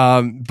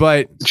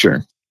 But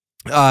sure.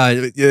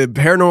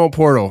 Paranormal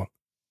Portal.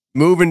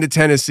 Moving to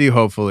Tennessee,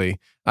 hopefully.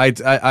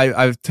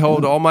 I've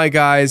told all my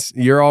guys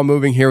you're all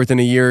moving here within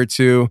a year or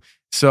two.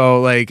 So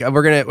like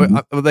we're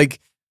gonna like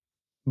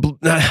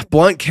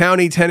Blount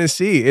County,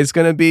 Tennessee. It's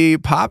gonna be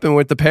popping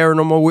with the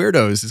paranormal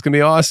weirdos. It's gonna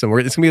be awesome.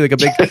 It's gonna be like a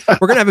big.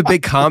 We're gonna have a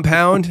big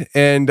compound,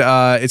 and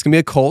it's gonna be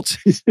a cult.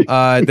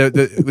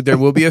 There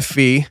will be a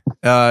fee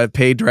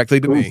paid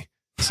directly to me.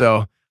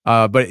 So.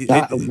 But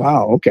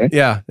wow, okay,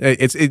 yeah,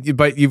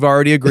 but you've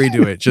already agreed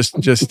to it. Just.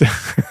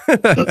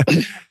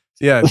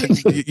 Yeah,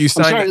 you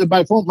signed. I'm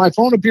sorry, my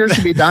phone appears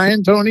to be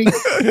dying, Tony.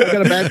 I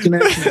got a bad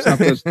connection or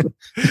something.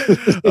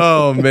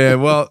 Oh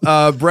man, well,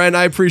 Brent,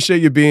 I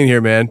appreciate you being here,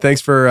 man.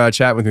 Thanks for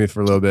chatting with me for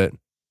a little bit.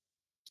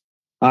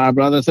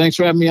 Brother, thanks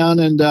for having me on,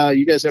 and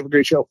you guys have a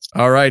great show.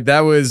 All right,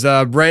 that was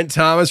Brent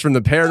Thomas from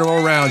the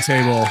Paranormal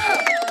Roundtable.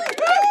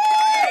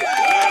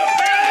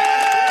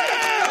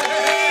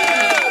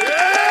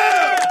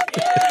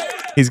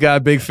 He's got a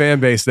big fan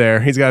base there.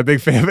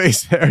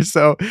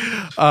 So,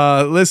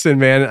 listen,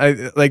 man,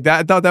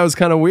 I thought that was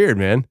kind of weird,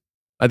 man.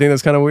 I think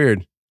that's kind of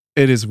weird.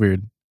 It is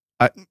weird.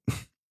 I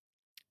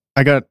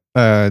got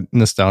a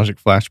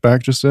nostalgic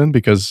flashback just then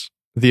because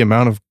the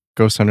amount of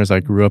ghost hunters I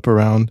grew up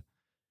around,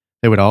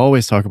 they would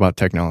always talk about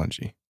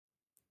technology.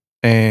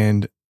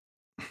 And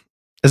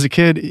as a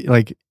kid,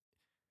 like,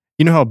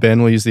 you know how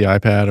Ben will use the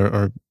iPad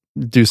or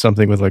do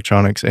something with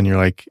electronics and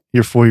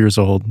you're 4 years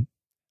old.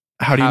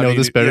 How do you know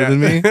this better than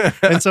me?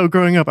 And so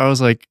growing up, I was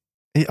like,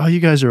 hey, oh,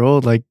 you guys are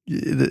old. Like,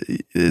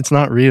 it's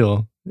not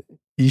real.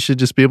 You should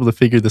just be able to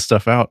figure this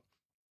stuff out.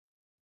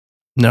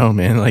 No,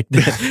 man. Like,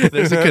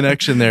 there's a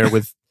connection there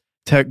with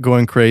tech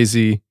going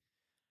crazy.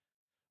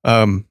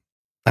 I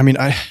mean,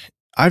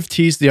 I've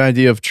teased the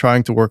idea of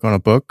trying to work on a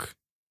book.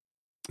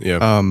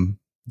 Yeah.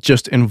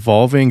 Just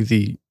involving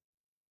the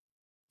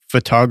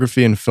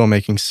photography and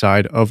filmmaking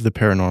side of the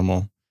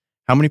paranormal.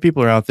 How many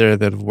people are out there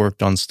that have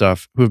worked on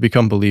stuff who have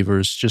become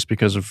believers just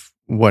because of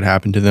what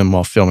happened to them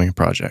while filming a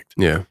project?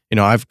 Yeah. You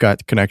know, I've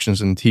got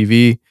connections in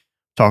TV.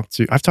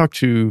 I've talked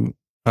to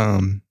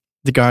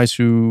the guys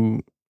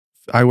who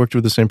I worked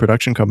with the same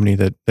production company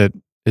that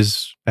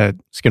is at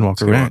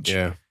Skinwalker Ranch.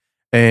 Yeah.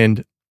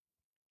 And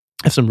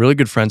I have some really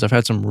good friends. I've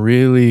had some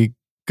really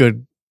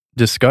good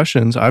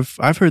discussions.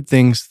 I've heard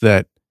things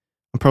that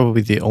I'm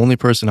probably the only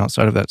person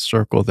outside of that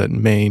circle that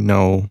may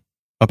know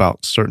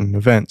about certain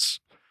events.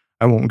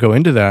 I won't go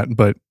into that,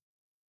 but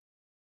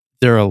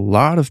there are a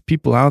lot of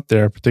people out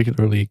there,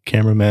 particularly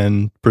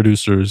cameramen,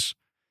 producers,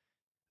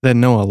 that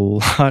know a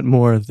lot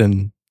more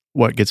than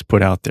what gets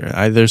put out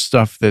there. There's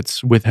stuff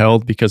that's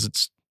withheld because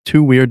it's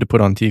too weird to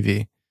put on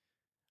TV.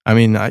 I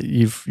mean,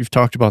 you've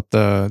talked about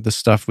the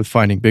stuff with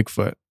Finding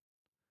Bigfoot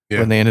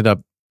when they ended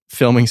up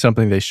filming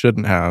something they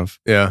shouldn't have.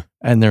 Yeah.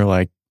 And they're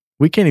like,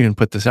 we can't even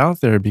put this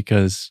out there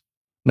because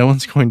no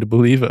one's going to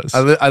believe us.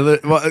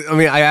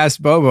 I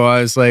asked Bobo,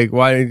 I was like,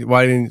 why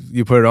didn't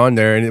you put it on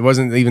there? And it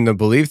wasn't even the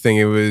belief thing.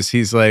 It was,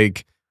 he's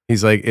like,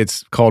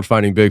 it's called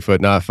Finding Bigfoot,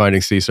 not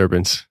Finding Sea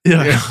Serpents.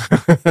 Yeah.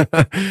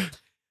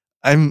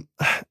 I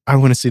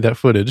want to see that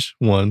footage,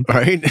 one.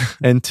 Right.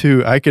 And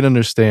two, I can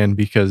understand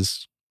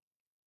because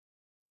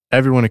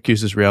everyone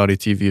accuses reality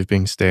TV of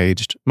being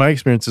staged. My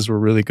experiences were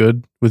really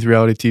good with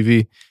reality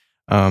TV.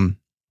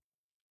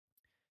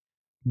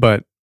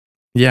 But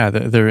yeah,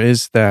 there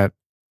is that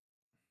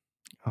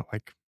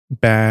like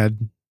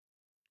bad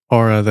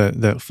aura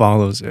that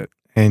follows it.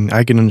 And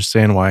I can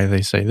understand why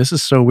they say, this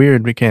is so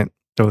weird, we can't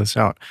throw this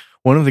out.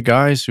 One of the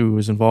guys who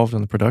was involved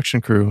in the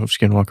production crew of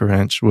Skinwalker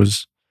Ranch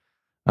was,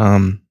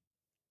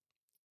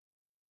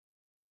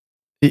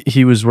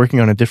 he was working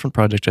on a different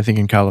project, I think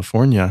in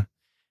California,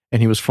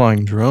 and he was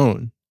flying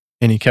drone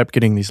and he kept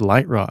getting these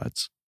light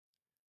rods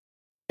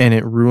and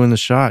it ruined the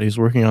shot. He was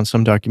working on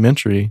some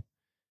documentary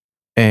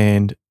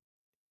and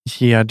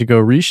he had to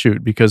go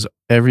reshoot because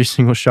every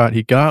single shot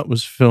he got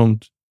was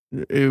filmed.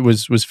 It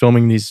was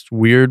filming these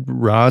weird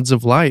rods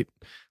of light,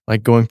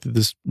 like going through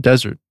this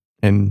desert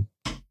and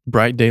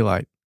bright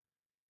daylight.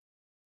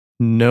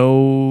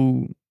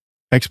 No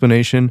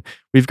explanation.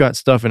 We've got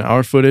stuff in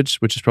our footage,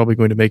 which is probably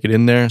going to make it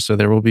in there. So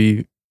there will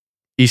be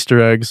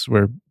Easter eggs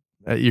where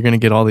you're going to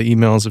get all the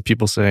emails of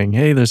people saying,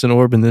 hey, there's an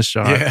orb in this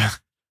shot. Yeah.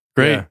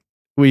 Great. Yeah.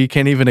 We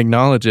can't even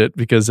acknowledge it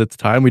because at the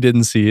time we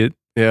didn't see it.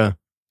 Yeah.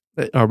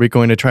 Are we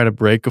going to try to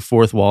break a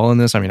fourth wall in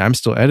this? I mean, I'm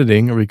still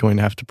editing. Are we going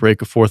to have to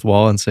break a fourth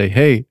wall and say,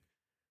 hey,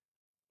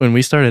 when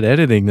we started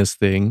editing this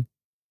thing,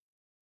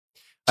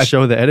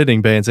 show the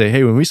editing bay and say,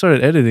 hey, when we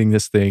started editing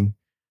this thing,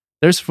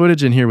 there's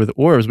footage in here with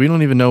orbs. We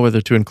don't even know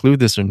whether to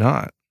include this or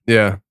not.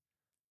 Yeah.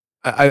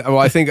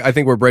 I think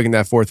we're breaking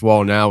that fourth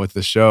wall now with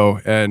the show.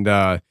 And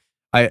I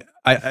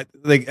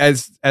like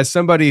as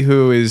somebody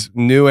who is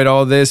new at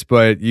all this,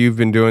 but you've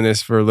been doing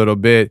this for a little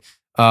bit,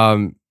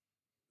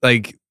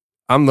 like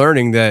I'm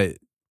learning that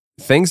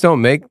things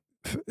don't make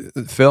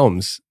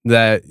films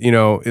that, you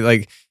know,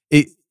 like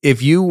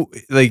if you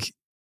like,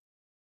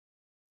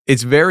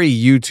 it's very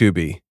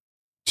YouTube-y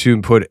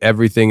to put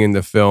everything in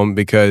the film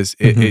because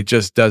it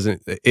just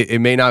doesn't,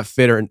 it may not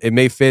fit, or it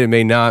may fit, it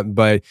may not,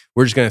 but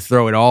we're just going to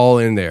throw it all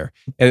in there.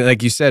 And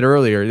like you said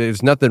earlier,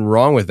 there's nothing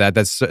wrong with that.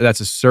 That's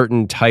a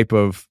certain type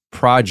of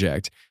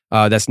project.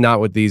 That's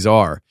not what these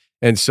are.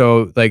 And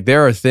so like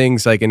there are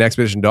things like in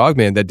Expedition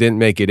Dogman that didn't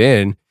make it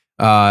in,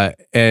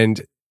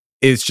 and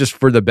it's just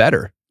for the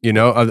better, you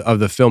know, of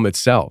the film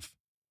itself.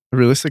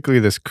 Realistically,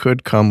 this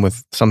could come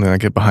with something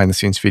like a behind the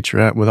scenes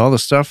featurette with all the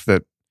stuff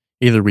that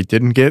either we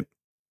didn't get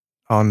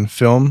on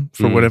film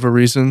for whatever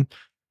reason.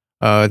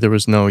 There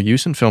was no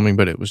use in filming,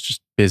 but it was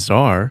just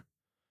bizarre,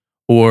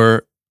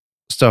 or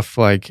stuff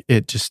like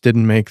it just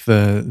didn't make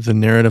the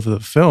narrative of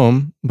the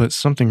film, but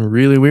something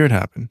really weird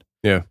happened.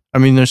 Yeah. I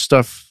mean, there's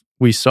stuff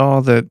we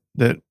saw that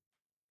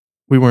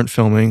we weren't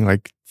filming.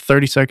 Like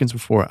 30 seconds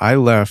before I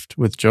left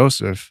with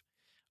Joseph,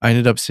 I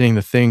ended up seeing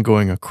the thing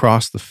going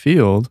across the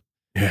field.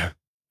 Yeah.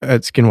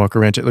 At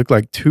Skinwalker Ranch. It looked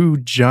like two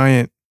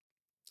giant,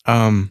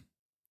 you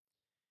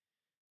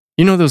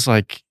know, those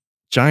like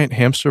giant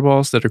hamster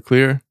balls that are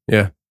clear?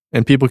 Yeah.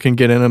 And people can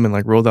get in them and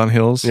like roll down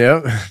hills.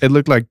 Yeah. It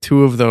looked like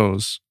two of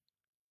those,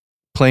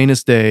 plain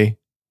as day,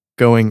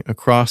 going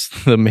across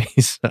the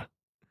mesa.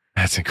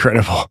 That's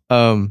incredible.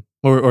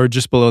 Or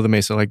just below the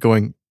mesa, like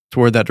going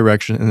toward that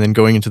direction and then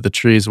going into the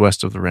trees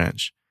west of the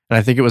ranch. And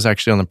I think it was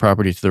actually on the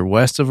property to the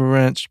west of a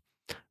ranch,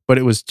 but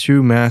it was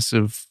two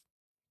massive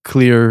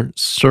clear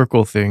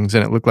circle things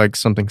and it looked like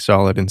something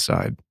solid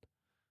inside.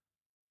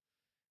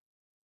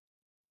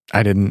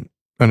 I didn't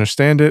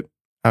understand it.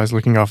 I was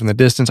looking off in the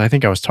distance. I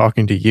think I was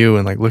talking to you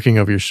and like looking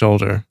over your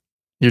shoulder.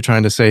 You're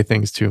trying to say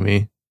things to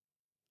me.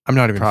 I'm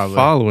not even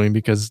following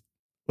because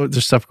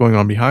there's stuff going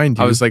on behind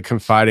you. I was like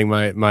confiding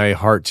my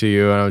heart to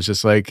you, and I was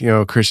just like, you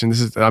know, Christian,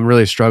 I'm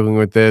really struggling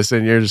with this,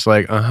 and you're just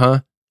like, uh-huh.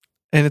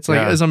 And it's like,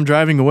 as I'm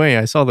driving away,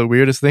 I saw the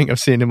weirdest thing I've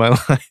seen in my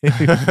life.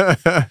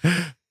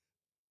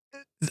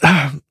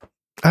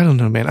 I don't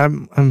know, man.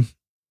 I'm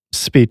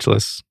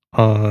speechless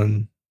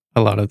on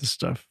a lot of this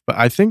stuff, but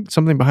I think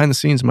something behind the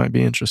scenes might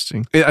be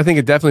interesting. I think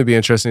it'd definitely be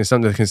interesting. It's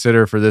something to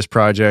consider for this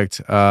project,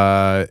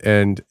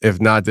 and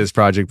if not this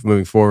project,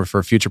 moving forward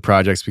for future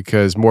projects,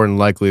 because more than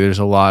likely there's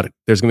going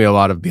to be a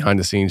lot of behind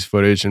the scenes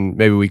footage, and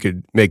maybe we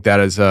could make that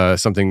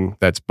as something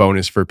that's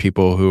bonus for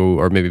people who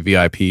are maybe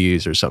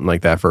VIPs or something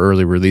like that for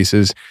early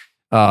releases.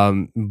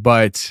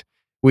 But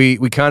we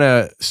kind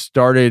of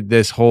started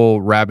this whole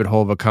rabbit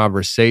hole of a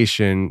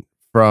conversation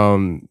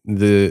from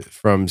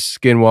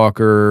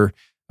Skinwalker,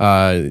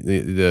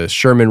 the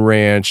Sherman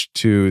Ranch,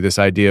 to this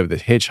idea of the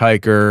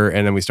hitchhiker,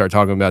 and then we start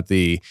talking about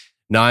the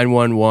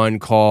 911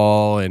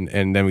 call,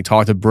 and then we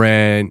talked to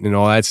Brent and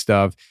all that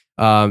stuff.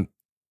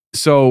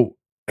 So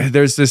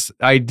there's this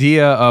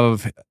idea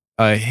of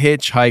a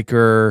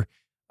hitchhiker,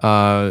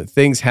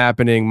 things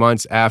happening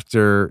months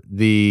after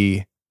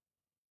the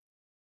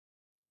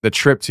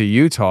trip to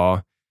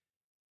Utah.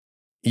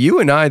 You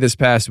and I this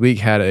past week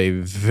had a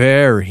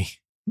very,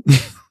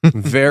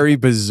 very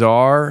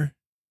bizarre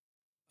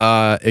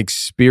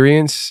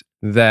experience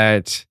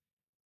that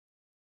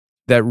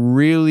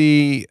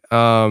really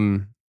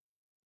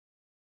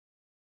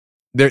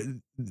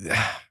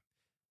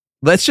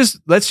let's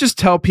just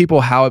tell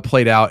people how it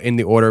played out in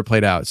the order it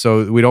played out,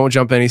 so we don't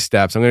jump any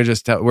steps. I'm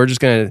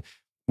gonna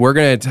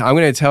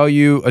tell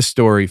you a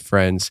story,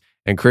 friends,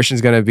 and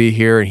Christian's gonna be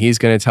here and he's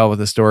gonna tell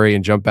the story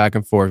and jump back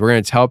and forth. We're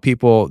gonna tell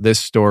people this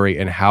story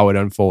and how it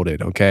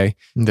unfolded. Okay.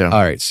 Yeah.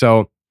 All right.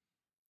 So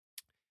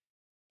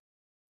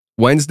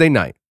Wednesday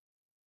night,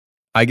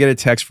 I get a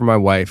text from my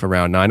wife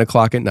around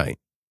 9:00 at night,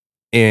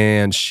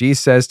 and she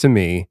says to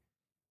me,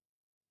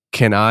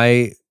 "Can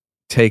I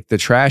take the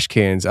trash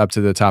cans up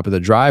to the top of the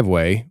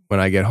driveway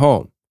when I get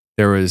home?"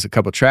 There was a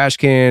couple trash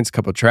cans, a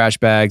couple trash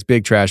bags,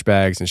 big trash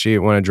bags, and she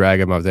didn't want to drag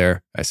them up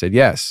there. I said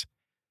yes.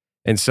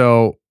 And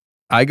so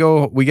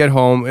we get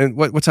home, and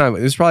what time?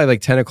 It was probably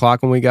like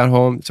 10:00 when we got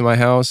home to my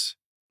house.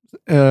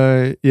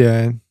 Yeah,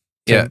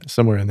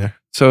 somewhere in there.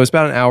 So it's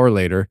about an hour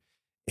later.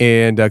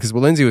 And because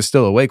Lindsay was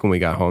still awake when we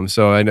got home,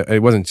 so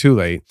it wasn't too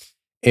late.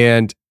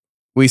 And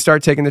we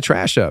start taking the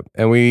trash up,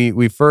 and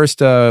we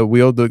first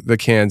wheeled the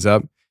cans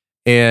up,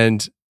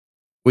 and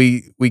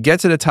we get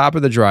to the top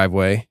of the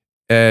driveway,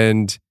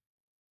 and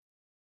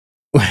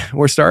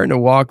we're starting to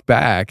walk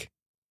back,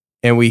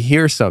 and we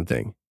hear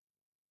something.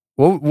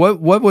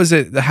 What was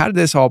it? How did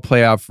this all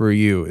play out for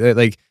you?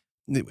 Like,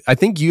 I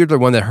think you're the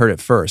one that heard it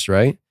first,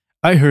 right?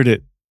 I heard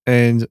it,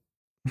 and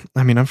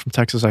I mean, I'm from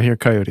Texas. I hear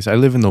coyotes. I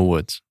live in the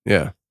woods.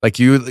 Yeah.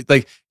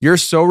 You're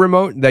so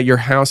remote that your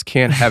house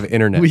can't have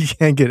internet. We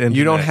can't get internet.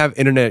 You don't have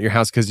internet at your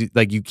house because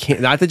you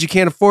can't, not that you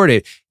can't afford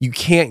it, you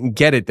can't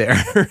get it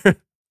there.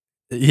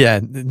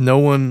 Yeah. No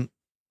one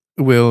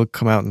will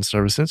come out and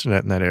service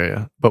internet in that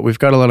area, but we've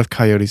got a lot of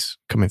coyotes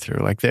coming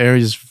through. Like, the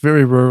area is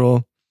very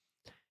rural,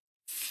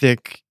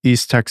 thick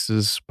East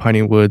Texas,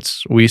 piney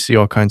woods. We see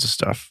all kinds of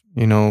stuff.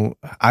 You know,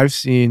 I've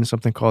seen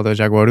something called a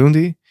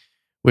jaguarundi,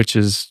 which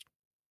is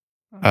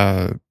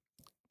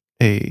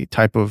a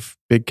type of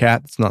big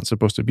cat that's not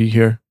supposed to be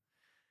here.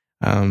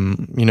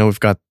 You know, we've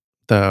got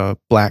the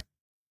black,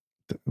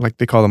 like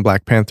they call them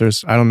Black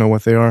Panthers. I don't know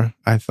what they are.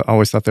 I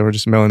always thought they were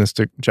just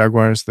melanistic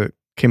jaguars that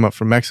came up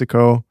from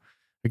Mexico.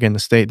 Again, the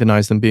state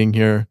denies them being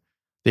here.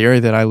 The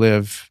area that I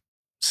live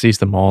sees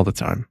them all the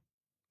time.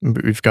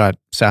 We've got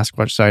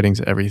Sasquatch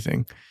sightings,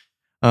 everything.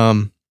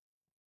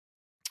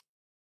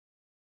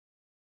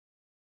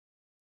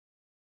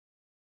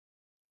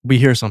 We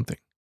hear something,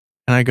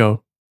 and I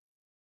go,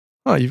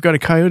 "Oh, you've got a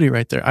coyote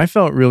right there." I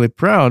felt really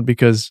proud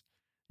because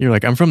you're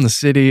like, "I'm from the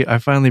city. I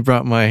finally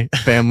brought my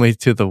family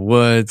to the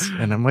woods."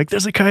 And I'm like,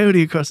 "There's a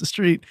coyote across the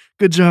street.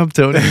 Good job,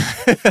 Tony."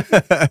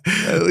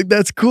 Like,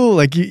 that's cool.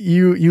 Like,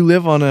 you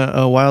live on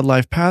a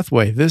wildlife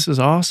pathway. This is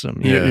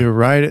awesome. Yeah. You're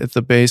right at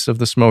the base of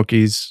the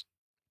Smokies.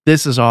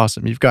 This is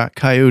awesome. You've got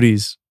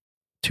coyotes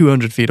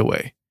 200 feet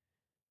away.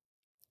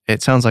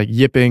 It sounds like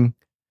yipping.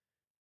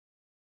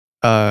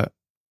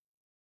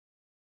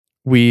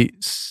 We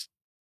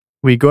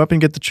go up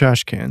and get the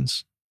trash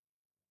cans,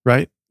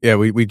 right? Yeah,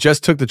 we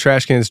just took the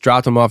trash cans,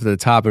 dropped them off at the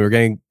top, and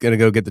we're gonna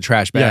go get the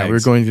trash bags. Yeah, we're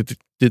going to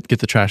get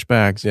the trash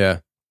bags. Yeah.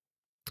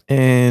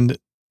 And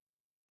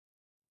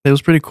it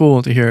was pretty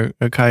cool to hear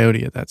a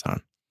coyote at that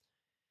time.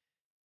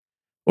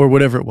 Or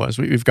whatever it was.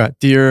 We've got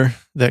deer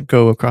that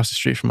go across the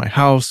street from my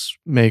house,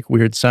 make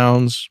weird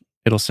sounds.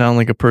 It'll sound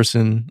like a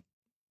person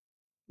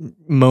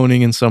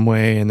moaning in some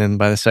way, and then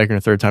by the second or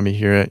third time you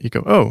hear it, you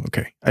go, "Oh,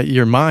 okay."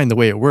 Your mind, the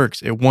way it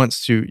works, it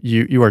wants to,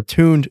 you are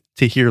tuned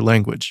to hear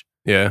language.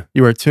 Yeah.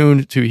 You are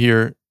tuned to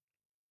hear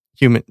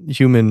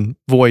human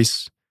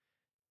voice.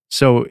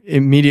 So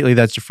immediately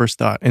that's your first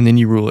thought, and then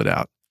you rule it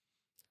out.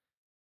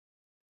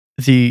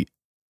 The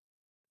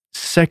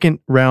second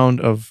round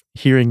of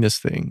hearing this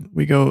thing,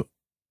 we go,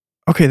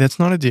 "Okay, that's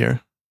not a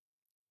deer.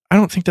 I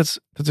don't think that's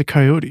a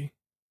coyote."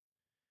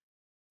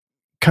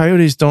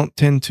 Coyotes don't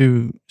tend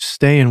to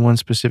stay in one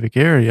specific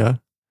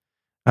area.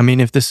 I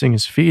mean, if this thing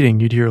is feeding,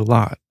 you'd hear a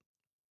lot.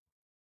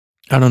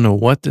 I don't know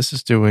what this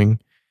is doing.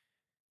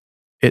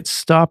 it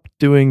stopped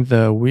doing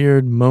the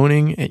weird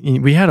moaning.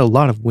 And we had a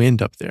lot of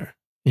wind up there.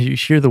 You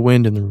hear the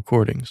wind in the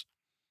recordings.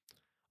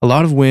 A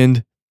lot of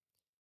wind.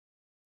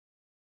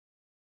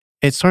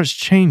 It starts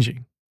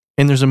changing,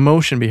 and there's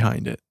emotion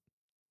behind it.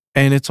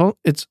 And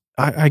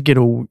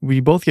we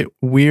both get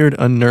weird,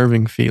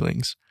 unnerving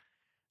feelings.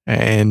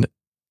 And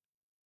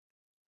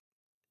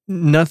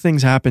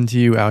nothing's happened to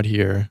you out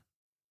here.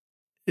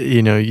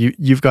 You know,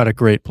 you've got a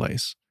great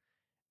place.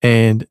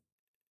 And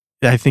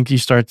I think you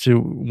start to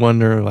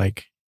wonder,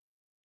 like,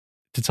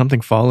 did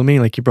something follow me?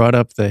 Like, you brought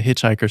up the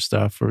hitchhiker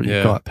stuff, or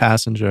you call it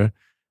passenger.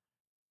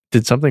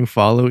 Did something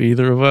follow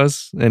either of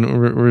us? And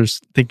we're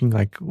thinking,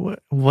 like,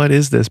 what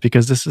is this?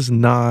 Because this is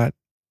not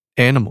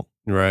animal.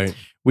 Right.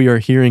 We are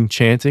hearing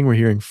chanting. We're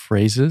hearing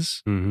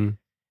phrases. Mm-hmm.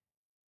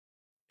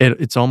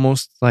 It's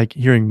almost like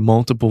hearing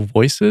multiple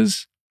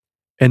voices.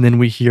 And then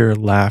we hear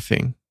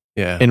laughing.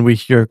 Yeah. And we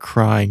hear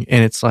crying.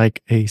 And it's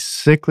like a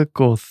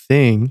cyclical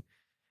thing.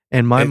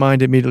 And my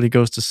mind immediately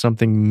goes to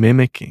something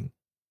mimicking.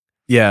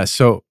 Yeah.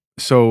 So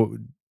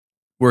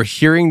we're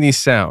hearing these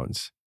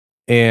sounds,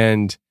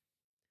 and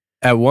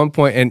at one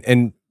point,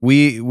 and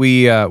we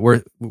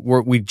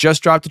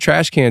just dropped the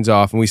trash cans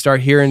off, and we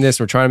start hearing this.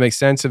 We're trying to make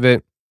sense of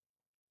it,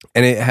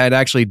 and it had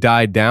actually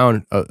died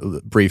down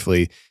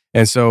briefly.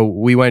 And so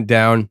we went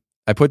down.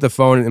 I put the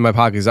phone in my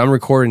pocket because I'm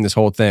recording this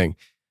whole thing,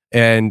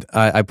 and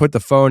I put the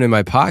phone in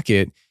my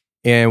pocket,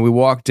 and we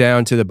walk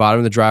down to the bottom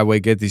of the driveway,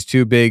 get these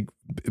two big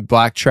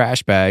black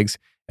trash bags,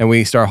 and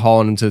we start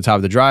hauling them to the top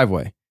of the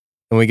driveway.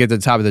 And we get to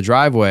the top of the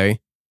driveway,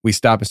 we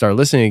stop and start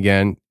listening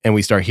again, and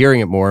we start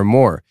hearing it more and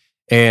more.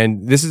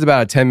 And this is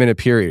about a 10-minute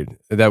period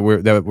that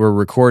we're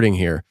recording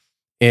here.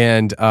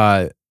 And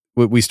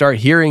we start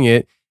hearing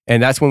it,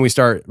 and that's when we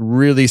start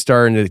really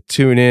starting to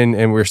tune in,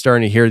 and we're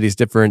starting to hear these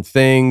different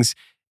things.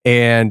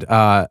 And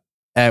at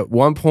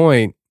one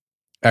point,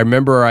 I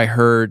remember I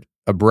heard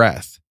a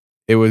breath.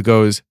 It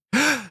goes,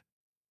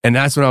 and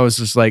that's when I was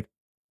just like,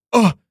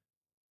 oh,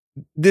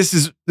 this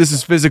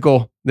is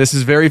physical. This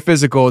is very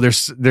physical.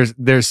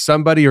 There's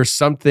somebody or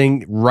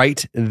something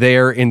right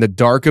there in the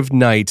dark of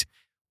night.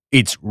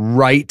 It's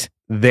right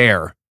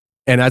there.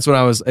 And that's when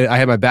I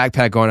had my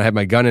backpack on. I had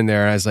my gun in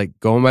there. And I was like,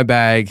 go in my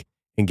bag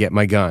and get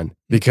my gun.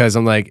 Because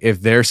I'm like, if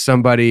there's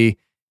somebody,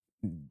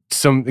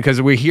 because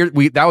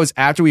that was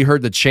after we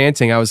heard the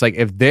chanting. I was like,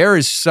 if there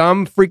is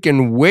some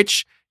freaking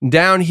witch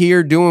down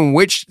here doing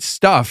witch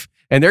stuff,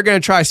 and they're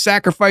going to try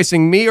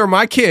sacrificing me or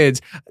my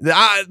kids,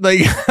 I'm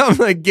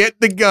like, get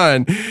the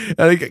gun.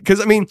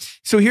 Because, I mean,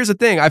 so here's the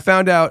thing. I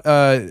found out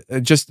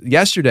just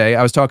yesterday,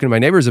 I was talking to my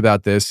neighbors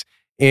about this,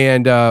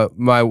 and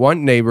my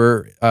one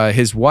neighbor,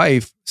 his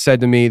wife,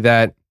 said to me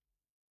that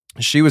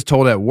she was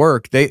told at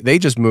work, they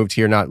just moved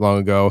here not long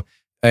ago,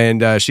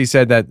 and she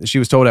said that she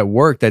was told at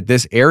work that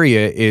this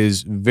area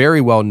is very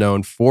well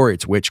known for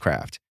its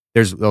witchcraft.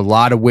 There's a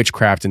lot of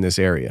witchcraft in this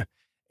area.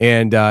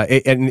 And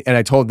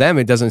I told them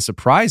it doesn't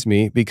surprise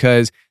me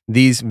because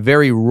these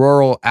very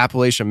rural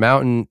Appalachian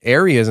Mountain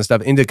areas and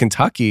stuff into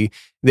Kentucky,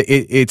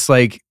 it's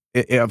like,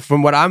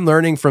 from what I'm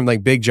learning from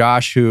like Big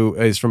Josh, who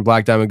is from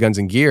Black Diamond Guns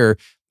and Gear,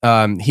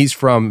 he's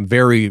from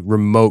very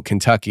remote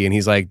Kentucky, and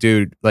he's like,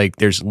 dude, like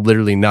there's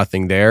literally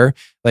nothing there.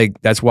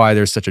 Like that's why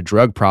there's such a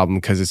drug problem,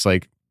 because it's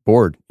like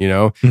bored, you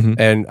know. Mm-hmm.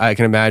 And I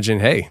can imagine,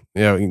 hey,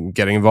 you know,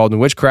 getting involved in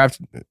witchcraft,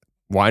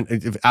 why,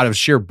 out of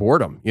sheer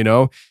boredom, you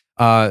know.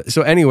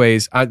 So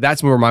anyways,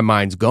 that's where my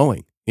mind's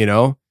going, you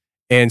know?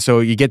 And so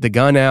you get the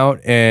gun out,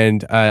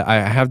 and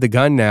I have the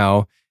gun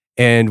now,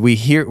 and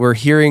we're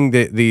hearing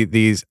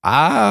these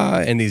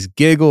and these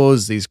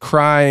giggles, these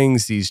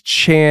cryings, these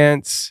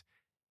chants.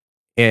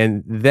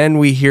 And then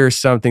we hear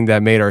something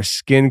that made our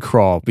skin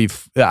crawl.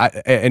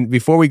 And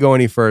before we go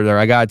any further,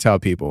 I got to tell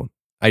people,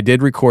 I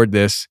did record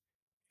this,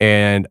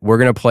 and we're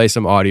going to play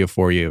some audio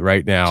for you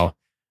right now.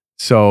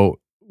 So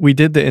we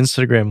did the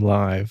Instagram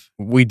live.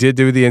 We did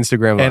do the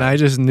Instagram live. And I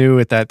just knew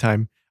at that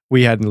time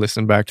we hadn't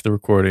listened back to the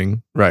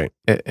recording. Right.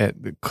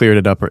 It cleared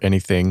it up or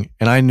anything.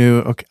 And I knew,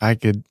 okay, I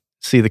could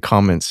see the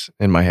comments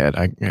in my head.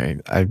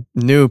 I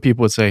knew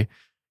people would say,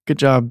 good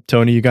job,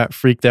 Tony. You got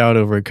freaked out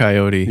over a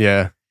coyote.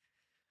 Yeah.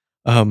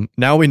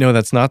 Now we know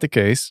that's not the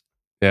case.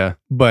 Yeah.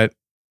 But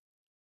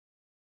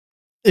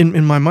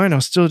in my mind, I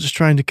was still just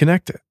trying to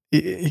connect it.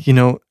 You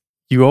know,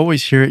 you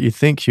always hear it, you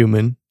think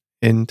human.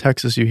 In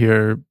Texas, you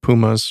hear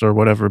pumas or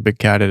whatever big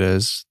cat it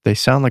is. They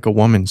sound like a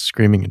woman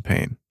screaming in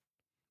pain.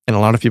 And a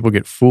lot of people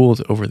get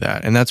fooled over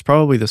that. And that's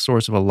probably the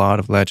source of a lot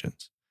of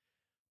legends.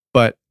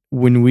 But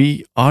when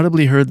we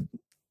audibly heard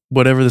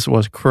whatever this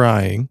was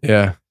crying,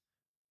 yeah,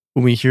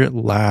 when we hear it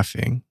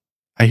laughing,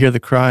 I hear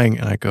the crying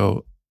and I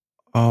go,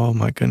 oh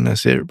my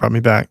goodness, it brought me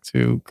back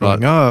to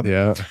growing up.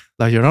 Yeah.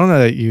 La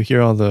Llorona, you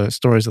hear all the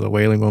stories of the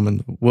Wailing Woman,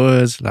 the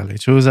woods, La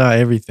Lechuza,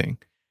 everything.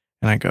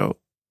 And I go,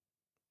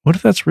 what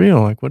if that's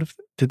real? Like, what if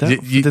did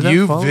that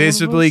you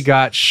visibly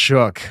got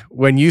shook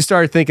when you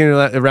started thinking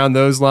around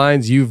those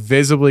lines? You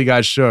visibly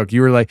got shook.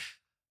 You were like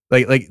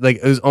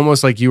it was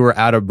almost like you were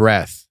out of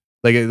breath.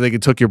 Like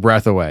it took your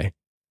breath away.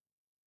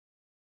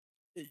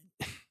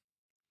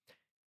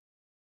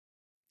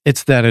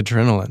 It's that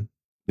adrenaline.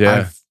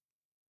 Yeah.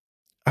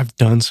 I've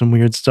done some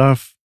weird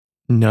stuff.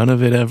 None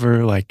of it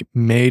ever like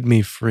made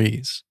me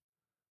freeze.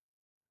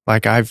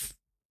 Like I've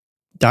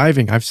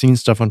seen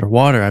stuff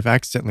underwater. I've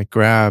accidentally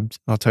grabbed,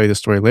 I'll tell you the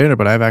story later,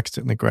 but I've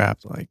accidentally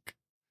grabbed like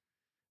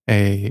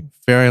a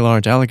very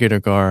large alligator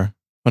gar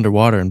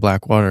underwater in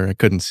black water. I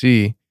couldn't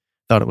see,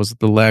 thought it was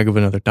the leg of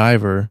another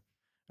diver.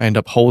 I end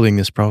up holding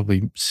this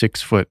probably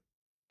 6-foot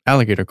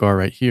alligator gar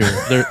right here.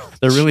 They're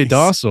really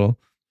docile,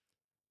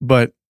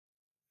 but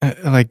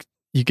like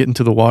you get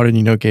into the water and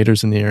you know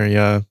gators in the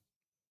area,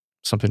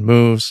 something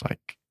moves,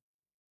 like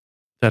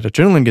that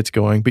adrenaline gets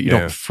going, but you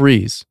don't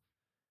freeze.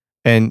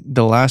 And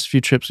the last few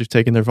trips we've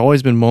taken, there have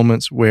always been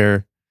moments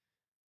where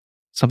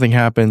something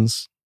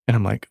happens and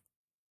I'm like,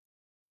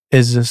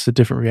 is this a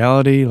different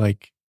reality?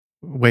 Like,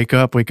 wake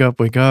up, wake up,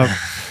 wake up.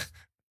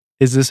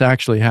 Is this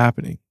actually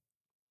happening?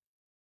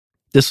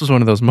 This was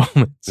one of those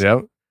moments.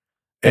 Yep.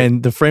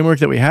 And the framework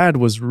that we had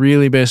was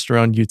really based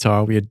around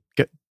Utah. We had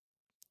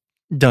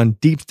done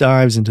deep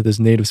dives into this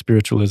native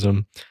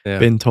spiritualism,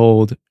 been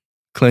told,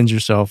 cleanse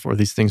yourself or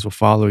these things will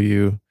follow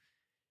you.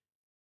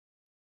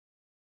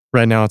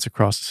 Right now, it's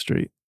across the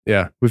street.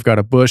 Yeah. We've got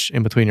a bush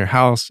in between your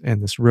house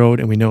and this road,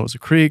 and we know it's a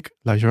creek.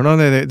 La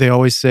Llorona, they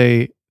always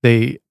say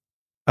they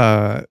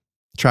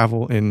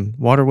travel in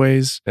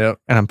waterways. Yep.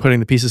 And I'm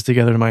putting the pieces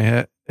together in my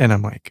head, and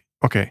I'm like,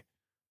 okay,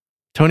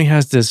 Tony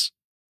has this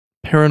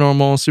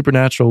paranormal,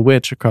 supernatural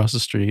witch across the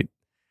street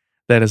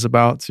that is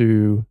about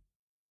to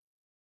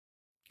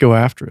go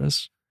after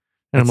us.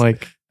 And I'm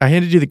like, I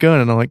handed you the gun,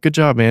 and I'm like, good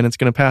job, man. It's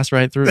going to pass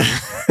right through.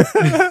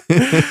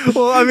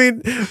 Well, I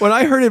mean, when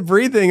I heard it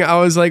breathing, I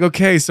was like,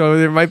 okay, so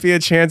there might be a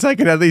chance I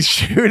can at least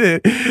shoot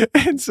it.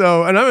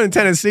 And I'm in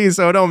Tennessee,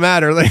 so it don't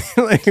matter. Like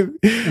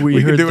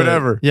we can do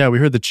whatever. Yeah, we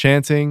heard the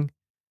chanting,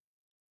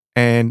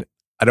 and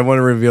I don't want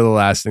to reveal the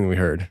last thing we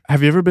heard.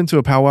 Have you ever been to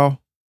a powwow?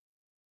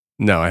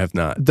 No, I have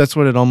not. That's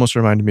what it almost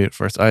reminded me at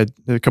first. A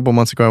couple of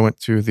months ago, I went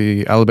to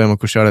the Alabama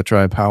Cushata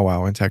tribe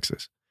powwow in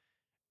Texas.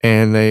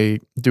 And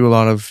they do a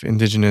lot of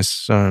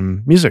indigenous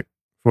music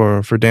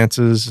for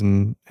dances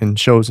and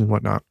shows and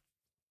whatnot.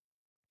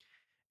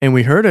 And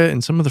we heard it,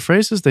 and some of the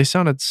phrases, they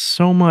sounded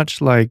so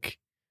much like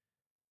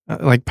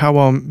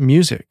powwow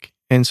music.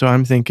 And so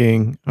I'm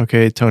thinking,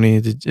 okay,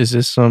 Tony, do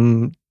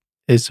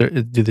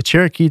the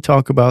Cherokee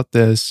talk about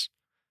this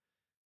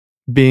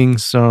being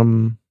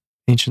some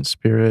ancient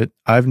spirit?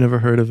 I've never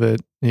heard of it.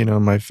 You know,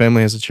 my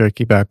family has a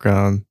Cherokee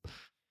background.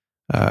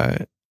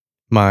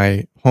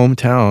 My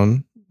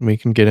hometown, we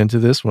can get into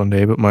this one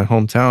day, but my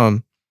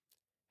hometown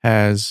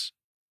has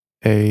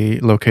a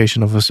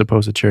location of a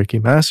supposed Cherokee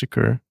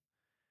massacre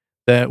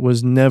that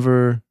was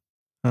never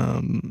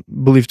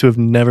believed to have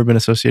never been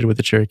associated with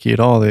the Cherokee at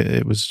all.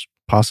 It was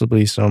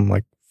possibly some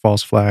like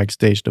false flag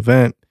staged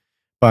event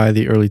by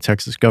the early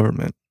Texas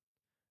government,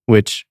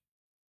 which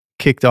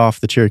kicked off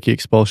the Cherokee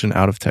expulsion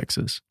out of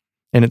Texas.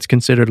 And it's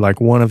considered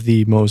like one of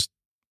the most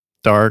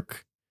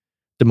dark,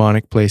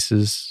 demonic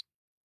places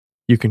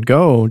you can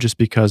go just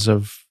because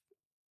of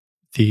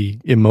the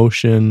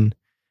emotion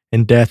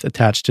and death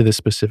attached to this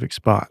specific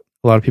spot.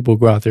 A lot of people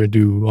go out there and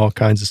do all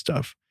kinds of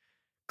stuff.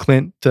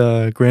 Clint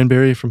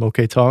Granberry from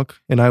OK Talk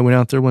and I went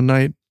out there one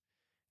night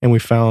and we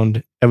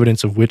found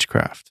evidence of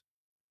witchcraft.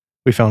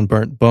 We found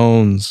burnt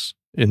bones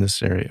in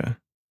this area.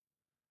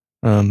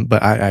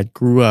 But I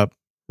grew up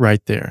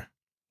right there.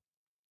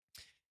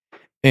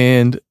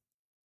 And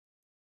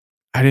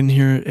I didn't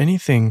hear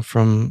anything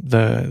from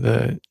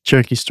the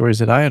Cherokee stories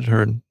that I had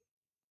heard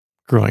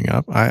growing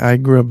up. I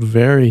grew up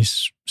very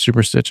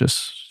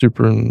superstitious.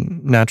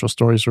 Supernatural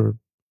stories were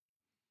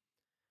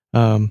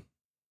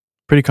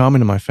pretty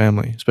common in my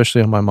family,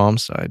 especially on my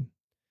mom's side.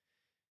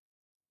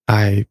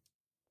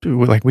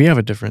 We have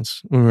a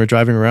difference. When we were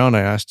driving around,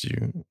 I asked you,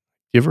 do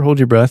you ever hold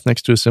your breath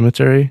next to a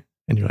cemetery?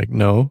 And you're like,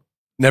 no.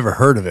 Never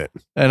heard of it.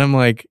 And I'm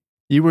like,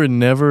 you were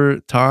never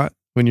taught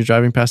when you're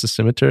driving past a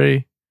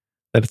cemetery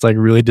that it's like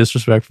really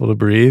disrespectful to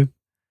breathe.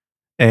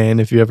 And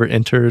if you ever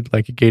entered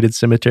like a gated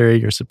cemetery,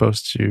 you're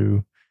supposed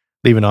to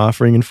leave an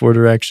offering in 4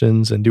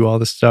 directions and do all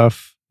this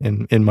stuff.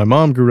 And my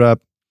mom grew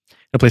up in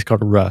a place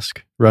called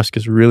Rusk. Rusk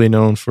is really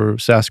known for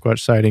Sasquatch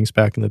sightings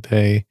back in the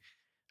day.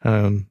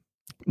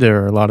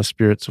 There are a lot of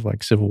spirits of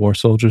like Civil War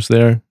soldiers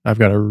there. I've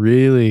got a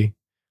really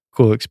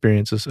cool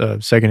experience,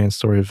 a secondhand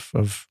story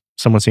of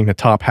someone seeing the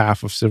top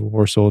half of Civil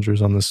War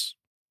soldiers on this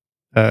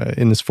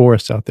in this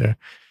forest out there.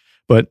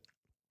 But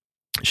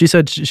she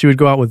said she would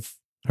go out with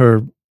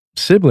her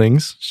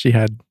siblings. She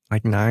had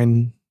like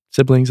 9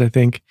 siblings, I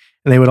think,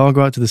 and they would all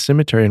go out to the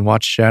cemetery and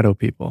watch shadow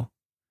people.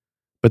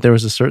 But there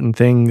was a certain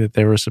thing that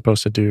they were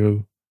supposed to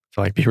do to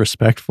like be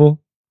respectful.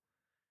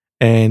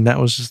 And that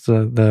was just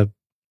the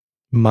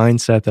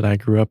mindset that I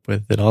grew up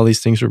with, that all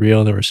these things were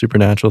real. There were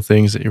supernatural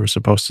things that you were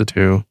supposed to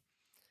do.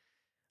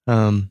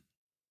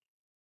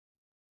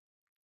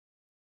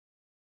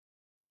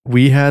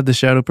 We had the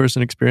shadow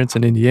person experience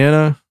in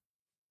Indiana.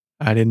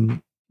 I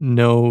didn't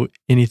know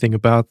anything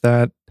about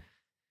that.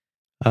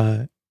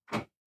 But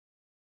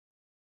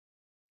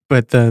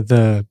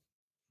what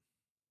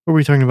were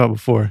we talking about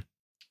before?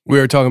 We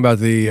were talking about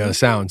the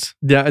sounds.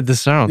 Yeah, the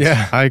sounds.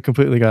 Yeah. I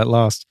completely got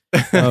lost.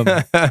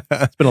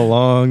 It's been a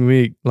long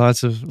week.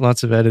 Lots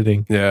of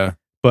editing. Yeah.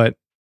 But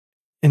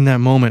in that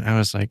moment, I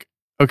was like,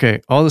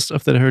 okay, all the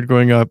stuff that I heard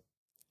growing up,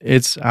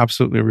 it's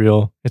absolutely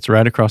real. It's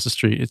right across the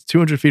street. It's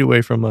 200 feet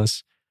away from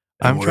us.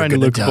 I'm trying to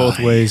look both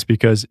ways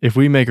because if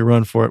we make a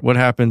run for it, what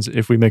happens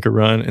if we make a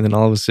run and then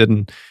all of a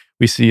sudden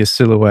we see a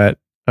silhouette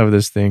of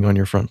this thing on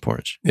your front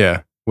porch?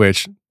 Yeah.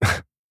 Which,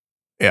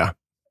 yeah.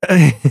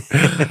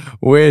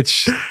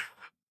 Which,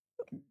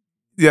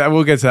 yeah,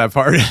 we'll get to that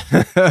part.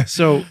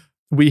 So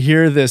we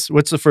hear this.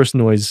 What's the first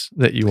noise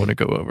that you want to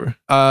go over?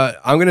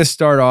 I'm going to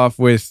start off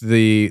with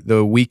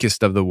the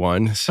weakest of the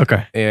ones.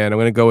 Okay. And I'm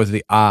going to go with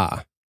the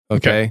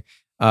Okay.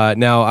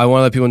 Now, I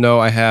want to let people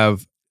know I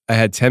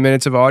had 10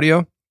 minutes of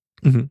audio.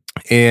 Mm-hmm.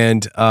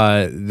 And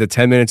the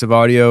 10 minutes of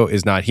audio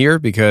is not here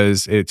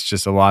because it's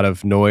just a lot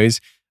of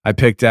noise. I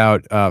picked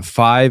out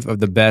 5 of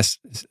the best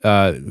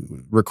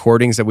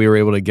recordings that we were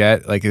able to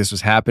get. Like this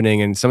was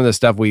happening, and some of the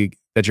stuff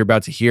that you're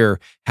about to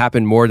hear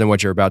happened more than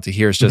what you're about to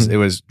hear. It's just It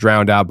was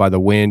drowned out by the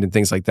wind and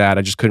things like that.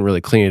 I just couldn't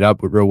really clean it up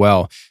real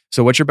well.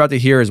 So what you're about to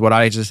hear is what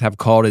I just have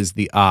called is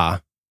the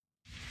ah.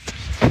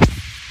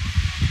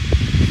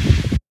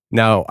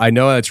 Now I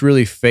know that's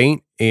really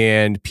faint,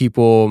 and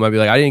people might be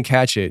like, "I didn't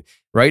catch it."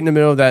 Right in the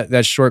middle of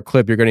that short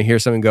clip, you're going to hear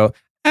something go,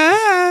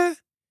 ah.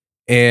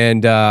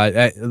 And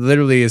that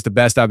literally is the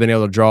best I've been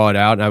able to draw it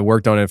out. And I've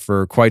worked on it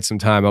for quite some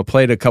time. I'll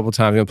play it a couple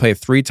times. I'm going to play it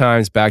 3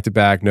 times back to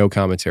back, no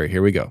commentary.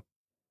 Here we go.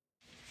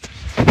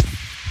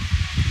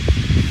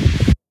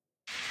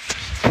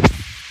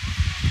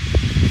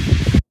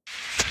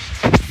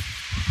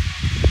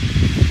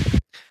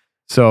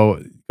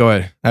 So go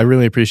ahead. I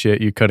really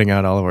appreciate you cutting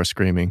out all of our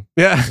screaming.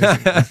 Yeah.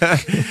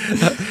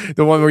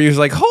 The one where he was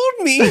like, hold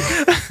me.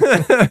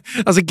 I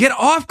was like, get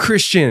off,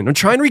 Christian. I'm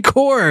trying to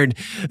record.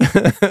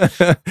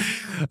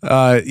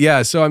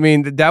 Yeah. So, I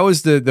mean, that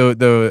was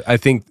the I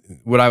think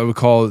what I would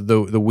call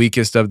the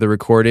weakest of the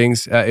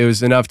recordings. It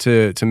was enough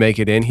to make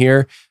it in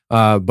here.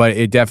 But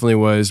it definitely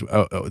was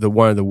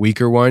one of the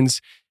weaker ones.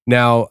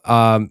 Now,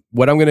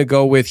 what I'm going to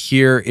go with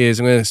here is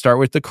I'm going to start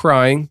with the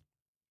crying,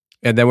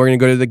 and then we're going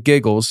to go to the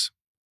giggles.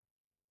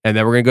 And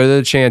then we're going to go to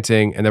the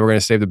chanting, and then we're going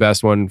to save the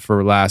best one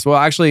for last. Well,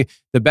 actually,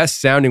 the best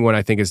sounding one,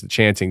 I think, is the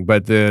chanting.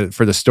 But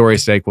for the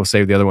story's sake, we'll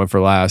save the other one for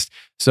last.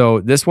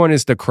 So this one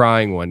is the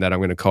crying one that I'm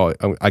going to call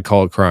it. I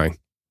call it crying.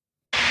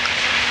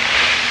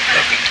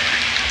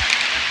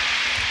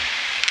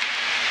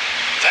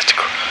 That's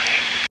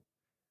crying.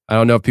 I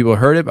don't know if people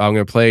heard it, but I'm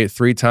going to play it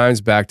 3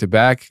 times back to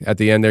back. At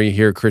the end there, you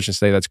hear Christian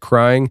say, that's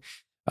crying.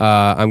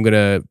 I'm going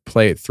to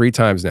play it 3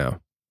 times now.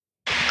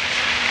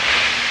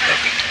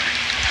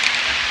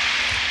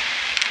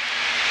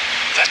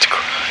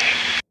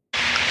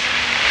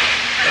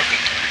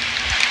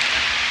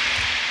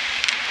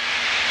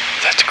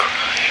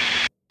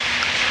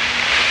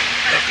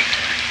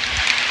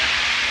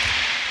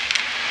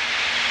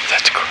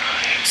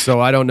 So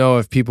I don't know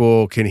if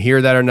people can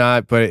hear that or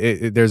not, but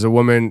there's a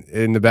woman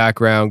in the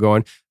background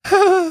going,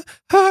 ha,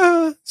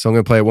 ha. So I'm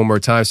going to play it one more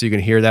time so you can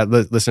hear that.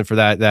 Listen for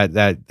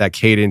that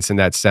cadence and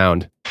that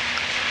sound.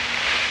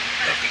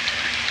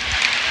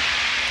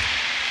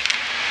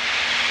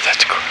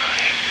 That's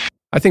crying.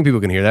 I think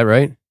people can hear that,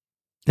 right?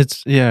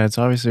 It's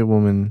obviously a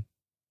woman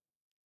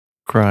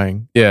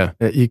crying. Yeah.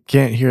 You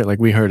can't hear it like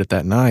we heard it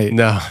that night.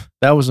 No.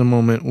 That was a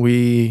moment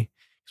we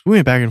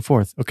went back and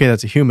forth. Okay,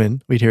 that's a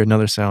human. We'd hear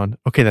another sound.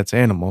 Okay, that's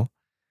animal.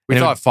 We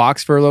thought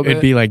fox for a little bit.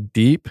 It'd be like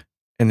deep,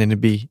 and then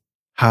it'd be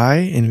high,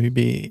 and we'd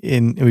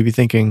be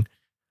thinking,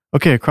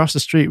 okay, across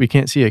the street we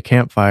can't see a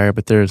campfire,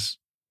 but there's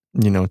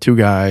 2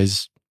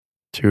 guys,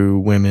 2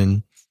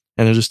 women,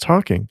 and they're just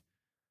talking.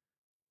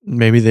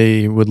 Maybe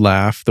they would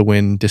laugh. The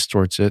wind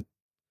distorts it,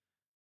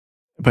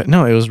 but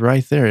no, it was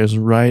right there. It was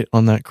right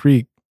on that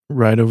creek,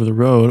 right over the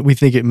road. We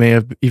think it may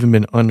have even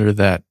been under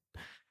that.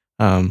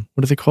 What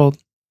are they called?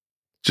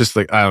 Just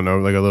like, I don't know,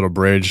 like a little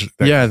bridge.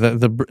 Yeah,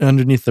 the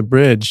underneath the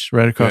bridge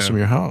right across from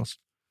your house.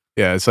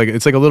 Yeah, it's like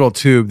a little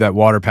tube that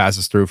water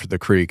passes through for the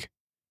creek.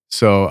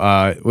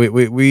 So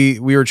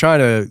we were trying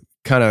to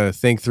kind of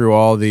think through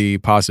all the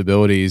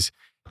possibilities.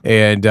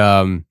 And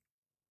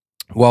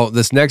well,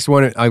 this next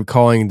one I'm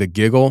calling the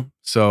giggle.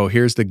 So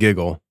here's the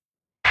giggle.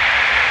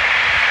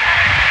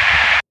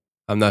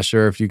 I'm not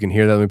sure if you can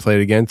hear that. Let me play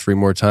it again 3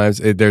 more times.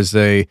 There's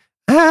a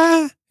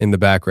ah in the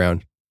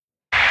background.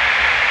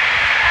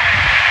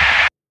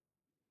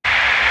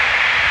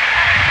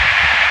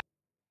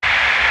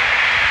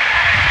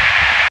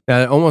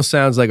 Now, it almost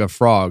sounds like a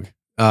frog.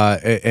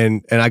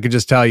 And I could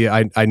just tell you,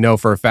 I know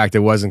for a fact it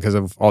wasn't because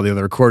of all the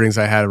other recordings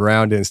I had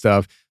around it and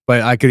stuff.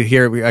 But I could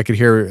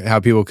hear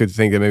how people could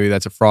think that maybe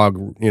that's a frog,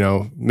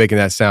 making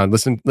that sound.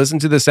 Listen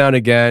to the sound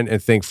again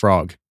and think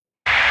frog.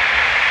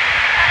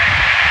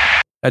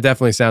 That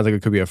definitely sounds like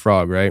it could be a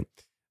frog, right?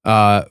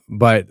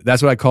 But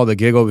that's what I call the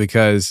giggle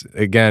because,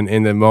 again,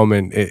 in the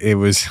moment, there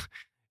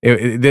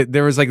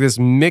was like this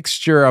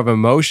mixture of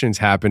emotions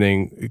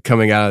happening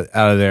coming out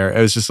of there.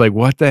 It was just like,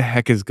 what the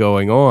heck is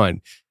going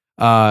on?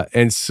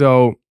 And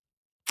so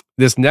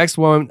this next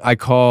one I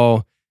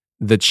call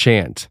the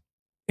chant.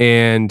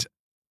 And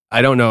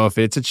I don't know if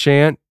it's a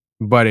chant,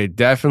 but it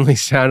definitely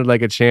sounded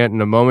like a chant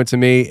in a moment to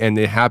me. And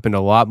it happened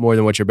a lot more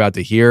than what you're about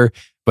to hear.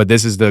 But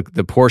this is the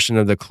portion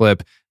of the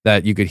clip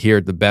that you could hear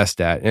it the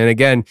best at. And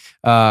again,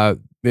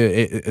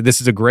 this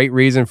is a great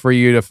reason for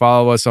you to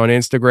follow us on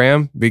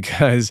Instagram,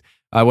 because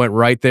I went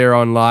right there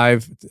on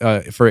live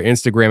for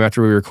Instagram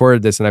after we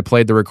recorded this, and I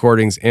played the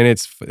recordings in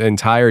its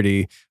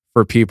entirety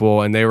for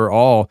people. And they were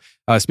all,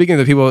 speaking of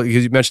the people,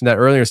 because you mentioned that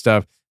earlier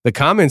stuff, the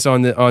comments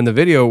on the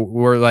video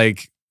were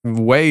like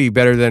way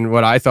better than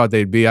what I thought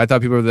they'd be. I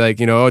thought people were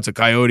like, oh, it's a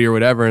coyote or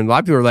whatever. And a lot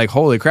of people were like,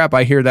 holy crap,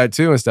 I hear that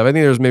too and stuff. I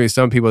think there's maybe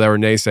some people that were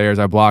naysayers.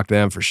 I blocked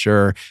them for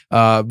sure.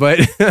 But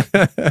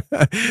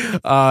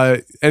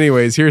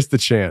anyways, here's the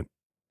chant.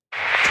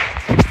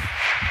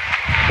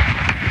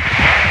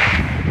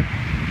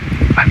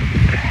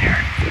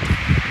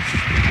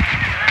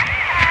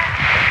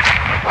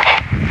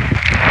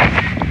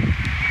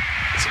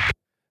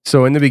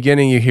 So in the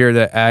beginning, you hear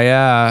that,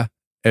 yeah.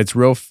 It's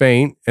real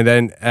faint. And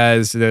then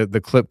as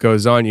the clip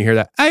goes on, you hear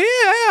that,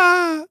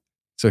 yeah.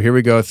 So here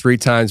we go, 3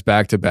 times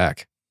back to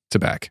back to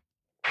back.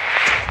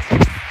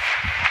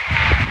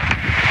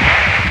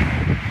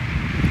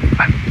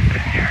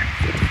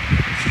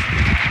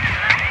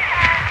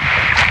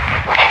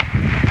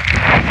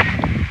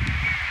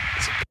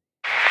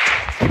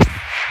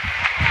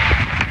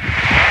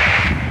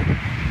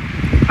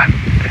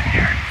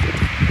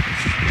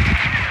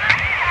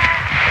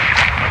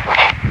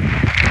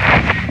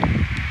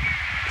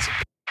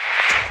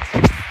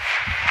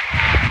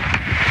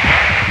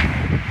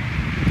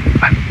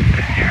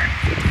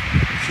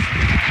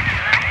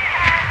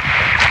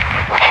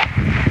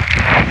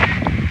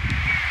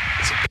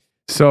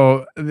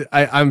 So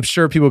I'm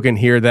sure people can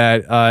hear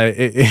that.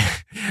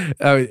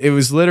 It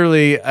was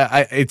literally,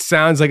 it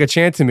sounds like a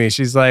chant to me.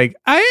 She's like,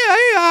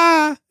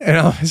 ah. And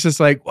I was just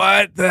like,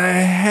 what the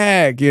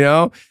heck,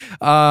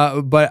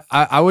 But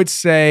I would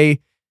say,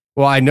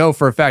 well, I know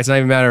for a fact, it's not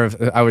even a matter of,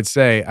 I would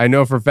say, I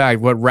know for a fact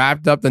what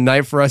wrapped up the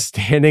night for us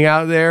standing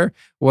out there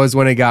was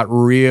when it got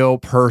real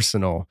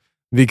personal.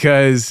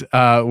 Because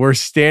we're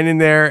standing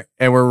there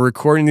and we're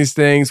recording these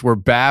things. We're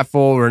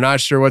baffled. We're not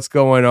sure what's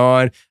going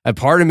on. A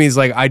part of me is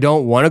like, I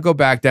don't want to go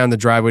back down the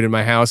driveway to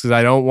my house because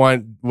I don't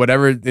want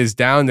whatever is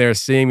down there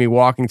seeing me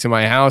walking to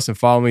my house and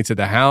follow me to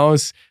the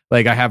house.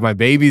 Like I have my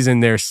babies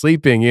in there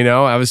sleeping,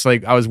 I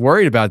was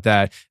worried about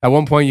that. At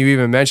one point you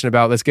even mentioned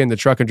about let's get in the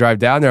truck and drive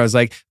down there. I was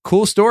like,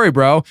 cool story,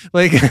 bro.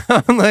 Like,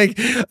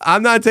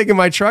 I'm not taking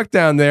my truck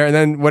down there. And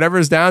then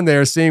whatever's down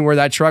there, seeing where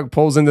that truck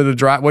pulls into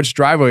the which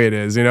driveway it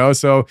is,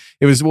 So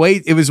it was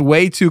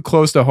way too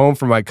close to home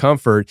for my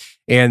comfort.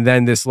 And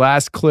then this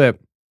last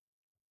clip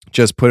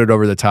just put it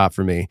over the top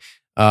for me.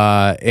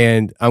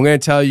 And I'm going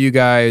to tell you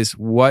guys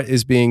what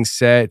is being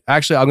said.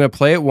 Actually, I'm going to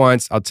play it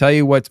once. I'll tell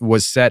you what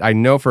was said. I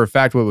know for a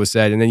fact what was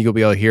said, and then you'll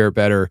be able to hear it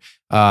better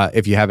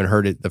if you haven't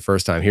heard it the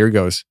first time. Here it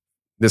goes.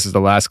 This is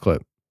the last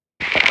clip.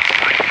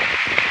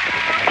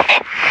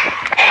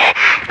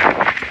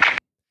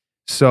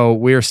 So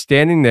we're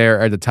standing there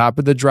at the top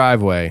of the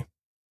driveway,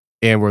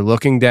 and we're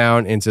looking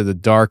down into the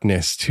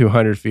darkness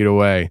 200 feet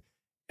away,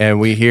 and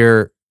we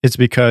hear... It's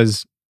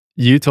because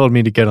you told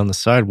me to get on the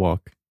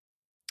sidewalk.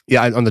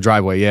 Yeah, on the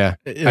driveway, yeah.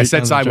 I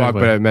said sidewalk,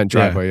 but I meant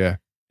driveway, yeah.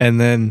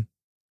 And then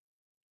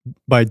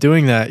by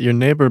doing that, your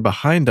neighbor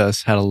behind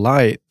us had a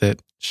light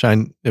that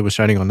was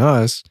shining on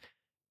us,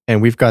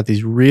 and we've got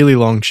these really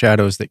long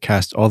shadows that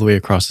cast all the way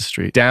across the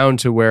street. Down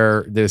to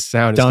where this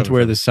sound is. Down to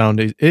where the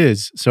sound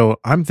is. So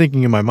I'm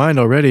thinking in my mind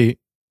already,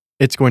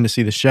 it's going to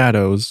see the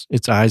shadows.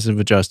 Its eyes have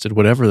adjusted,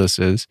 whatever this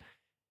is.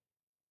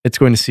 It's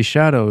going to see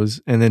shadows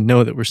and then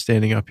know that we're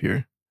standing up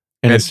here.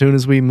 And as soon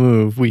as we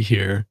move, we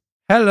hear,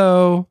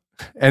 hello.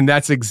 And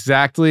that's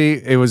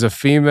exactly, it was a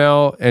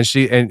female, and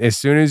as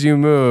soon as you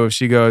move,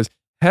 she goes,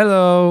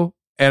 hello.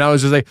 And I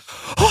was just like,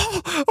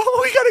 oh,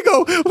 we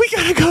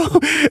gotta go.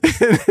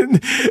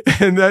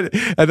 and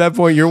at that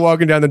point, you're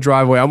walking down the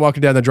driveway. I'm walking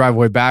down the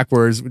driveway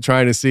backwards,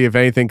 trying to see if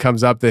anything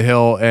comes up the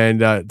hill and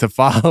to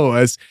follow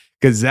us,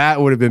 because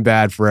that would have been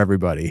bad for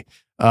everybody.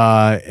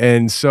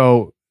 And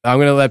so I'm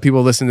going to let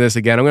people listen to this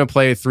again. I'm going to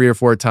play it 3 or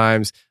 4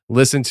 times.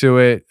 Listen to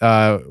it.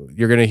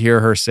 You're going to hear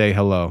her say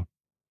hello.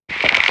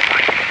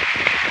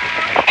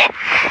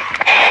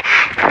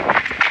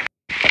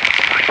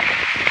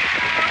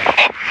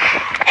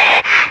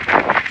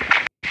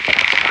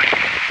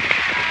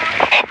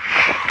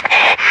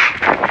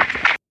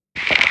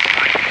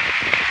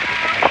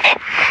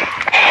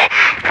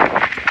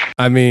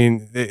 I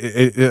mean,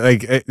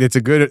 it's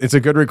a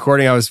good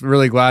recording. I was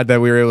really glad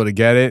that we were able to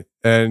get it,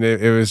 and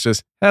it was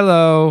just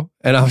hello,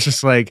 and I was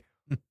just like,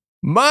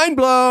 mind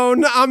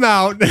blown. I'm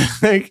out.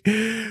 Like,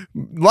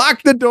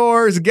 lock the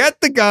doors, get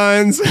the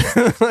guns.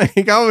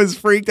 Like, I was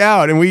freaked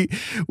out, and we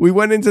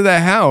went into the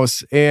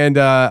house, and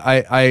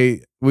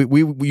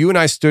you and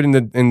I stood in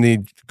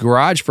the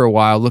garage for a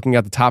while, looking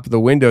at the top of the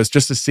windows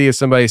just to see if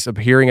somebody's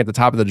appearing at the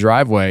top of the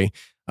driveway.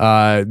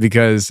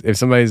 Because if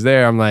somebody's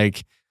there, I'm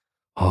like,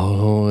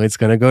 oh, it's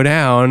going to go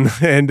down.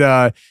 And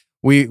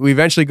we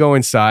eventually go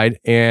inside,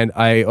 and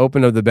I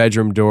open up the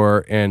bedroom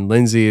door, and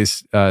Lindsay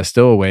is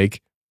still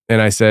awake.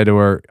 And I said to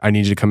her, I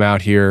need you to come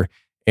out here.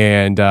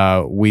 And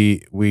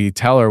we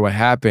tell her what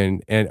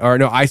happened.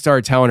 I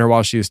started telling her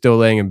while she was still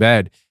laying in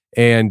bed.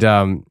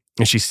 And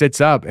she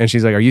sits up and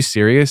she's like, are you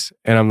serious?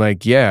 And I'm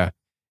like, yeah.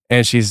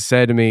 And she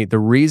said to me, the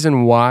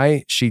reason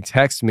why she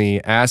texted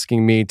me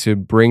asking me to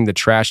bring the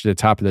trash to the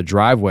top of the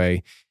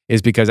driveway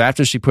is because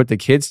after she put the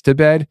kids to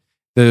bed,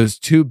 those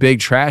 2 big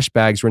trash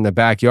bags were in the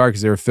backyard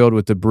because they were filled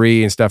with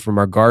debris and stuff from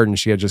our garden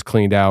she had just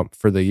cleaned out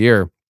for the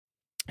year.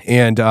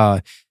 And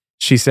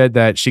she said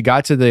that she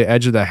got to the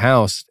edge of the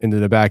house into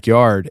the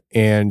backyard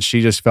and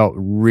she just felt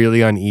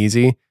really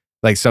uneasy,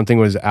 like something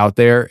was out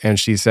there. And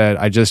she said,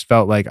 I just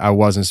felt like I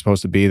wasn't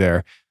supposed to be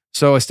there.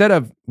 So instead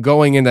of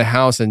going in the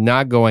house and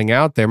not going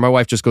out there, my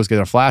wife just goes get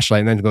a flashlight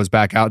and then goes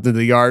back out to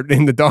the yard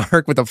in the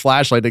dark with a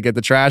flashlight to get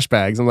the trash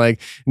bags. I'm like,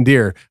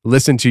 dear,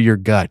 listen to your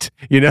gut,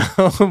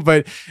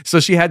 But so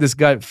she had this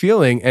gut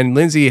feeling, and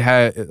Lindsay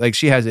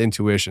she has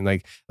intuition.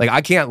 Like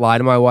I can't lie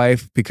to my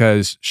wife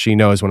because she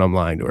knows when I'm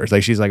lying to her.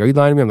 Like she's like, are you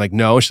lying to me? I'm like,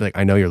 no. She's like,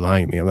 I know you're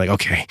lying to me. I'm like,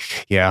 okay,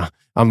 yeah,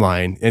 I'm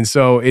lying. And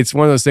so it's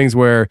one of those things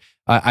where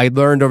I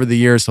learned over the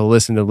years to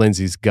listen to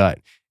Lindsay's gut.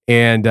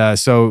 And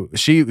so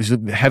she was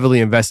heavily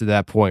invested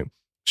at that point.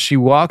 She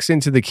walks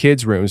into the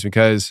kids' rooms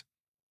because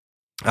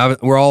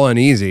we're all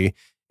uneasy.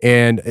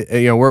 And,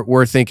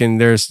 we're thinking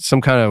there's some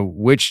kind of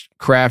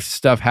witchcraft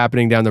stuff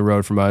happening down the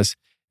road from us.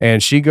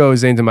 And she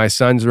goes into my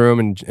son's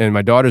room and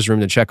my daughter's room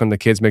to check on the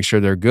kids, make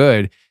sure they're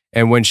good.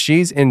 And when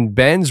she's in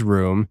Ben's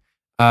room,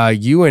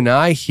 you and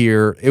I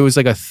hear, it was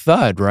like a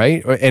thud,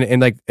 right?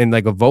 And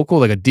like a vocal,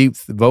 like a deep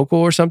vocal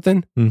or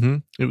something. Mm-hmm.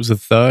 It was a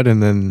thud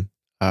and then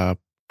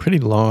pretty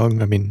long,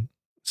 2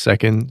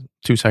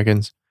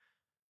 seconds,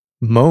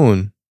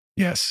 moan.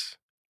 Yes.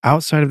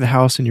 Outside of the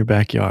house in your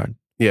backyard.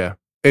 Yeah.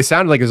 It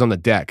sounded like it was on the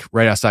deck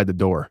right outside the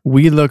door.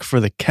 We look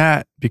for the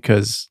cat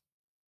because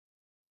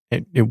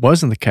it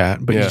wasn't the cat,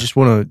 but you just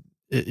want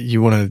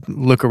to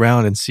look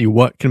around and see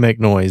what can make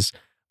noise.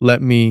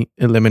 Let me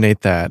eliminate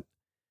that.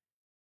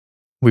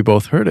 We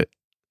both heard it.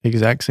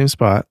 Exact same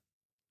spot.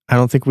 I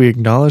don't think we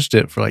acknowledged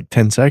it for like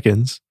 10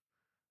 seconds.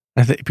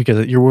 I think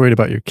because you're worried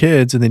about your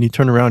kids, and then you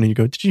turn around and you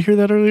go, did you hear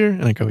that earlier?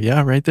 And I go,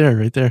 yeah, right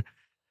there.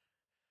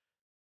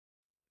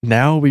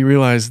 Now we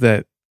realize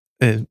that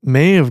it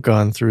may have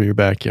gone through your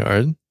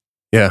backyard.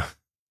 Yeah.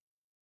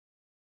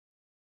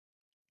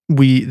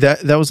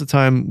 That was the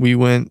time we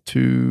went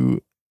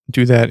to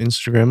do that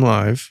Instagram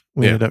live.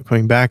 We ended up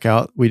coming back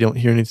out. We don't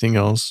hear anything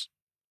else.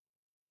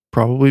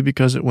 Probably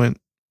because it went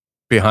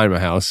behind my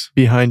house.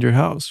 Behind your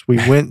house. We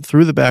went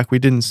through the back. We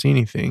didn't see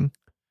anything.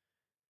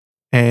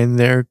 And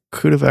there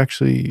could have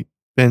actually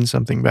been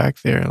something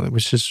back there. It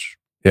was just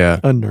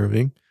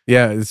unnerving.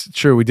 Yeah, it's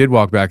true. We did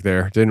walk back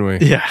there, didn't we?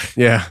 Yeah.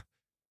 Yeah.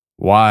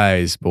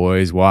 Wise,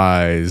 boys,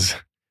 wise.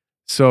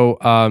 So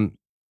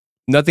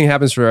nothing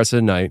happens for the rest of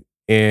the night.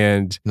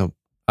 And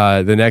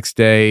the next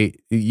day,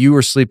 you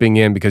were sleeping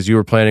in because you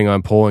were planning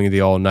on pulling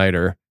the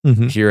all-nighter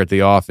here at the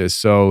office.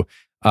 So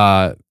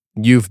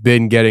you've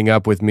been getting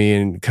up with me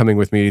and coming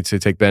with me to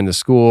take Ben to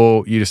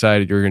school. You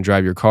decided you were going to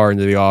drive your car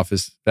into the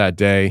office that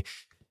day.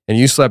 And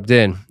you slept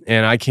in,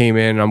 and I came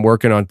in, and I'm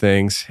working on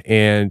things,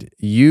 and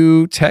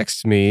you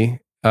text me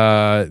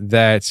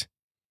that,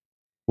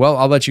 well,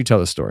 I'll let you tell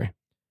the story.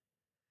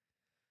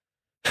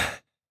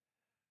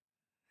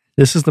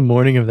 This is the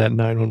morning of that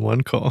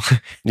 911 call.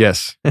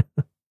 Yes.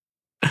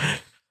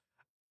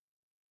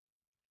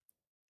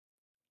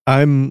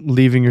 I'm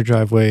leaving your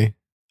driveway.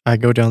 I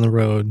go down the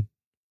road.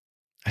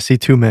 I see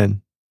 2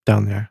 men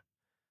down there.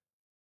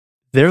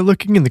 They're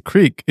looking in the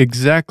creek,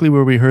 exactly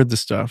where we heard the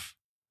stuff.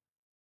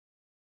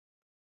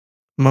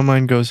 My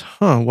mind goes,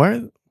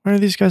 why are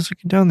these guys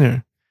looking down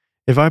there?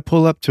 If I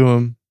pull up to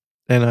them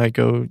and I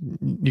go,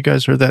 you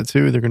guys heard that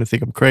too? They're going to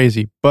think I'm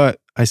crazy.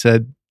 But I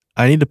said,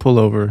 I need to pull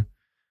over.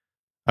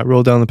 I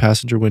roll down the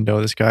passenger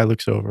window. This guy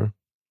looks over.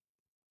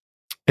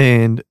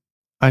 And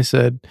I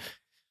said,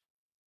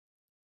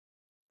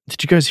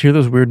 did you guys hear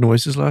those weird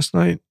noises last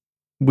night?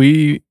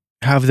 We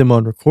have them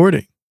on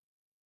recording.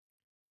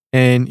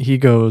 And he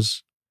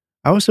goes,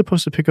 I was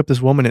supposed to pick up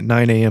this woman at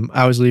 9 a.m.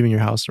 I was leaving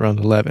your house around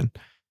 11.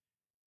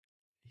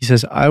 He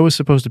says, I was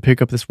supposed to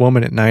pick up this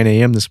woman at 9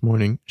 a.m. this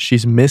morning.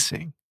 She's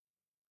missing.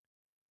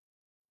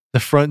 The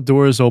front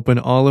door is open.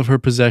 All of her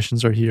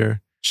possessions are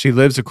here. She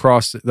lives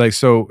across,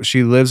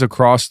 she lives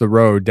across the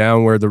road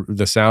down where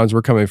the sounds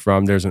were coming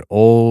from. There's an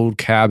old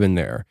cabin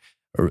there.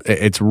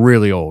 It's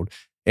really old.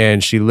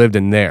 And she lived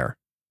in there.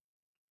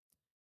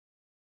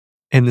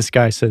 And this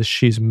guy says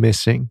she's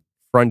missing.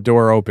 Front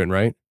door open,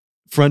 right?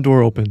 Front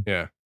door open.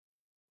 Yeah.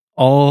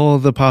 All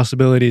the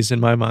possibilities in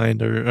my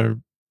mind are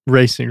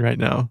racing right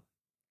now.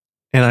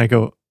 And I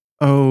go,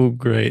 oh,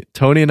 great.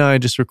 Tony and I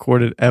just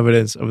recorded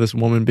evidence of this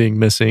woman being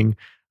missing.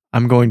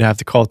 I'm going to have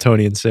to call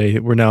Tony and say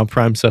we're now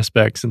prime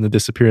suspects in the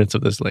disappearance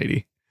of this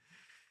lady.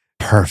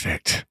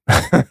 Perfect.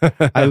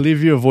 I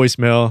leave you a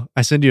voicemail.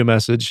 I send you a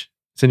message,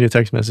 send you a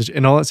text message.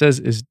 And all it says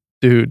is,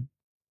 dude,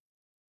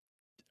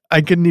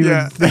 I couldn't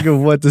even think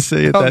of what to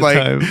say at that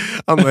time.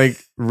 I'm like,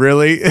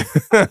 really?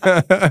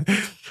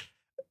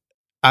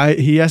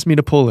 He asked me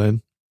to pull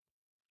in,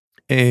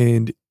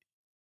 and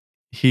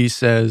he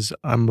says,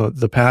 I'm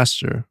the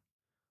pastor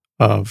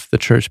of the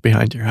church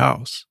behind your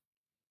house.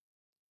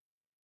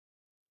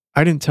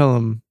 I didn't tell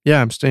him,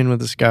 yeah, I'm staying with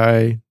this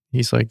guy.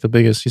 He's like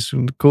he's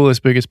the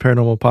coolest, biggest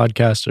paranormal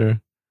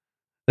podcaster.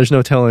 There's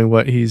no telling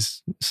what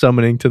he's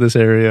summoning to this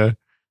area,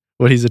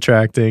 what he's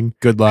attracting.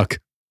 Good luck.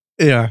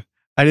 Yeah.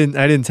 I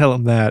didn't tell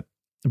him that,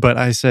 but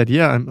I said,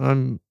 yeah,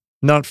 I'm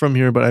not from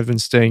here, but I've been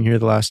staying here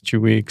the last 2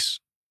 weeks.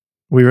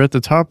 We were at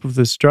the top of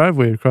this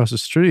driveway across the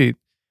street,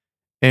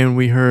 and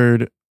we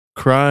heard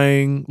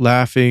crying,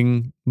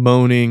 laughing,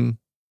 moaning,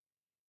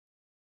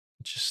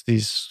 just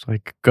these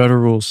like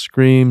guttural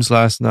screams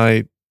last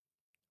night.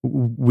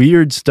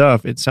 Weird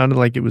stuff. It sounded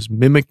like it was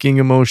mimicking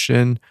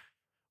emotion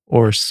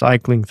or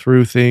cycling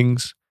through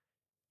things.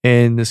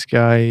 And this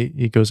guy,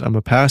 he goes, I'm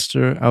a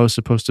pastor. I was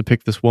supposed to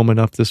pick this woman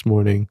up this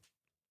morning.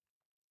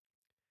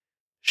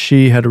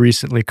 She had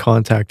recently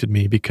contacted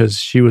me because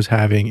she was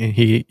having, and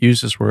he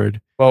used this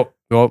word. Well,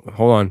 hold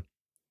on.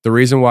 The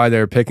reason why they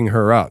were picking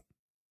her up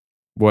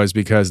was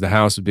because the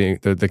house was being,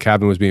 the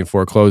cabin was being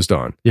foreclosed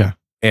on. Yeah.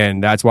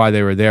 And that's why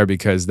they were there,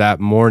 because that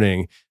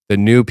morning, the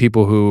new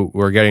people who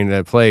were getting to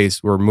that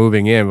place were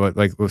moving in, but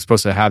like was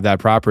supposed to have that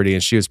property,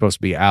 and she was supposed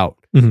to be out.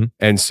 Mm-hmm.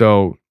 And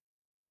so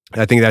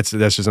I think that's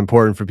just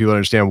important for people to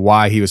understand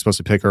why he was supposed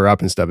to pick her up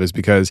and stuff, is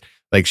because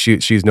like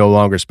she's no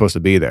longer supposed to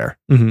be there.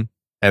 Mm-hmm.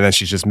 And then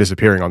she's just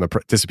disappeared on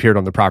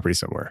the property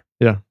somewhere.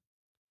 Yeah.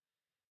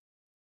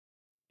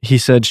 He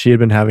said she had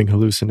been having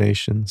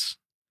hallucinations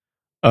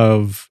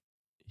of,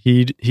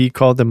 he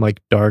called them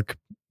like dark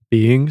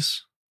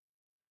beings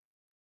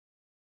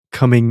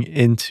coming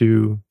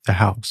into the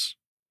house.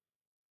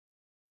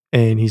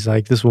 And he's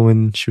like, this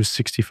woman, she was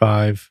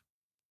 65.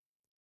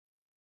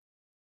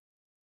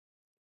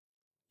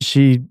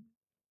 She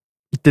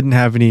didn't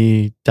have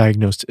any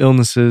diagnosed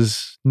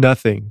illnesses,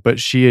 nothing, but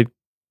she had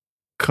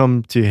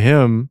come to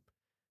him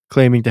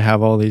claiming to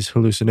have all these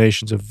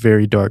hallucinations of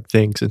very dark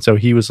things. And so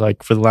he was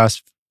like, for the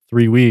last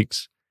 3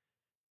 weeks,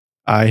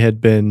 I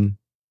had been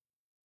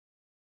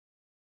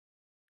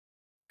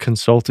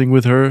consulting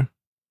with her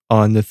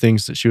on the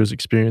things that she was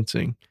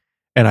experiencing.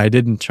 And I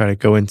didn't try to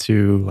go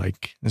into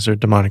like, is there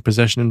demonic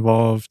possession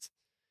involved,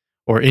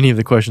 or any of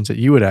the questions that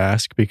you would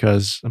ask,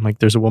 because I'm like,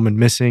 there's a woman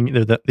missing.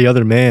 The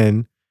other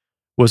man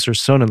was her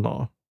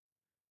son-in-law.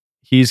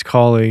 He's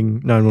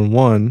calling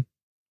 911,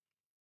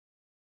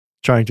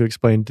 trying to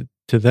explain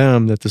to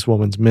them that this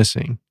woman's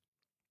missing.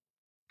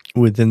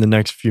 Within the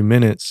next few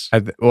minutes.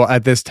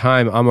 At this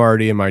time, I'm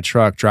already in my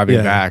truck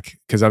driving back,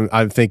 because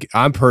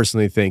I'm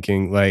personally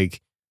thinking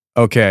like,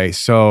 okay,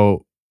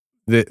 so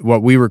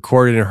what we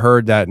recorded and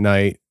heard that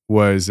night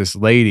was this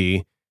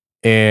lady,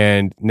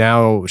 and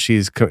now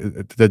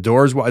the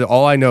door's wide.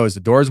 All I know is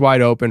the door's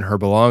wide open. Her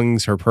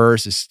belongings, her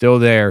purse is still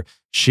there.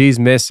 She's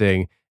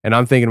missing. And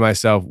I'm thinking to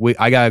myself,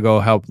 I got to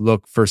go help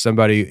look for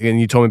somebody. And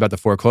you told me about the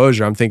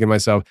foreclosure. I'm thinking to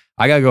myself,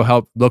 I got to go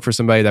help look for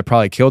somebody that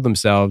probably killed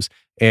themselves.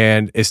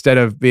 And instead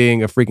of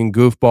being a freaking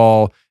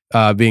goofball,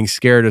 being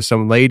scared of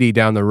some lady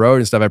down the road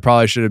and stuff, I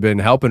probably should have been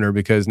helping her,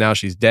 because now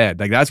she's dead.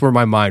 Like, that's where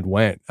my mind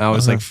went. I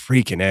was like,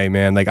 freaking A,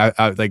 man. Like,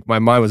 I like my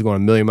mind was going a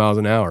million miles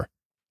an hour.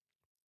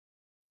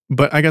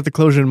 But I got the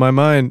closure in my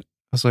mind.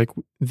 I was like,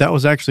 that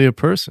was actually a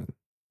person.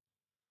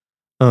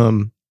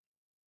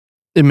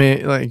 It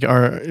may like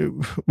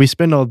we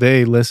spend all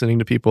day listening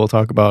to people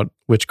talk about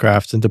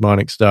witchcraft and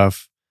demonic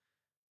stuff.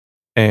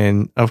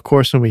 And of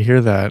course, when we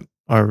hear that,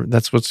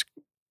 that's what's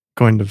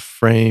going to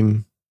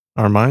frame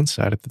our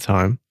mindset at the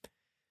time.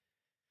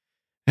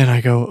 And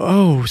I go,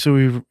 oh, so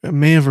we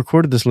may have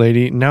recorded this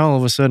lady. Now all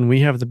of a sudden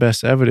we have the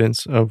best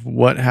evidence of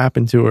what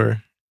happened to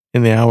her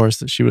in the hours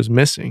that she was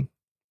missing.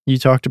 You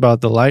talked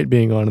about the light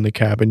being on in the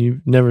cabin.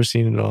 You've never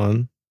seen it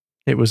on.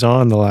 It was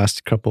on the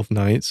last couple of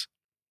nights.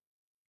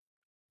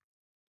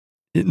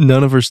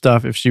 None of her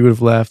stuff, if she would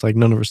have left, like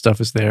none of her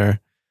stuff is there.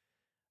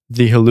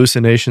 The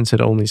hallucinations had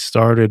only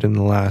started in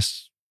the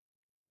last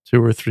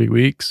 2 or 3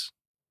 weeks.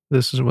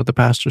 This is what the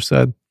pastor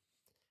said.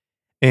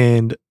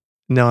 And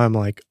now I'm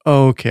like,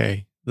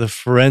 okay, the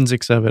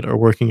forensics of it are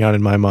working out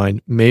in my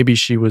mind. Maybe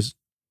she was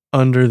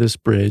under this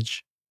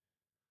bridge.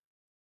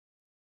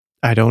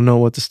 I don't know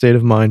what the state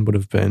of mind would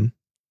have been.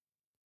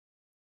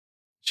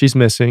 She's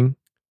missing.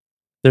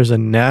 There's a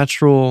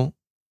natural,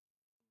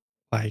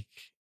 like,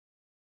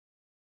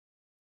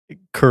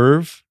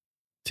 curve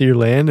to your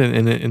land,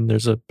 and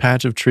there's a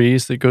patch of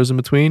trees that goes in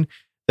between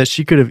that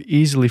she could have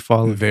easily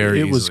followed.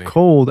 It was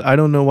cold. I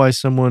don't know why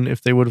someone,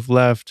 if they would have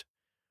left,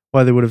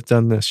 why they would have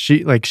done this.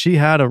 She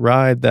had a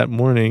ride that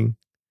morning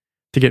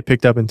to get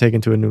picked up and taken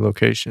to a new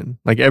location.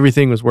 Like,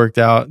 everything was worked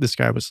out. This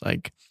guy was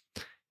like,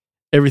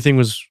 everything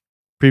was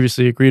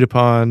previously agreed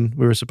upon.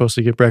 We were supposed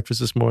to get breakfast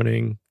this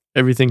morning.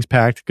 Everything's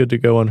packed, good to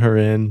go on her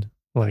end.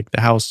 Like,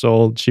 the house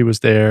sold. She was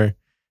there.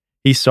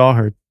 He saw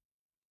her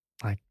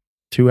like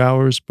 2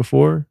 hours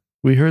before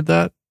we heard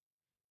that,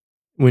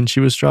 when she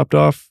was dropped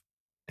off,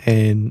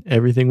 and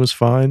everything was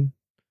fine.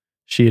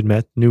 she had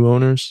met new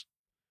owners,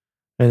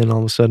 and then all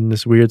of a sudden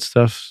this weird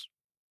stuff's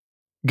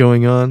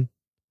going on.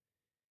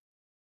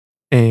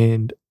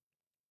 And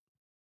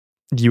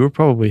you were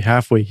probably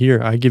halfway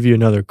here. I give you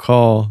another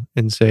call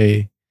and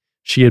say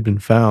she had been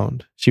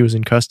found. She was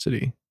in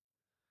custody.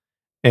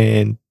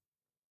 And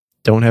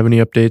don't have any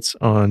updates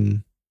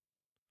on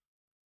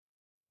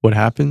what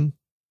happened,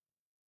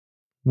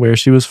 where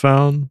she was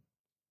found.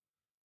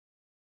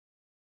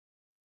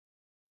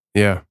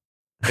 Yeah.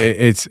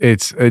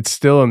 It's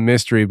still a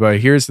mystery, but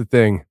here's the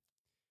thing.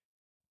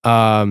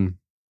 The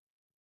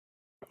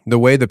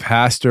way the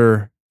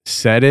pastor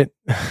said it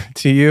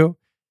to you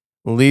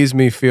leaves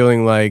me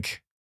feeling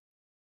like,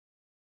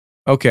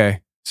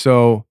 okay,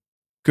 so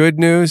good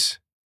news.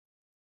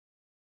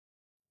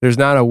 There's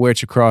not a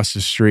witch across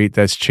the street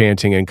that's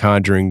chanting and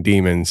conjuring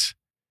demons.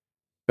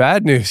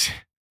 Bad news.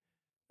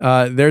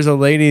 There's a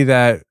lady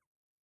that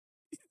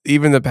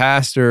even the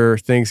pastor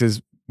thinks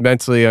is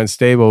mentally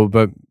unstable,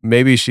 but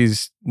maybe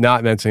she's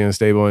not mentally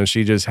unstable and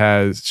she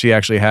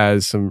actually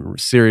has some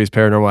serious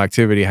paranormal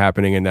activity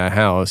happening in that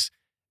house.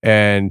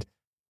 And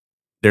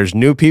there's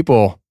new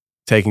people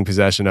taking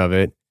possession of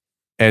it.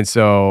 And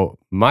so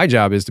my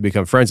job is to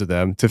become friends with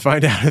them to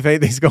find out if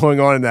anything's going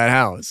on in that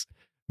house.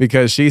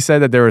 Because she said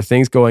that there were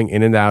things going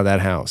in and out of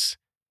that house.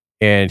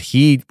 And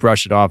he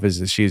brushed it off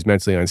as she's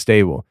mentally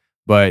unstable.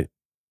 But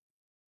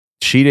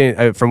she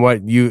didn't, from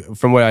what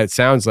it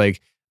sounds like,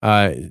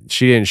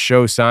 she didn't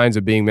show signs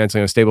of being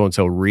mentally unstable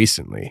until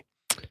recently.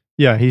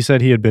 Yeah, he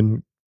said he had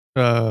been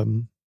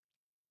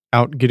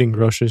out getting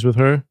groceries with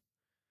her.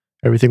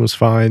 Everything was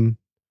fine.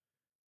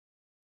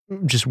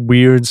 Just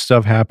weird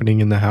stuff happening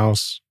in the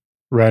house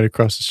right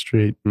across the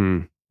street.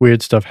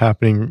 Weird stuff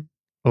happening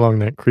along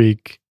that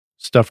creek.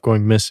 Stuff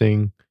going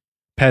missing.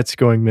 Pets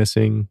going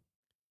missing.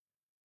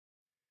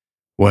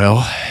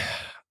 Well,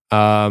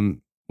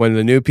 when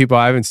the new people,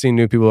 I haven't seen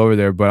new people over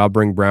there, but I'll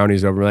bring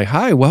brownies over. Like,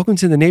 hi, welcome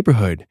to the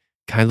neighborhood.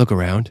 Can I look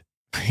around?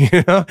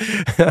 You know,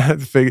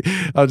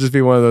 I'll just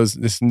be one of those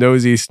this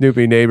nosy,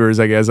 snoopy neighbors,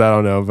 I guess. I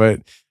don't know,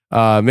 but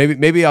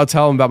maybe I'll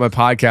tell them about my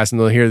podcast and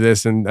they'll hear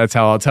this, and that's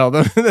how I'll tell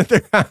them that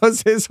their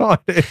house is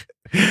haunted.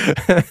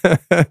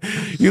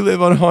 You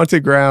live on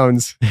haunted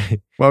grounds.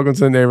 Welcome to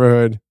the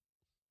neighborhood.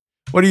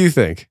 What do you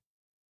think?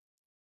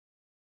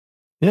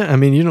 Yeah, I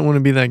mean, you don't want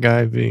to be that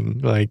guy being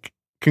like,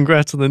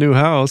 congrats on the new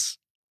house.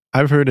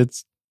 I've heard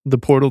it's the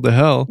portal to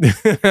hell.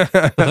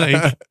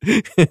 Like,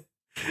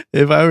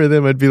 if I were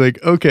them, I'd be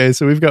like, okay,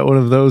 so we've got one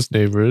of those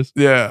neighbors.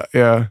 Yeah,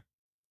 yeah.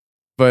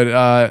 But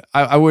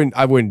I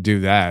wouldn't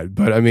do that.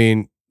 But I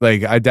mean,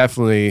 like,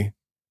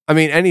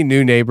 any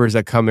new neighbors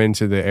that come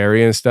into the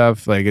area and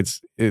stuff, like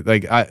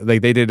like they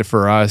did it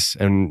for us,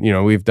 and you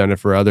know we've done it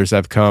for others that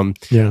have come.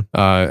 Yeah,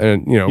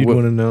 and you know, you'd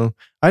want to know.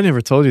 I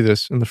never told you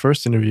this in the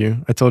first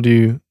interview. I told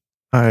you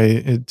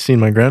I had seen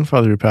my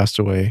grandfather who passed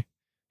away.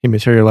 He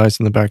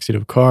materialized in the backseat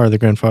of a car. The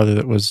grandfather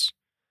that was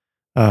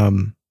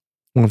one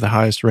of the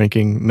highest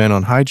ranking men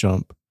on high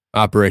jump.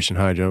 Operation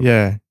High Jump.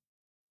 Yeah.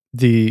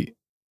 The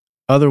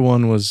other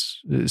one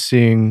was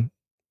seeing,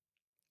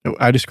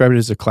 I described it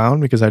as a clown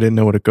because I didn't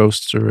know what a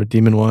ghost or a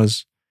demon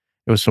was.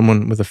 It was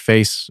someone with a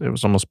face. It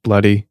was almost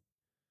bloody.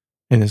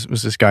 And it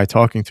was this guy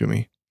talking to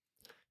me.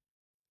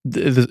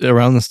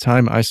 Around this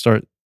time, I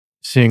start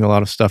seeing a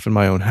lot of stuff in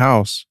my own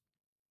house,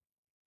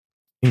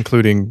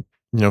 including,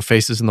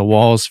 faces in the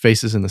walls,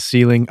 faces in the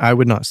ceiling. I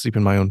would not sleep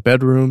in my own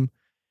bedroom.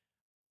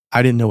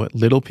 I didn't know what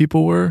little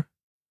people were.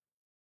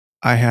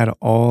 I had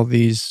all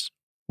these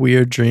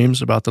weird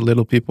dreams about the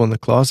little people in the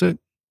closet.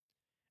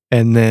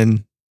 And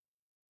then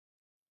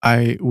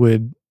I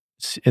would,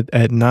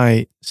 at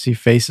night, see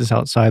faces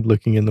outside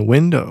looking in the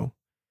window.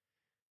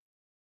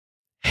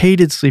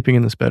 Hated sleeping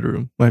in this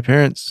bedroom. My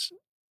parents,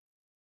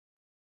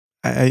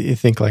 I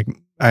think like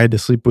I had to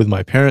sleep with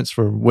my parents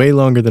for way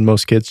longer than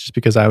most kids just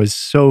because I was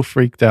so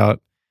freaked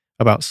out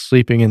about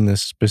sleeping in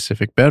this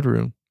specific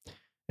bedroom.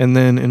 And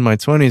then in my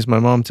 20s, my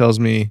mom tells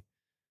me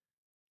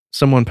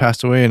someone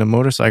passed away in a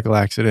motorcycle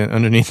accident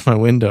underneath my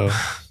window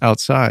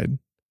outside.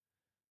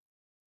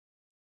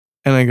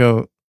 And I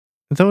go,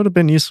 that would have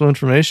been useful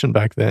information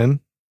back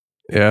then.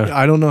 Yeah.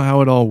 I don't know how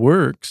it all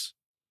works.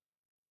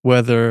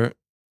 Whether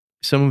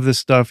some of this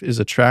stuff is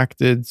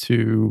attracted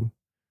to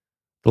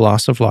the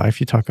loss of life.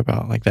 You talk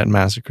about like that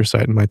massacre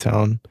site in my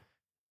town.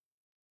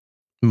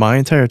 My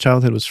entire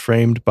childhood was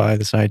framed by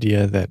this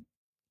idea that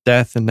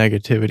death and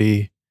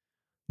negativity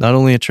not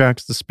only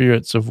attracts the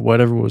spirits of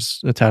whatever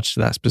was attached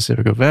to that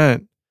specific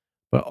event,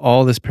 but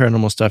all this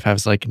paranormal stuff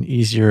has like an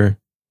easier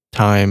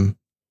time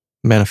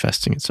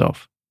manifesting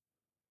itself.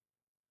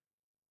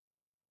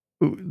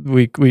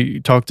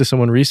 We talked to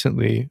someone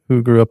recently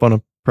who grew up on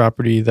a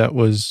property that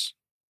was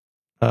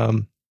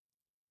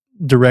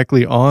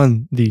directly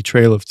on the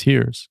Trail of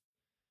Tears.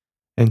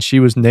 And she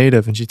was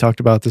native, and she talked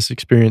about this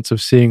experience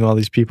of seeing all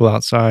these people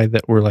outside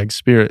that were like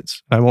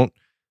spirits. I won't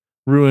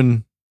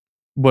ruin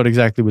what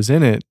exactly was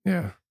in it.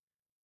 Yeah.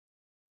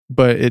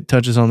 But it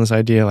touches on this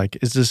idea, like,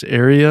 is this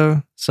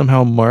area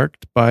somehow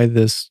marked by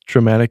this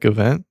traumatic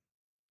event?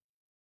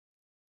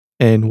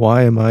 And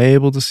why am I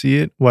able to see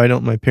it? Why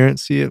don't my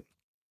parents see it?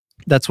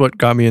 that's what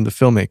got me into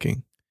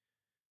filmmaking.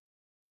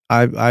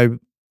 I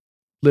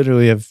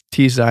literally have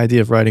teased the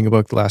idea of writing a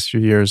book the last few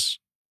years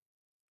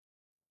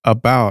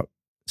about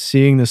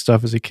seeing this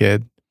stuff as a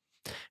kid.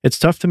 It's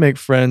tough to make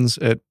friends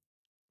at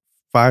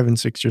 5 and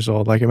 6 years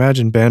old. Like,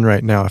 imagine Ben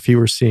right now if he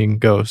were seeing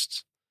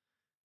ghosts,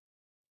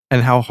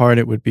 and how hard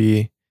it would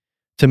be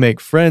to make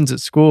friends at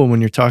school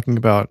when you're talking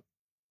about,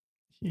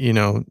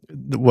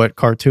 what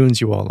cartoons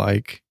you all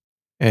like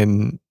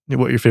and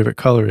what your favorite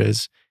color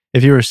is.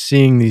 If you were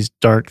seeing these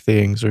dark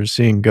things or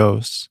seeing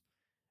ghosts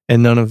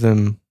and none of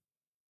them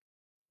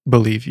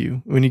believe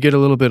you, when you get a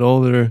little bit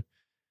older,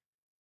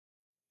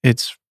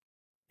 it's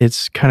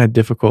kind of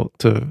difficult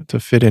to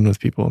fit in with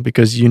people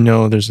because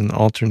there's an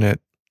alternate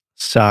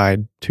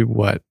side to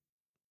what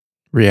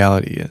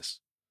reality is.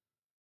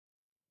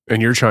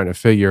 And you're trying to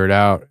figure it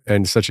out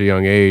at such a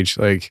young age.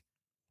 Like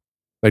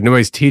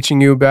nobody's teaching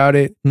you about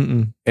it.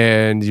 Mm-mm.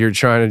 And you're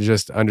trying to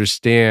just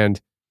understand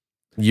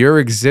your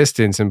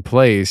existence and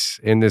place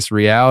in this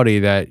reality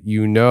that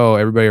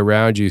everybody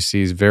around you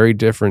sees very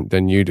different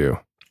than you do.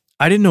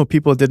 I didn't know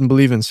people didn't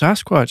believe in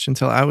Sasquatch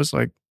until I was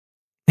like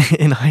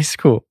in high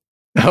school.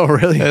 Oh,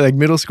 really? Like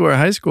middle school or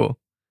high school.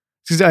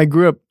 Because I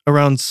grew up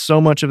around so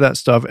much of that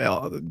stuff,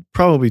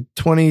 probably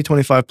 20,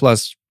 25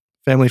 plus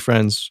family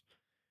friends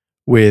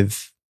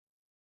with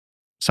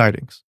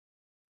sightings.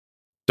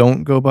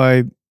 Don't go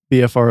by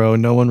BFRO.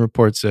 No one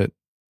reports it.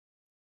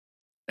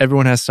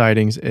 Everyone has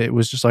sightings. It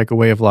was just like a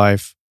way of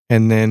life.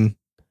 And then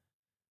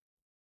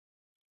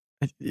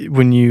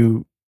when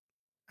you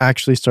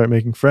actually start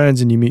making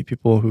friends and you meet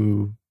people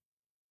who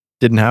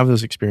didn't have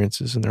those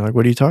experiences and they're like,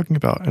 what are you talking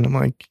about? And I'm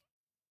like,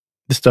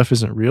 this stuff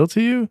isn't real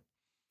to you?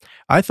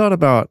 I thought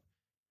about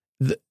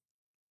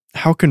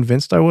how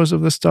convinced I was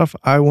of this stuff.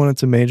 I wanted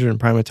to major in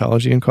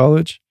primatology in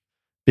college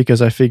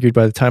because I figured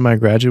by the time I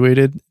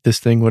graduated, this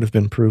thing would have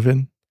been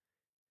proven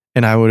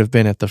and I would have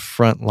been at the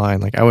front line.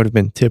 Like I would have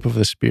been tip of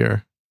the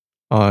spear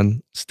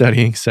on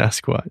studying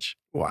Sasquatch.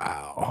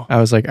 Wow. I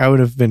was like, I would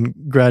have been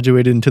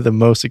graduated into the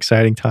most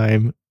exciting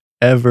time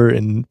ever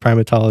in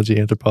primatology,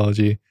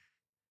 anthropology.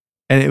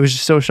 And it was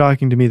just so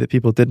shocking to me that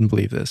people didn't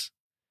believe this.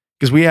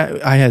 Because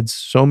I had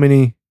so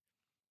many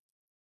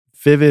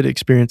vivid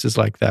experiences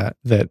like that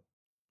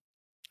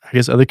I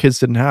guess other kids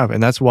didn't have.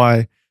 And that's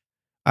why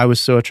I was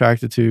so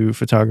attracted to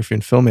photography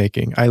and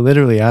filmmaking. I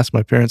literally asked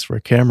my parents for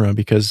a camera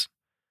because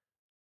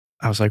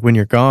I was like, when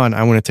you're gone,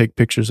 I want to take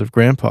pictures of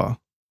grandpa.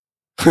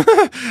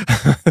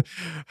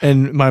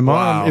 And my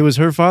mom, It was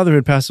her father who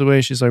had passed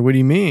away. She's like, what do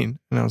you mean?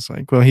 And I was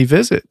like, well, he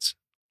visits.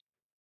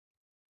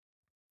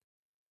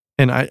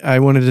 And I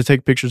wanted to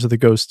take pictures of the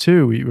ghosts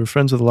too. We were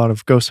friends with a lot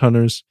of ghost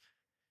hunters.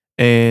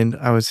 And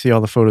I would see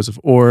all the photos of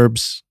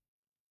orbs,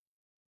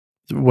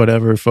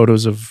 whatever,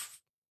 photos of,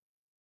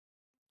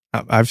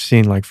 I've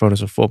seen like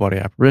photos of full body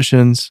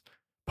apparitions.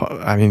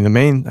 I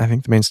mean, I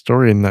think the main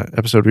story in that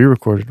episode we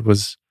recorded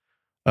was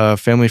a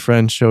family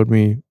friend showed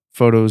me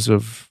photos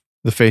of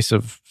the face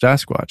of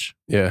Sasquatch.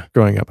 Yeah.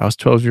 Growing up. I was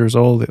 12 years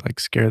old. It like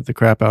scared the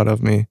crap out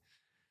of me.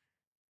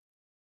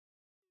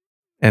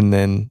 And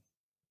then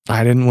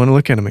I didn't want to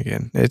look at him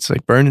again. It's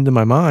like burned into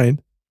my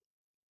mind.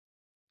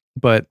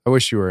 But I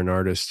wish you were an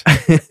artist.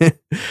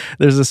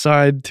 There's a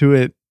side to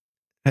it.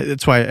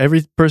 That's why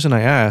every person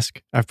I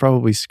ask, I've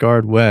probably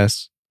scarred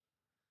Wes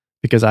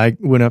because I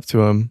went up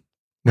to him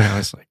when I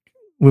was like,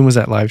 when was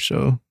that live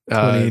show?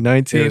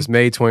 2019? It was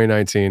May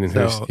 2019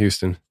 in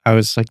Houston. I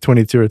was like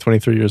 22 or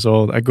 23 years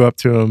old. I go up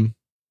to him.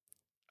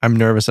 I'm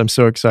nervous. I'm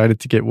so excited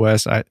to get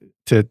Wes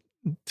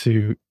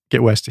to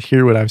get Wes to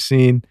hear what I've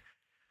seen.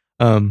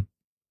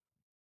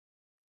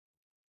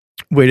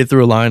 Waited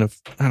through a line of,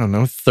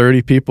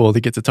 30 people to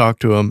get to talk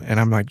to him. And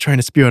I'm like trying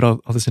to spew out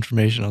all this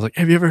information. I was like,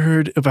 have you ever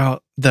heard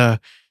about the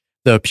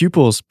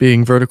pupils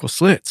being vertical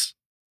slits?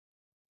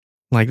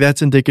 Like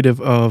that's indicative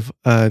of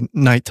a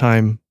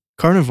nighttime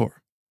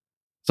carnivore.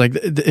 It's like,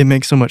 it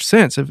makes so much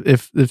sense.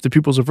 If the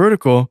pupils are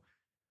vertical,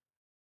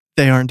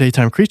 they aren't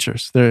daytime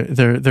creatures.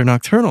 They're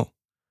nocturnal.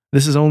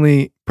 This is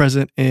only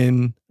present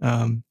in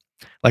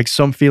like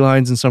some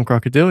felines and some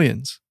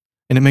crocodilians.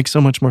 And it makes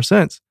so much more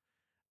sense.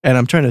 And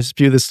I'm trying to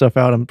spew this stuff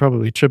out. I'm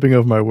probably tripping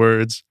over my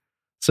words.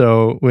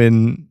 So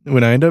when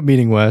I end up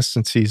meeting Wes,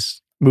 since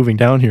he's moving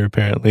down here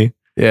apparently,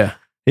 yeah,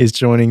 he's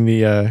joining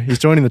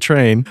the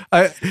train.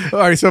 All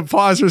right, so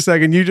pause for a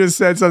second. You just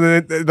said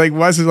something that, like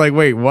Wes is like,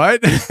 wait,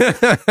 what?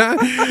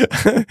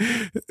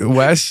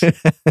 Wes,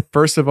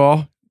 first of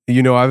all,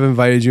 I've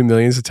invited you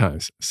millions of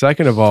times.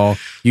 Second of all,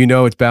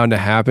 it's bound to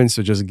happen.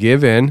 So just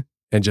give in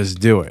and just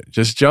do it.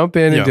 Just jump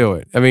in and do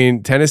it. I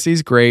mean,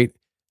 Tennessee's great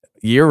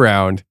year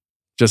round.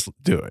 Just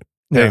do it.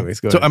 Yeah. Anyways,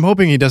 go so ahead. I'm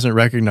hoping he doesn't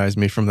recognize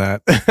me from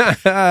that.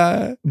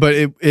 But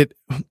it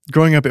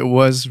growing up, it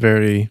was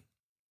very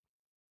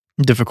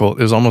difficult.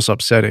 It was almost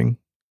upsetting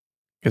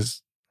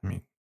because,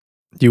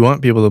 you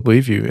want people to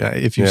believe you.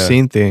 If you've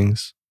seen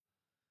things,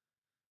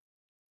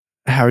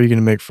 how are you going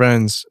to make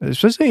friends?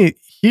 Especially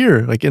here,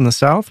 like in the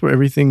South, where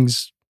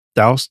everything's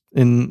doused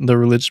in the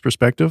religious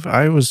perspective.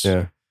 I was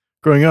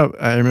growing up,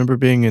 I remember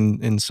being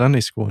in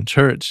Sunday school in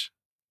church,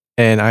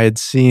 And I had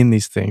seen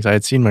these things. I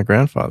had seen my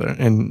grandfather,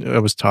 and I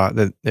was taught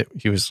that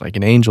he was like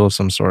an angel of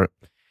some sort.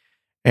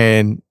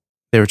 And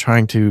they were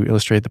trying to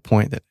illustrate the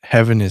point that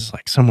heaven is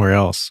like somewhere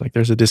else. Like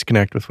there's a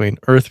disconnect between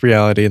earth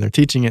reality, and they're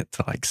teaching it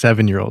to like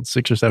 7-year-olds,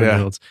 6 or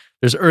 7-year-olds.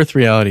 There's earth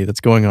reality that's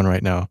going on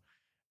right now.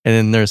 And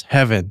then there's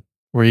heaven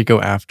where you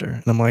go after.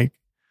 And I'm like,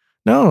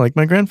 no, like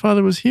my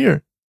grandfather was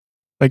here.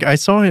 Like I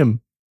saw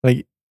him.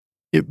 Like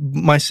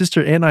my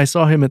sister and I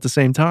saw him at the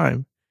same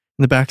time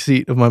in the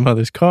backseat of my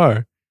mother's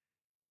car.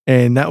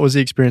 And that was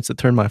the experience that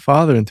turned my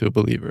father into a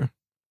believer.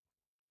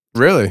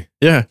 Really?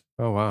 Yeah.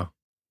 Oh, wow.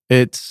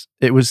 It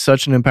was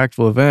such an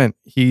impactful event.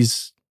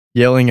 He's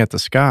yelling at the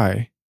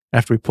sky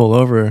after we pull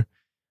over.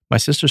 My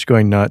sister's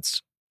going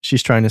nuts.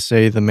 She's trying to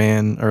say the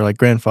man or like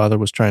grandfather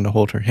was trying to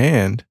hold her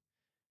hand.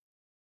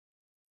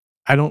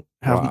 I don't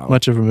have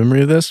much of a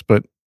memory of this,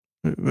 but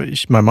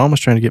my mom was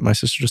trying to get my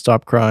sister to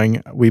stop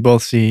crying. We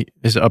both see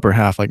his upper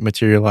half like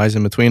materialize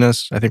in between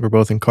us. I think we're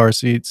both in car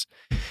seats.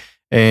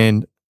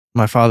 And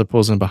my father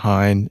pulls in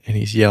behind and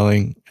he's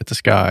yelling at the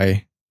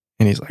sky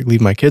and he's like,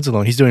 leave my kids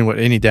alone. He's doing what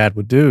any dad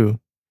would do.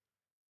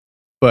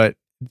 But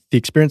the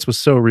experience was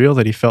so real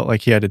that he felt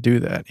like he had to do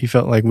that. He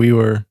felt like we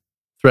were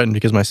threatened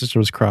because my sister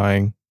was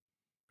crying.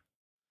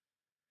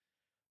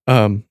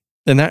 And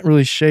that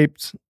really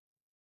shaped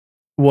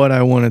what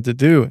I wanted to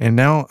do. And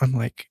now I'm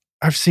like,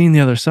 I've seen the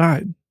other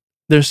side.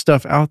 There's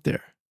stuff out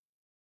there.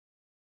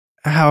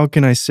 How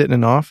can I sit in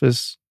an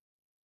office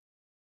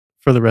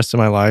for the rest of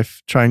my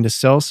life trying to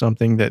sell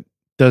something that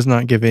does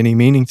not give any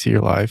meaning to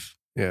your life?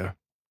 Yeah.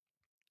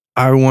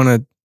 I want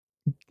to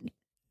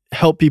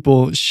help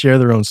people share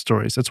their own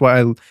stories. That's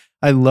why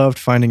I loved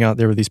finding out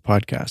there were these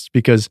podcasts,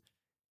 because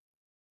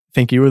I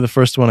think you were the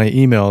first one I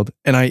emailed,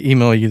 and I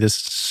emailed you this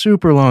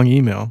super long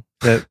email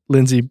that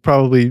Lindsay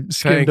probably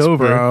skimmed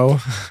over. Bro.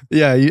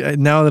 Yeah,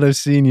 now that I've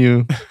seen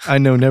you, I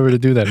know never to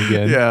do that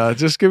again. Yeah,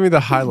 just give me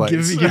the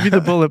highlights. Give me the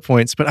bullet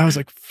points. But I was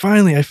like,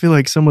 finally, I feel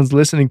like someone's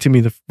listening to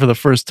me for the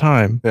first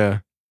time.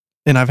 Yeah.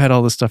 And I've had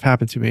all this stuff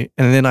happen to me.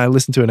 And then I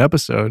listened to an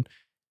episode,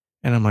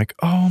 and I'm like,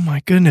 oh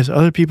my goodness,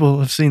 other people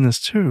have seen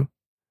this too.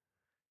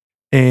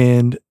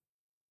 And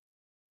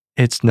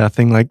it's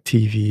nothing like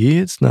TV.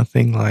 It's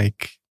nothing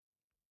like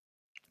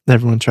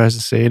everyone tries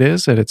to say it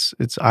is, that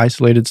it's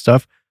isolated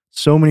stuff.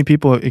 So many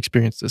people have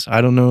experienced this.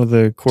 I don't know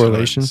the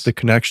correlations, the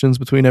connections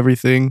between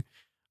everything.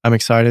 I'm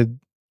excited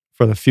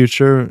for the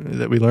future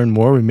that we learn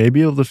more. We may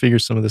be able to figure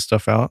some of this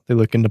stuff out. They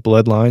look into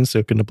bloodlines, they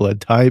look into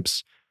blood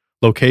types,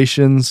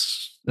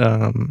 locations,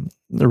 the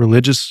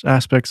religious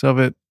aspects of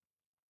it.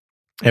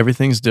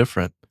 Everything's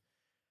different.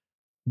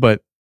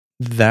 But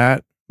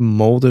that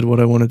molded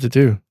what I wanted to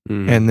do.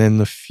 And then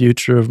the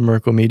future of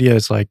Merkle Media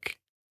is like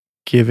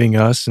giving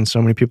us and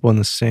so many people in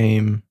the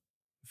same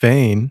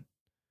vein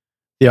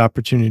the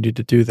opportunity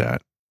to do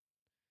that.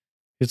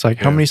 It's like,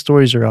 how many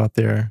stories are out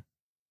there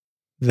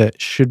that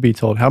should be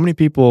told? How many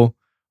people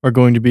are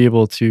going to be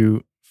able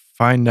to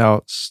find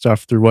out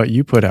stuff through what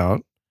you put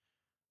out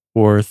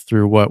or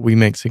through what we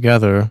make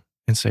together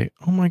and say,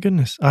 oh my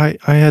goodness, I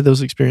had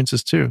those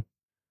experiences too.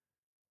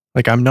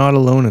 Like, I'm not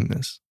alone in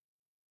this.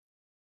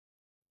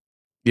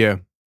 Yeah.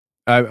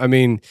 I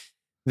mean,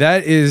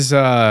 that is,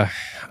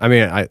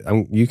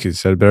 you could have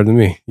said it better than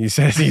me. You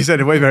said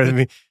it way better than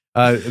me.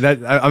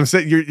 I'm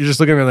saying you're just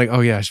looking at me like, oh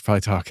yeah, I should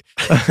probably talk.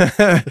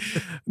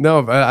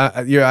 No,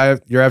 but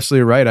you're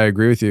absolutely right. I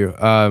agree with you.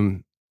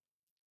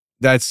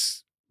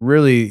 That's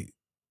really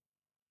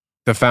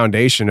the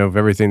foundation of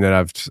everything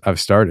that I've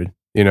started,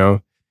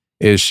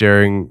 is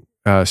sharing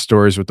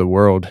stories with the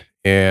world.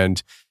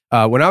 And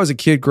when I was a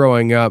kid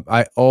growing up,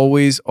 I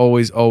always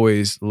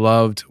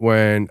loved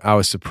when I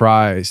was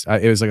surprised.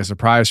 It was like a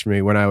surprise for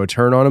me when I would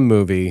turn on a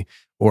movie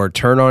or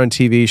turn on a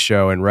TV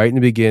show, and right in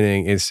the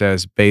beginning, it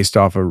says based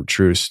off a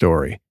true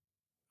story.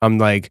 I'm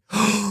like,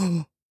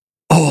 oh,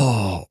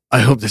 I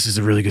hope this is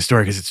a really good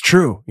story because it's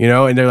true,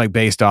 and they're like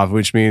based off,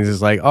 which means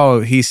it's like,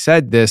 oh, he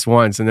said this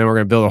once and then we're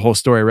going to build a whole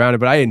story around it.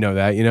 But I didn't know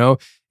that,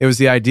 it was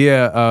the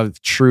idea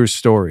of true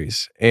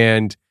stories.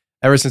 And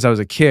ever since I was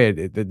a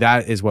kid,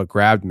 that is what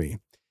grabbed me.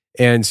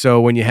 And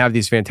so when you have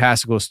these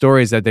fantastical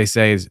stories that they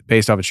say is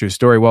based off a true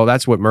story, well,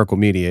 that's what Merkle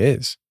Media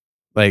is.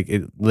 Like,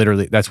 it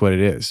literally, that's what it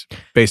is.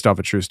 Based off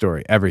a true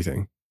story.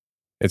 Everything.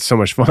 It's so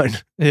much fun.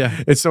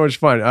 Yeah. It's so much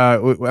fun.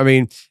 I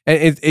mean,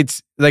 and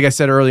it's like I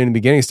said earlier in the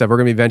beginning stuff, we're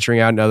going to be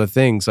venturing out into other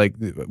things. Like,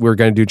 we're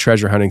going to do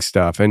treasure hunting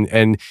stuff.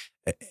 And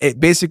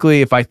it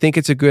basically, if I think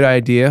it's a good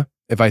idea,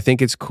 if I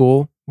think it's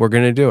cool, we're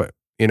going to do it.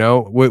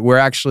 We're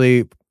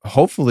actually,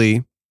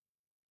 hopefully,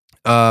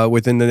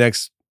 within the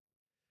next,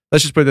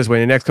 let's just put it this way,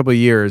 in the next couple of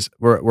years,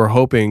 we're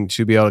hoping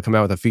to be able to come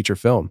out with a feature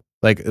film,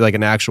 like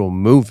an actual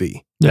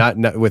movie,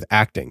 not with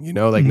acting,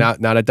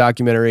 not a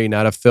documentary,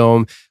 not a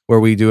film where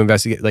we do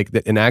investigate, like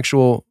an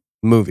actual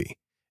movie.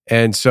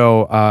 And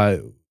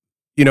so,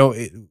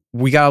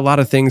 we got a lot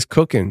of things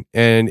cooking,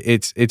 and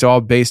it's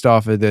all based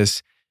off of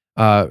this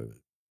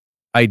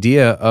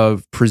idea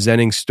of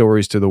presenting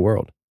stories to the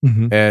world.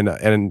 Mm-hmm.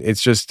 And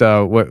it's just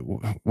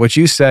what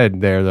you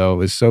said there though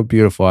is so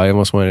beautiful. I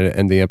almost wanted to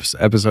end the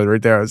episode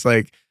right there. I was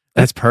like,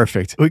 That's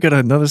perfect. We got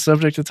another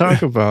subject to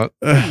talk about.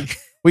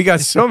 We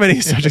got so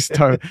many subjects to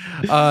talk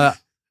about.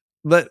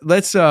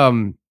 Let's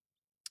hang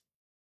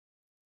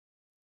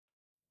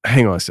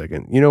on a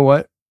second. You know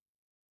what?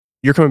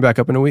 You're coming back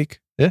up in a week.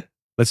 Yeah.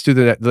 Let's do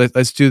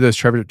those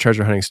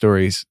treasure hunting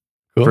stories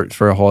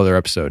for a whole other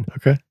episode.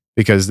 Okay.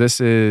 Because this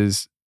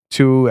is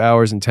 2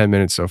 hours and 10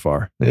 minutes so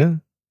far. Yeah.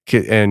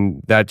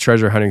 And that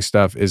treasure hunting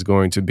stuff is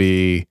going to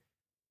be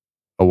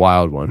a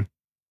wild one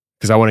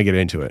because I want to get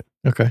into it.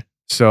 Okay.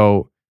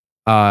 So,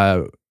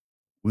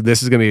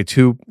 this is going to be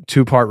a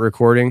two-part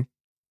recording.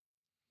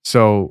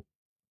 So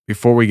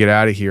before we get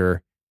out of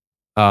here,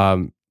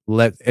 and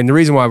the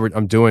reason why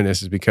I'm doing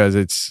this is because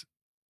it's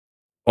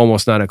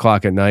almost 9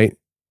 o'clock at night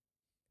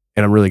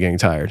and I'm really getting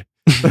tired.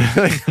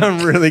 I'm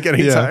really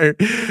getting tired.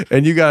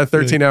 And you got a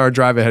 13-hour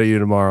drive ahead of you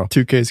tomorrow.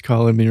 2K's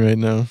calling me right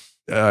now.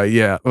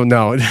 Yeah. Well,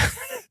 no.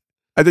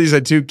 I thought you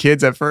said 2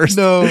 kids at first.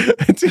 No.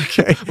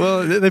 2K.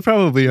 Well, they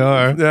probably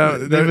are. No,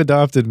 they've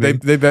adopted me.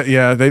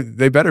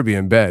 They better be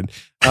in bed.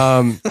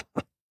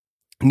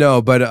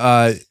 No,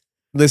 but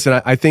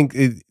listen, I think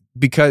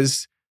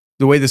because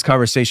the way this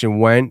conversation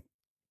went,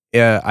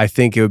 I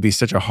think it would be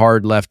such a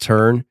hard left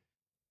turn.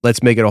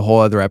 Let's make it a whole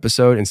other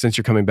episode. And since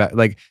you're coming back,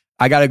 like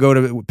I got to go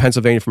to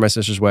Pennsylvania for my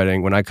sister's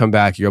wedding. When I come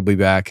back, you'll be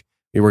back.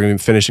 We're going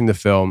to be finishing the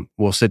film.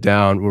 We'll sit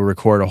down. We'll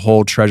record a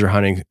whole treasure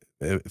hunting.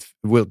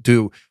 We'll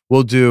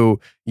do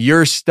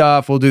your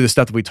stuff. We'll do the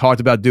stuff that we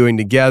talked about doing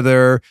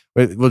together.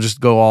 We'll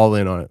just go all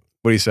in on it.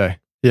 What do you say?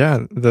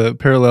 Yeah, the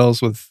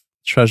parallels with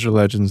Treasure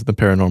Legends, the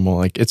paranormal,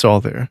 like it's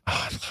all there.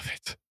 Oh, I love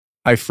it.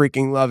 I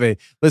freaking love it.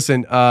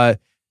 Listen,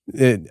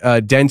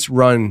 Dense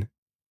Run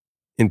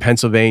in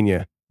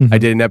Pennsylvania. Mm-hmm. I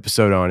did an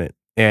episode on it,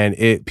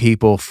 and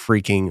people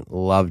freaking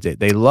loved it.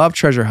 They love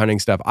treasure hunting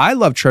stuff. I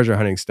love treasure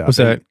hunting stuff. Was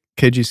that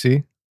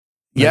KGC?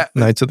 Yeah,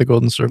 Knights of the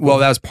Golden Circle. Well,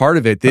 that was part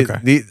of it.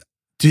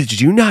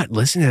 Did you not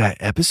listen to that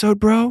episode,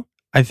 bro?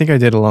 I think I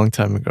did a long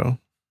time ago.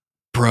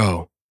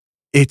 Bro,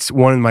 it's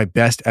one of my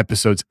best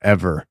episodes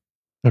ever.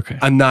 Okay.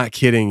 I'm not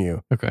kidding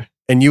you. Okay.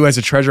 And you as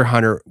a treasure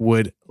hunter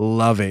would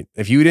love it.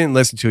 If you didn't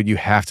listen to it, you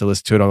have to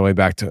listen to it on the way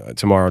back to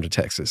tomorrow to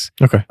Texas.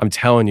 Okay. I'm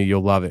telling you,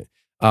 you'll love it.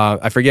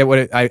 I forget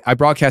what I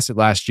broadcast it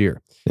last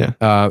year. Yeah.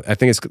 I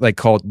think it's like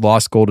called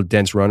Lost Gold of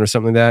Dense Run or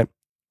something like that.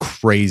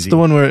 Crazy. It's the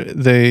one where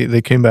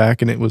they came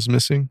back and it was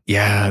missing?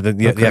 Yeah. The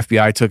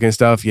FBI took it and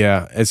stuff.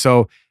 Yeah. And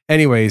so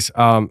anyways,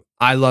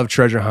 I love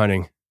treasure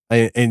hunting.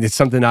 And it's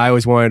something I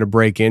always wanted to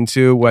break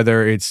into,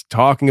 whether it's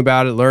talking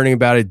about it, learning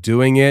about it,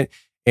 doing it.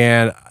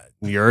 And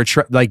you're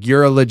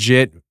a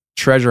legit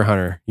treasure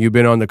hunter. You've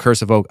been on the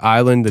Curse of Oak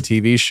Island, the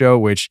TV show,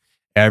 which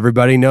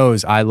everybody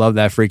knows I love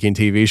that freaking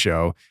TV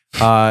show.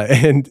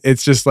 And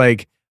it's just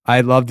like,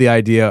 I love the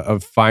idea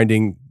of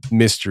finding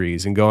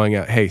mysteries and going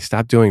out, hey,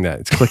 stop doing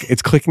that.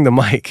 It's clicking the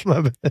mic.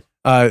 Love it.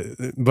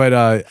 But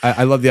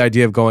I love the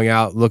idea of going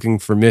out, looking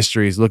for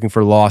mysteries, looking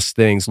for lost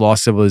things,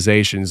 lost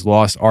civilizations,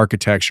 lost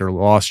architecture,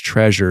 lost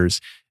treasures.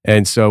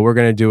 And so we're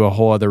going to do a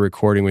whole other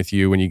recording with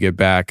you when you get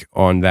back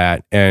on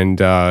that. And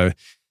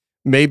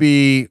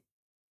maybe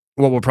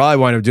what we'll probably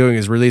wind up doing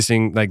is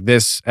releasing like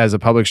this as a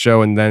public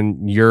show and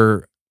then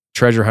your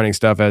treasure hunting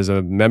stuff as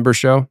a member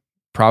show.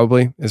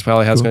 Probably is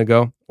probably how it's going to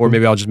go. Or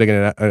maybe I'll just make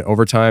it an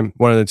overtime,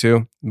 one of the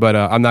two. But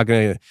I'm not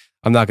going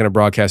to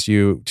broadcast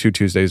you 2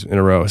 Tuesdays in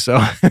a row. So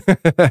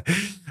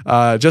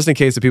just in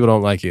case the people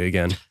don't like you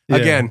again. Yeah.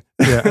 Again.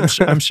 Yeah,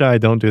 I'm shy.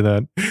 Don't do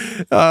that.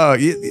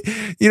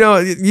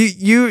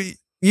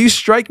 You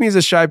strike me as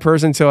a shy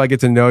person until I get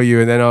to know you,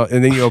 and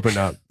then you open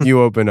up.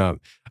 You open up.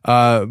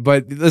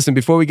 But listen,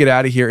 before we get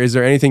out of here, is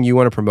there anything you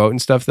want to promote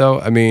and stuff though?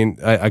 I mean,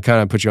 I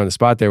kind of put you on the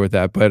spot there with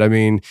that, but I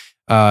mean,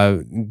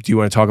 do you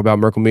want to talk about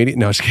Merkle Media?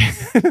 No, just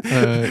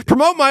kidding.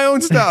 Promote my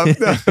own stuff.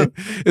 No.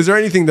 Is there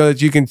anything though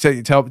that you can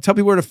tell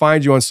people where to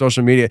find you on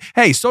social media?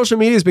 Hey, social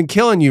media has been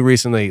killing you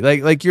recently.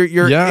 Like your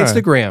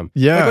Instagram.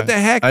 Yeah. Like, what the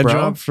heck, bro? I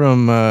dropped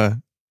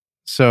from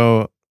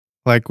so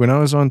like when I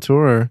was on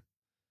tour,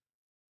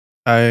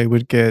 I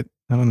would get,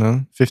 I don't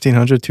know,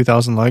 1,500,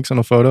 2,000 likes on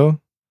a photo.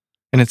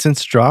 And it's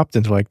since dropped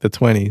into like the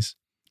 20s.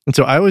 And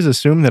so I always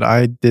assumed that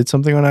I did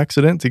something on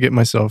accident to get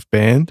myself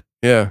banned.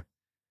 Yeah.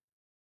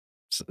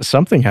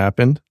 Something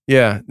happened.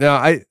 Yeah. No,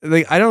 I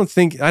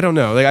don't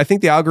know. Like, I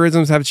think the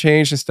algorithms have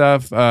changed and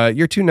stuff.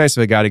 You're too nice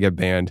of a guy to get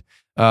banned.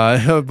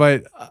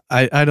 But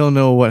I don't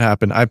know what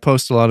happened. I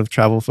post a lot of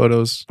travel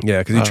photos. Yeah,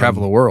 because you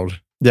travel the world.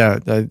 Yeah,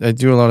 I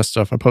do a lot of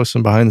stuff. I post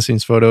some behind the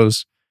scenes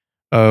photos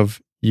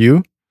of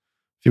you.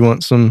 If you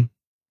want some,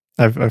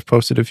 I've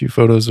posted a few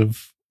photos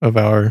of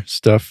our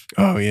stuff.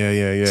 Oh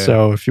yeah.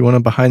 So if you want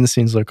a behind the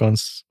scenes look on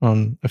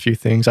a few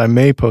things, I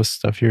may post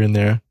stuff here and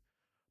there.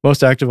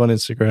 Most active on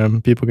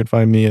Instagram. People can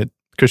find me at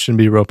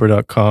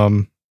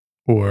christianbroper.com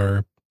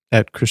or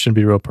at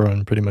christianbroper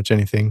on pretty much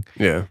anything.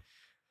 Yeah.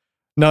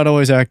 Not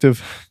always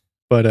active,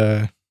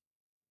 but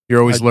you're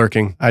always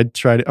lurking. I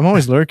try to. I'm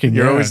always lurking.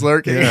 You're always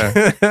lurking.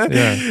 Yeah.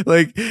 Yeah.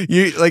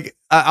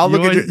 I'll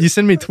look at you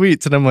send me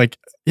tweets and I'm like,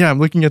 yeah, I'm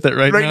looking at that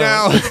right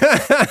now.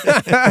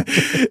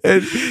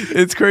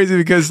 It's crazy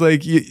because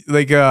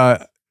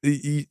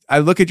I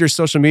look at your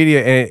social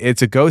media and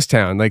it's a ghost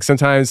town. Like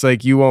sometimes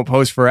like you won't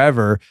post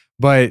forever,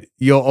 but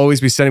you'll always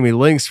be sending me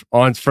links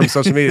from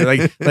social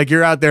media. Like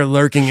you're out there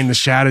lurking in the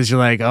shadows. You're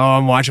like, oh,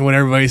 I'm watching what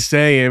everybody's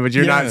saying, but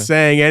you're not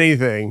saying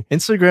anything.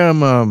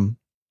 Instagram,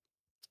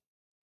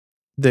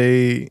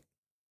 they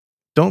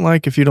don't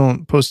like if you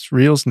don't post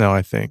reels now,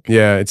 I think.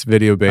 Yeah, it's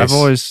video based. I've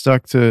always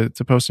stuck to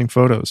posting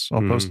photos.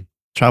 I'll post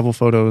travel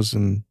photos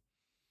and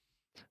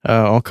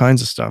all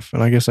kinds of stuff.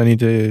 And I guess I need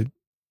to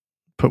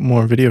put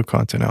more video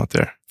content out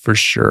there. For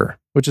sure.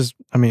 Which is,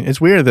 I mean, it's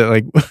weird that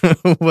like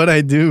what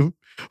I do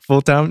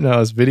full time now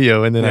is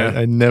video, and then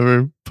I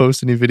never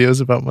post any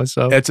videos about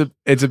myself.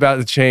 It's about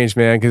to change,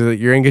 man, because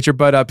you're gonna get your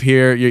butt up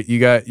here. You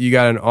got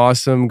an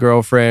awesome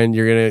girlfriend.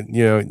 You're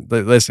gonna,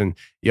 listen,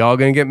 y'all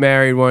gonna get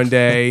married one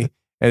day,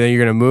 and then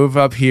you're gonna move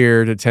up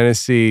here to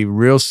Tennessee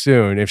real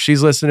soon. If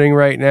she's listening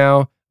right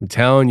now, I'm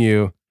telling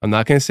you, I'm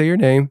not gonna say your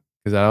name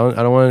because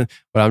I don't want to,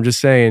 but I'm just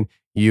saying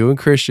you and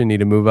Christian need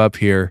to move up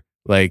here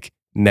like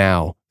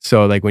now.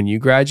 So like when you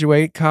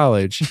graduate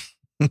college,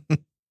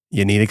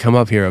 you need to come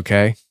up here,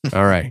 okay?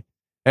 All right.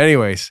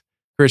 Anyways,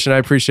 Christian, I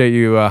appreciate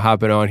you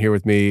hopping on here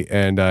with me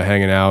and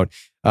hanging out.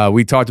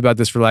 We talked about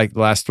this for like the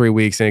last 3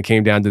 weeks, and it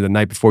came down to the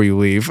night before you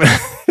leave.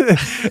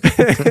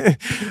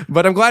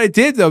 But I'm glad it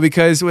did, though,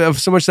 because we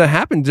have so much that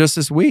happened just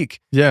this week.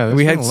 Yeah,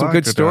 we had some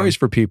good stories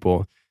for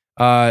people,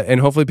 and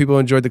hopefully people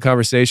enjoyed the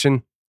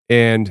conversation.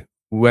 And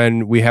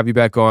when we have you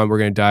back on, we're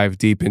going to dive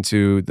deep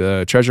into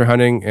the treasure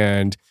hunting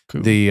and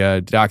the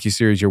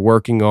docuseries you're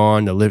working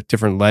on, the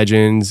different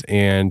legends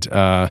and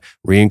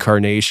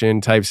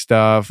reincarnation type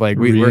stuff. Like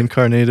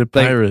reincarnated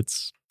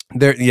pirates.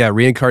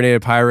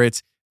 Reincarnated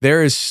pirates.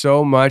 There is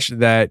so much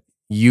that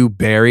you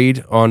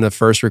buried on the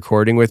first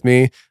recording with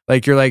me.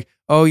 Like you're like,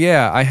 oh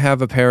yeah, I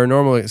have a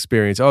paranormal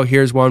experience. Oh,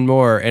 here's one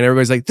more. And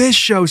everybody's like, this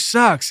show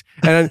sucks.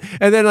 And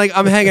then like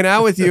I'm hanging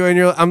out with you and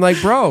I'm like,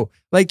 bro,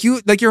 like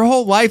your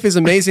whole life is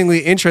amazingly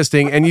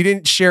interesting and you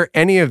didn't share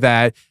any of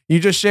that. You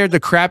just shared the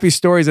crappy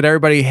stories that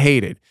everybody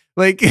hated.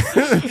 Like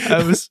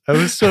I was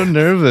so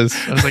nervous.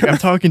 I was like, I'm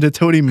talking to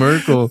Tony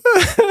Merkel.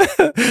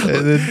 And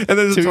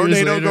there's a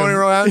tornado going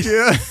around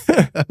you.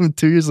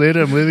 2 years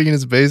later, I'm living in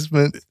his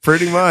basement.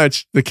 Pretty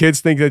much. The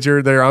kids think that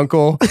you're their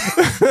uncle.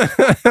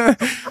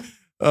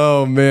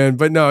 Oh man,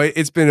 but no,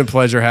 it's been a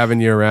pleasure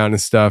having you around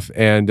and stuff,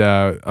 and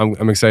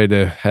I'm excited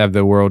to have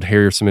the world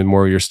hear some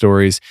more of your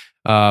stories.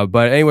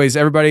 But anyways,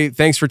 everybody,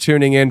 thanks for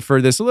tuning in for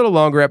this a little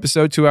longer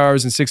episode, 2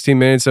 hours and 16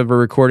 minutes of a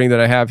recording that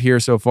I have here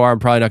so far. I'm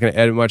probably not going to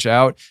edit much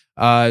out,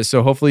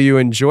 so hopefully you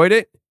enjoyed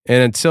it.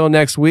 And until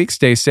next week,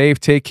 stay safe,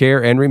 take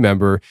care, and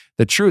remember,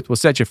 the truth will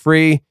set you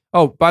free.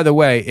 Oh, by the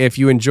way, if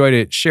you enjoyed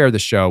it, share the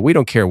show. We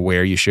don't care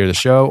where you share the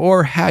show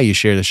or how you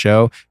share the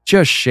show.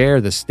 Just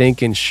share the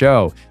stinking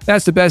show.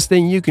 That's the best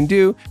thing you can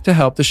do to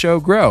help the show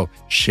grow.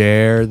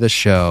 Share the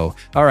show.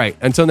 All right,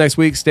 until next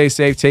week, stay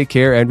safe, take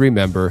care, and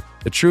remember,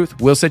 the truth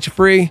will set you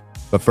free,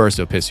 but first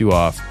it'll piss you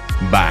off.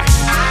 Bye.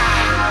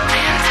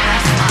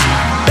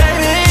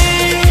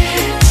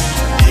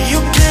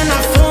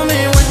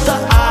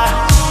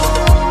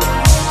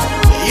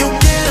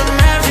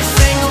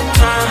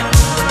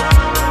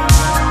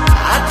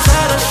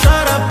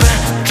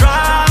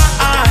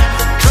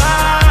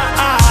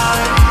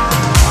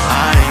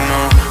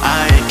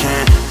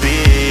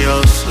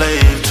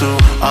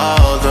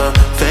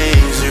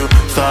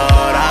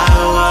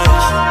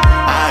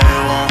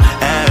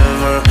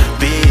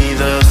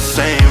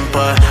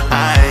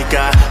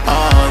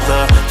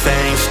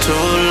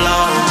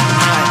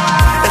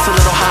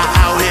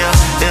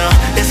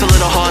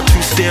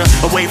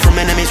 Away from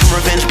enemies, from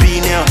revenge be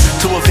near.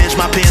 To avenge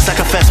my peers, I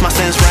confess my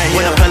sins right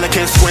here. When the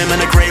pelicans swim and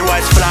the great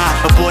whites fly,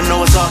 aboard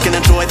Noah's Ark and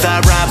enjoy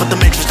thy ride. But the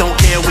matrix don't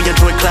care, we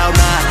enjoy Cloud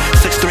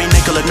 9. 6'3"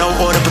 Nicola, no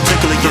order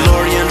particular.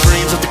 DeLorean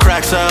dreams of the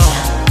crack cell,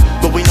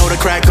 but we know the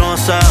crack gon'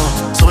 sell.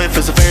 So if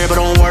it's a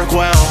variable, don't work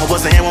well. I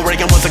wasn't here when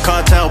Reagan was a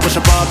cartel. Push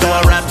a bar, do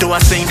I rap, do I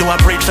sing, do I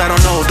preach? I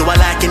don't know. Do I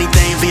lack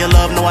anything via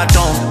love? No, I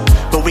don't.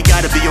 But we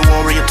gotta be a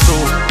warrior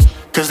too,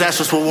 cause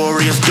that's just what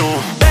warriors do.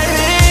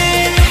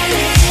 Baby,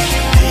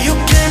 you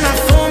cannot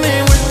fool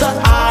me with the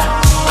eye.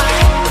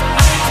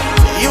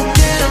 You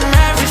get them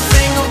every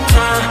single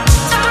time.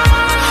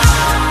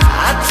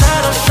 I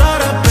tell them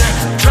shut up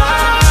and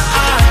dry.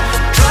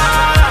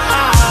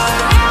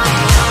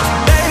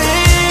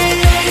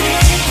 Baby,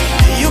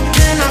 you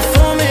cannot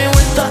fool me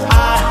with the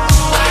eye.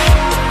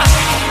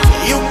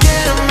 You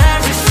get them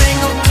every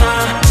single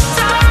time.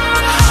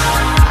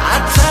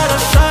 I tell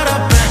them shut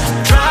up and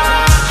dry.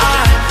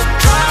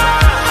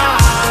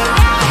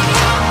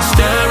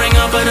 Staring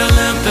up at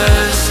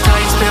Olympus,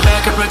 tight spear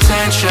back at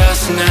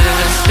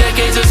pretentiousness.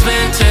 Decades of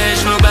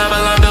vintage, new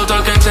Babylon built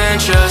on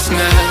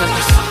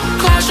contentiousness.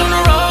 Clash on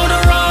the road to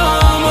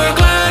Rome, where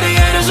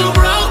gladiators are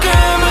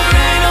broken, but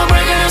ain't no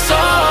breaking us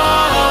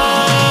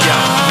all. Yeah,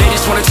 they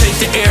just wanna take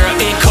the air,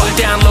 in code,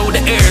 download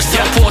the airs.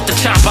 Teleport the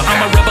chopper,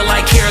 I'm a rebel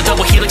like Hera.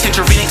 Double helix,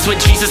 intravenox with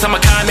Jesus, I'm a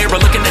chimera.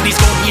 Looking at these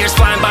golden years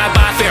flying by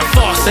fair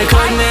force. They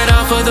cutting it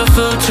off for the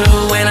food too.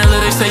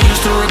 Analytics they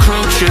used to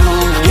recruit you.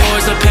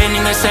 War's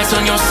opinion that sets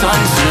on your Sun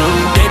Tzu.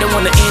 They don't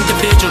want the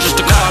individual, just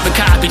a car the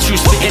copy, true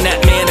spitting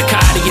that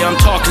manicotti. Yeah, I'm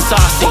talking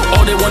saucy.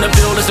 All they wanna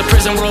build is a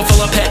prison world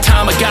full of pet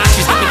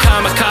Tamagotchis. Got me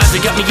kamikaze,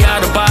 got me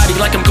out of body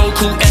like I'm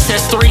Goku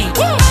SS3.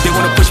 They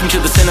wanna push me to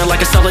the center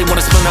like a cell, they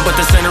wanna spin up, but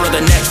the center of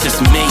the next is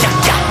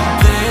me.